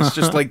dealer, and it's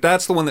just like,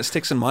 that's the one that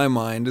sticks in my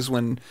mind, is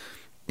when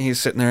he's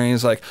sitting there and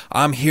he's like,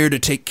 I'm here to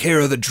take care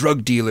of the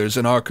drug dealers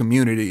in our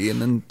community,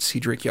 and then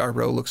Cedric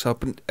Yarbrough looks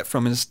up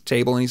from his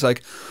table and he's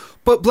like,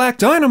 but Black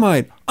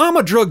Dynamite, I'm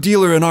a drug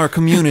dealer in our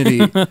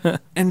community.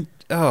 And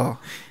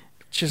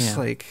just Yeah.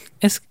 like,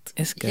 It's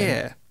good.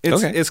 yeah,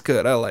 Okay. it's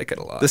good. I like it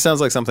a lot. This sounds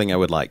like something I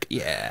would like.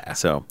 Yeah.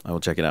 So I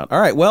will check it out. All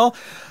right. Well,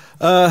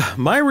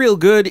 my real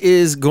good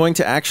is going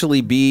to actually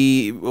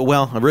be,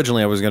 well,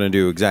 originally I was going to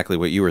do exactly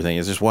what you were thinking,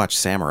 is just watch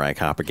Samurai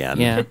Cop again.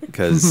 Yeah.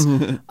 Because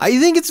I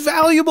think it's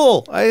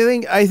valuable.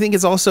 I think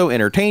it's also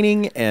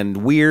entertaining and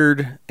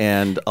weird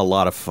and a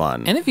lot of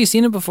fun. And if you've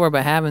seen it before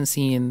but haven't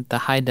seen the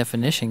high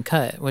definition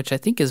cut, which I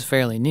think is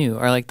fairly new,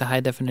 or like the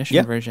high definition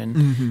Yeah.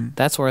 version,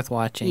 that's worth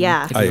watching.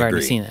 Yeah. If I you've already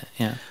agree. seen it.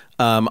 Yeah.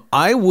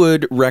 I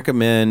would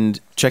recommend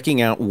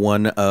checking out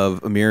one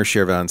of Amir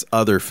Shervan's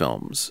other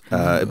films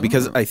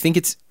because I think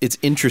it's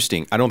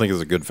interesting. I don't think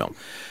it's a good film.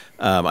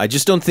 I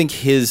just don't think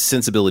his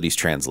sensibilities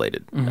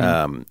translated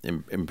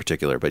in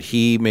particular. But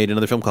he made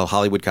another film called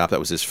Hollywood Cop. That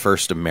was his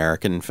first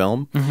American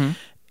film.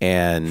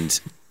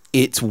 And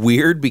it's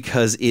weird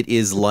because it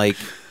is like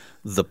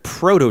the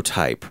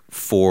prototype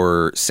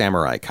for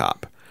Samurai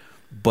Cop.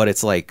 But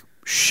it's like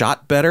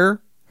shot better.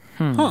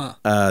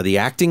 The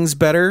acting's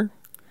better.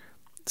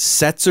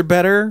 Sets are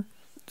better,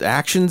 the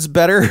action's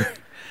better.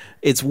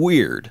 It's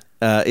weird.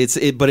 But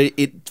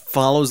it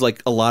follows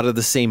like a lot of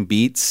the same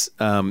beats.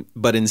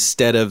 But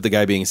instead of the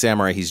guy being a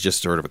samurai, he's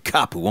just sort of a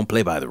cop who won't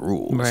play by the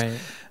rules,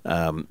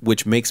 Right.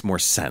 Which makes more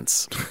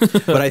sense.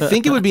 But I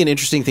think it would be an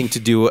interesting thing to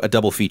do a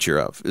double feature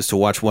of, is to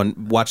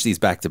watch these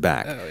back to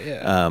back. Oh,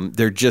 yeah.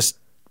 They're just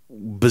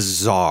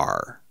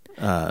bizarre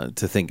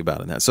to think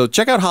about in that. So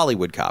check out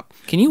Hollywood Cop.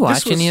 Can you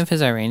watch was- any of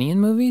his Iranian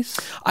movies?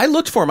 I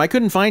looked for him. I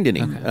couldn't find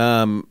any.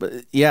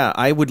 But yeah,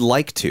 I would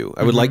like to.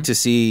 I would like to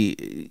see,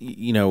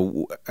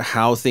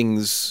 how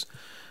things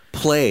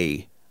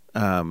play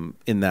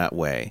in that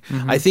way.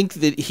 I think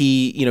that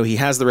he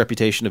has the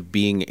reputation of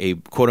being a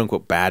quote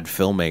unquote bad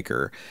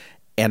filmmaker,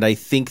 and I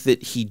think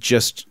that he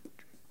just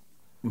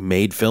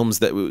made films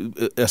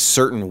that a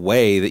certain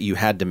way that you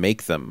had to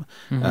make them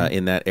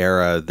in that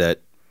era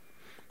that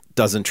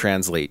doesn't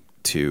translate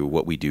to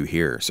what we do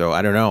here. So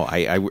I don't know.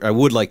 I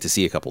would like to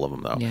see a couple of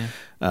them though.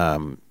 Yeah.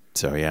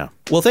 So yeah.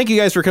 Well, thank you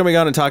guys for coming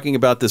on and talking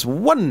about this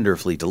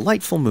wonderfully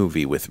delightful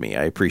movie with me.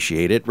 I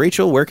appreciate it.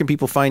 Rachel, where can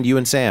people find you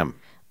and Sam?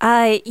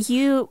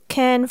 You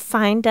can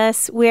find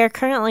us. We are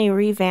currently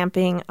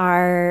revamping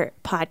our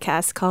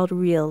podcast called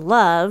Real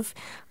Love.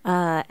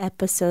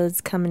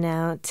 Episodes coming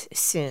out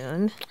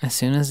soon. As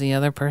soon as the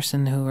other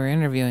person who we're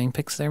interviewing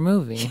picks their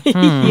movie.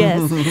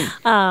 Yes.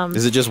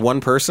 Is it just one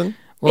person?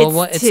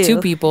 Well, It's it's two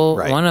two. people.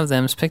 Right. One of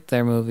them's picked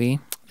their movie.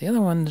 The other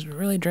one's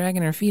really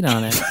dragging her feet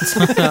on it.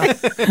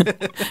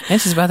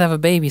 And she's about to have a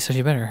baby, so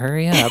she better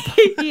hurry up.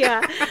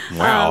 Yeah.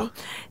 Wow.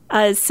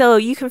 So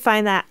you can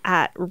find that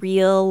at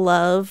Real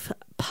Love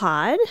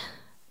Pod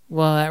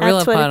Well, at Real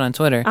Love Twitter. Pod on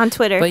Twitter. on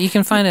Twitter. But you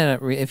can find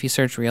it if you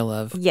search Real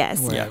Love. Yes.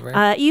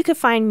 Wherever. You can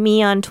find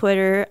me on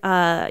Twitter.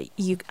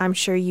 I'm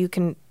sure you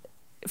can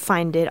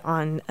find it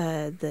on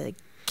the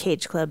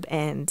Cage Club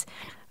and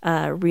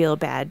Real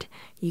Bad.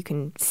 You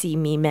can see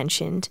me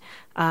mentioned.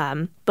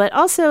 But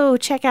also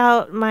check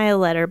out my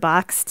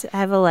Letterboxd. I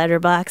have a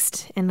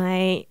Letterboxd, and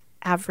I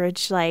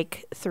average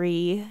like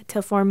 3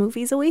 to 4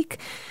 movies a week.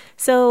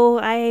 So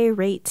I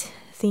rate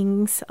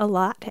things a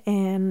lot,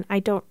 and I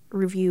don't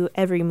review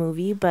every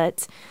movie,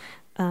 but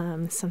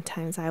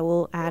sometimes I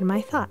will add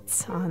my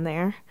thoughts on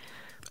there.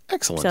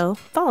 Excellent. So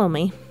follow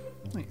me.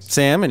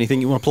 Sam, anything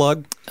you want to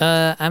plug?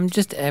 I'm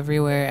just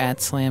everywhere at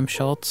Slam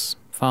Schultz.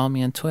 Follow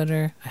me on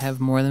Twitter. I have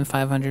more than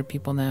 500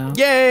 people now.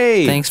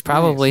 Yay! Thanks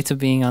probably to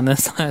being on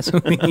this last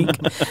week.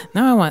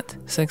 Now I want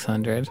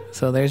 600.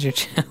 So there's your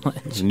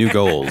challenge. New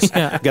goals.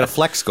 Got a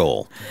flex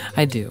goal.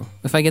 I do.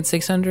 If I get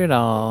 600,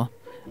 I'll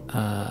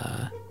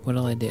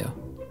what'll I do?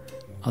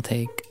 I'll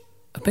take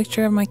a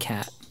picture of my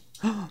cat.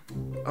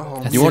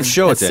 That's You won't six-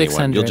 show it that's to anyone.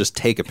 600. You'll just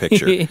take a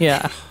picture.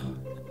 Yeah.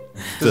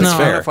 That's No.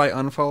 fair. If I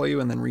unfollow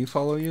you and then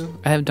refollow you,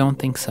 I don't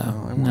think so.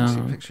 I want to see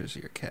No. pictures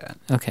of your cat.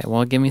 Okay,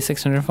 well, give me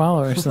 600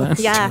 followers then.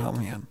 Yeah. Oh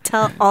man.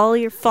 Tell all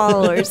your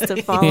followers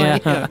to follow you.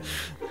 Yeah.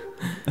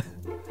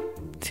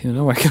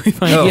 Tuna, where can we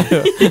find Oh, you?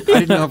 I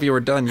didn't know if you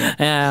were done yet.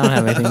 Yeah, I don't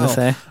have anything to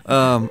say.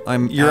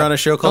 You're on a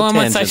show called I'm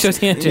on Tangents. SciShow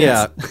Tangents.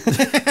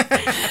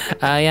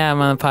 Yeah. Yeah,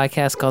 I'm on a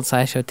podcast called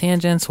SciShow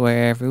Tangents,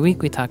 where every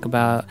week we talk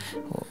about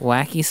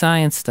wacky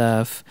science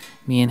stuff.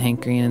 Me and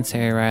Hank Green and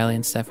Sarah Riley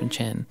and Stephen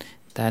Chin.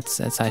 That's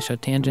at SciShow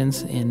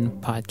Tangents in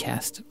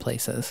podcast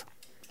places.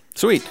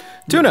 Sweet.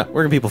 Tuna,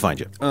 where can people find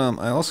you?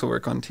 I also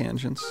work on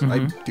Tangents.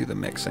 I do the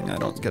mixing. I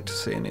don't get to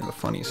say any of the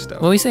funny stuff.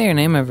 Well, we say your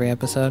name every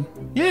episode.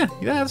 yeah,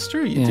 that's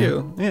true. You Yeah.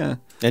 do. Yeah.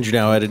 And you're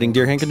now editing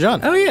Dear Hank and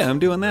John. Oh yeah, I'm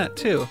doing that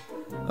too.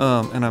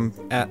 And I'm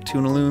at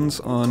Tunaloons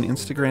on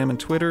Instagram and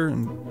Twitter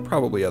and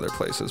probably other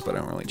places, but I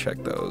don't really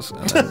check those.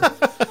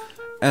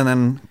 And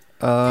then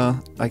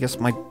I guess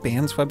my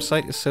band's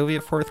website is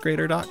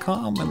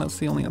SovietFourthGrader.com, and that's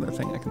the only other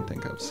thing I can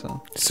think of.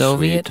 So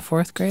Soviet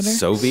fourth grader?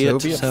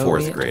 Soviet Soviet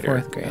fourth grader.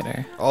 Fourth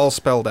grader. all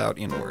spelled out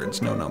in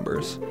words, no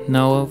numbers.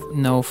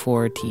 No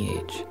for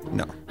TH.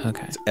 No.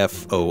 Okay.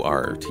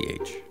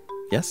 F-O-R-T-H.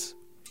 Yes?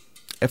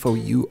 Fourth.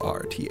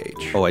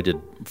 Oh, I did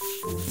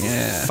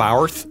Yeah.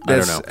 Fourth? I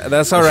don't know.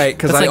 That's all right,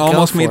 because That's I like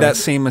almost go made for that it.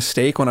 same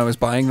mistake when I was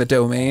buying the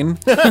domain.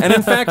 And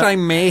in fact, I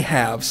may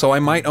have, so I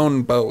might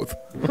own both.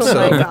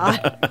 Oh my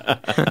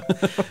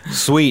God.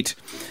 Sweet.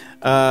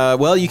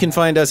 Well, you can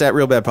find us at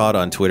Real Bad Pod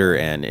on Twitter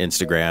and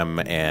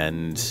Instagram,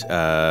 and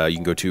you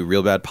can go to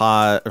Real Bad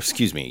Pod.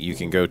 You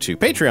can go to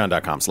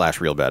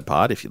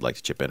Patreon.com/RealBadPod if you'd like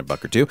to chip in a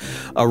buck or two.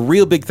 A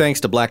real big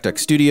thanks to Black Duck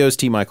Studios,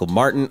 T. Michael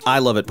Martin, I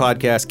Love It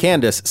Podcast,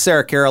 Candace,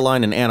 Sarah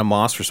Caroline, and Anna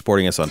Moss for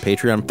supporting us on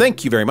Patreon.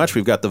 Thank you very much.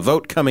 We've got the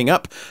vote coming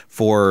up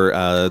for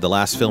the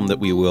last film that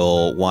we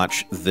will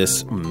watch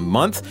this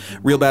month.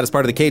 Real Bad is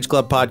part of the Cage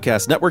Club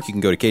Podcast Network. You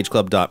can go to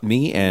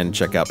cageclub.me and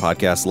check out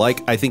podcasts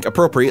like, I think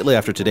appropriately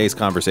after today's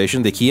conversation,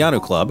 the Keanu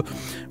Club,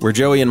 where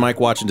Joey and Mike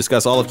watch and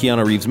discuss all of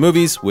Keanu Reeves'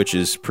 movies, which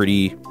is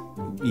pretty,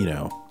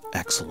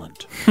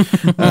 excellent.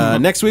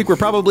 Next week, we're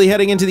probably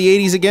heading into the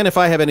 80s again if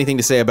I have anything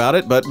to say about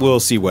it, but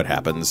we'll see what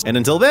happens. And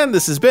until then,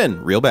 this has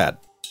been Real Bad.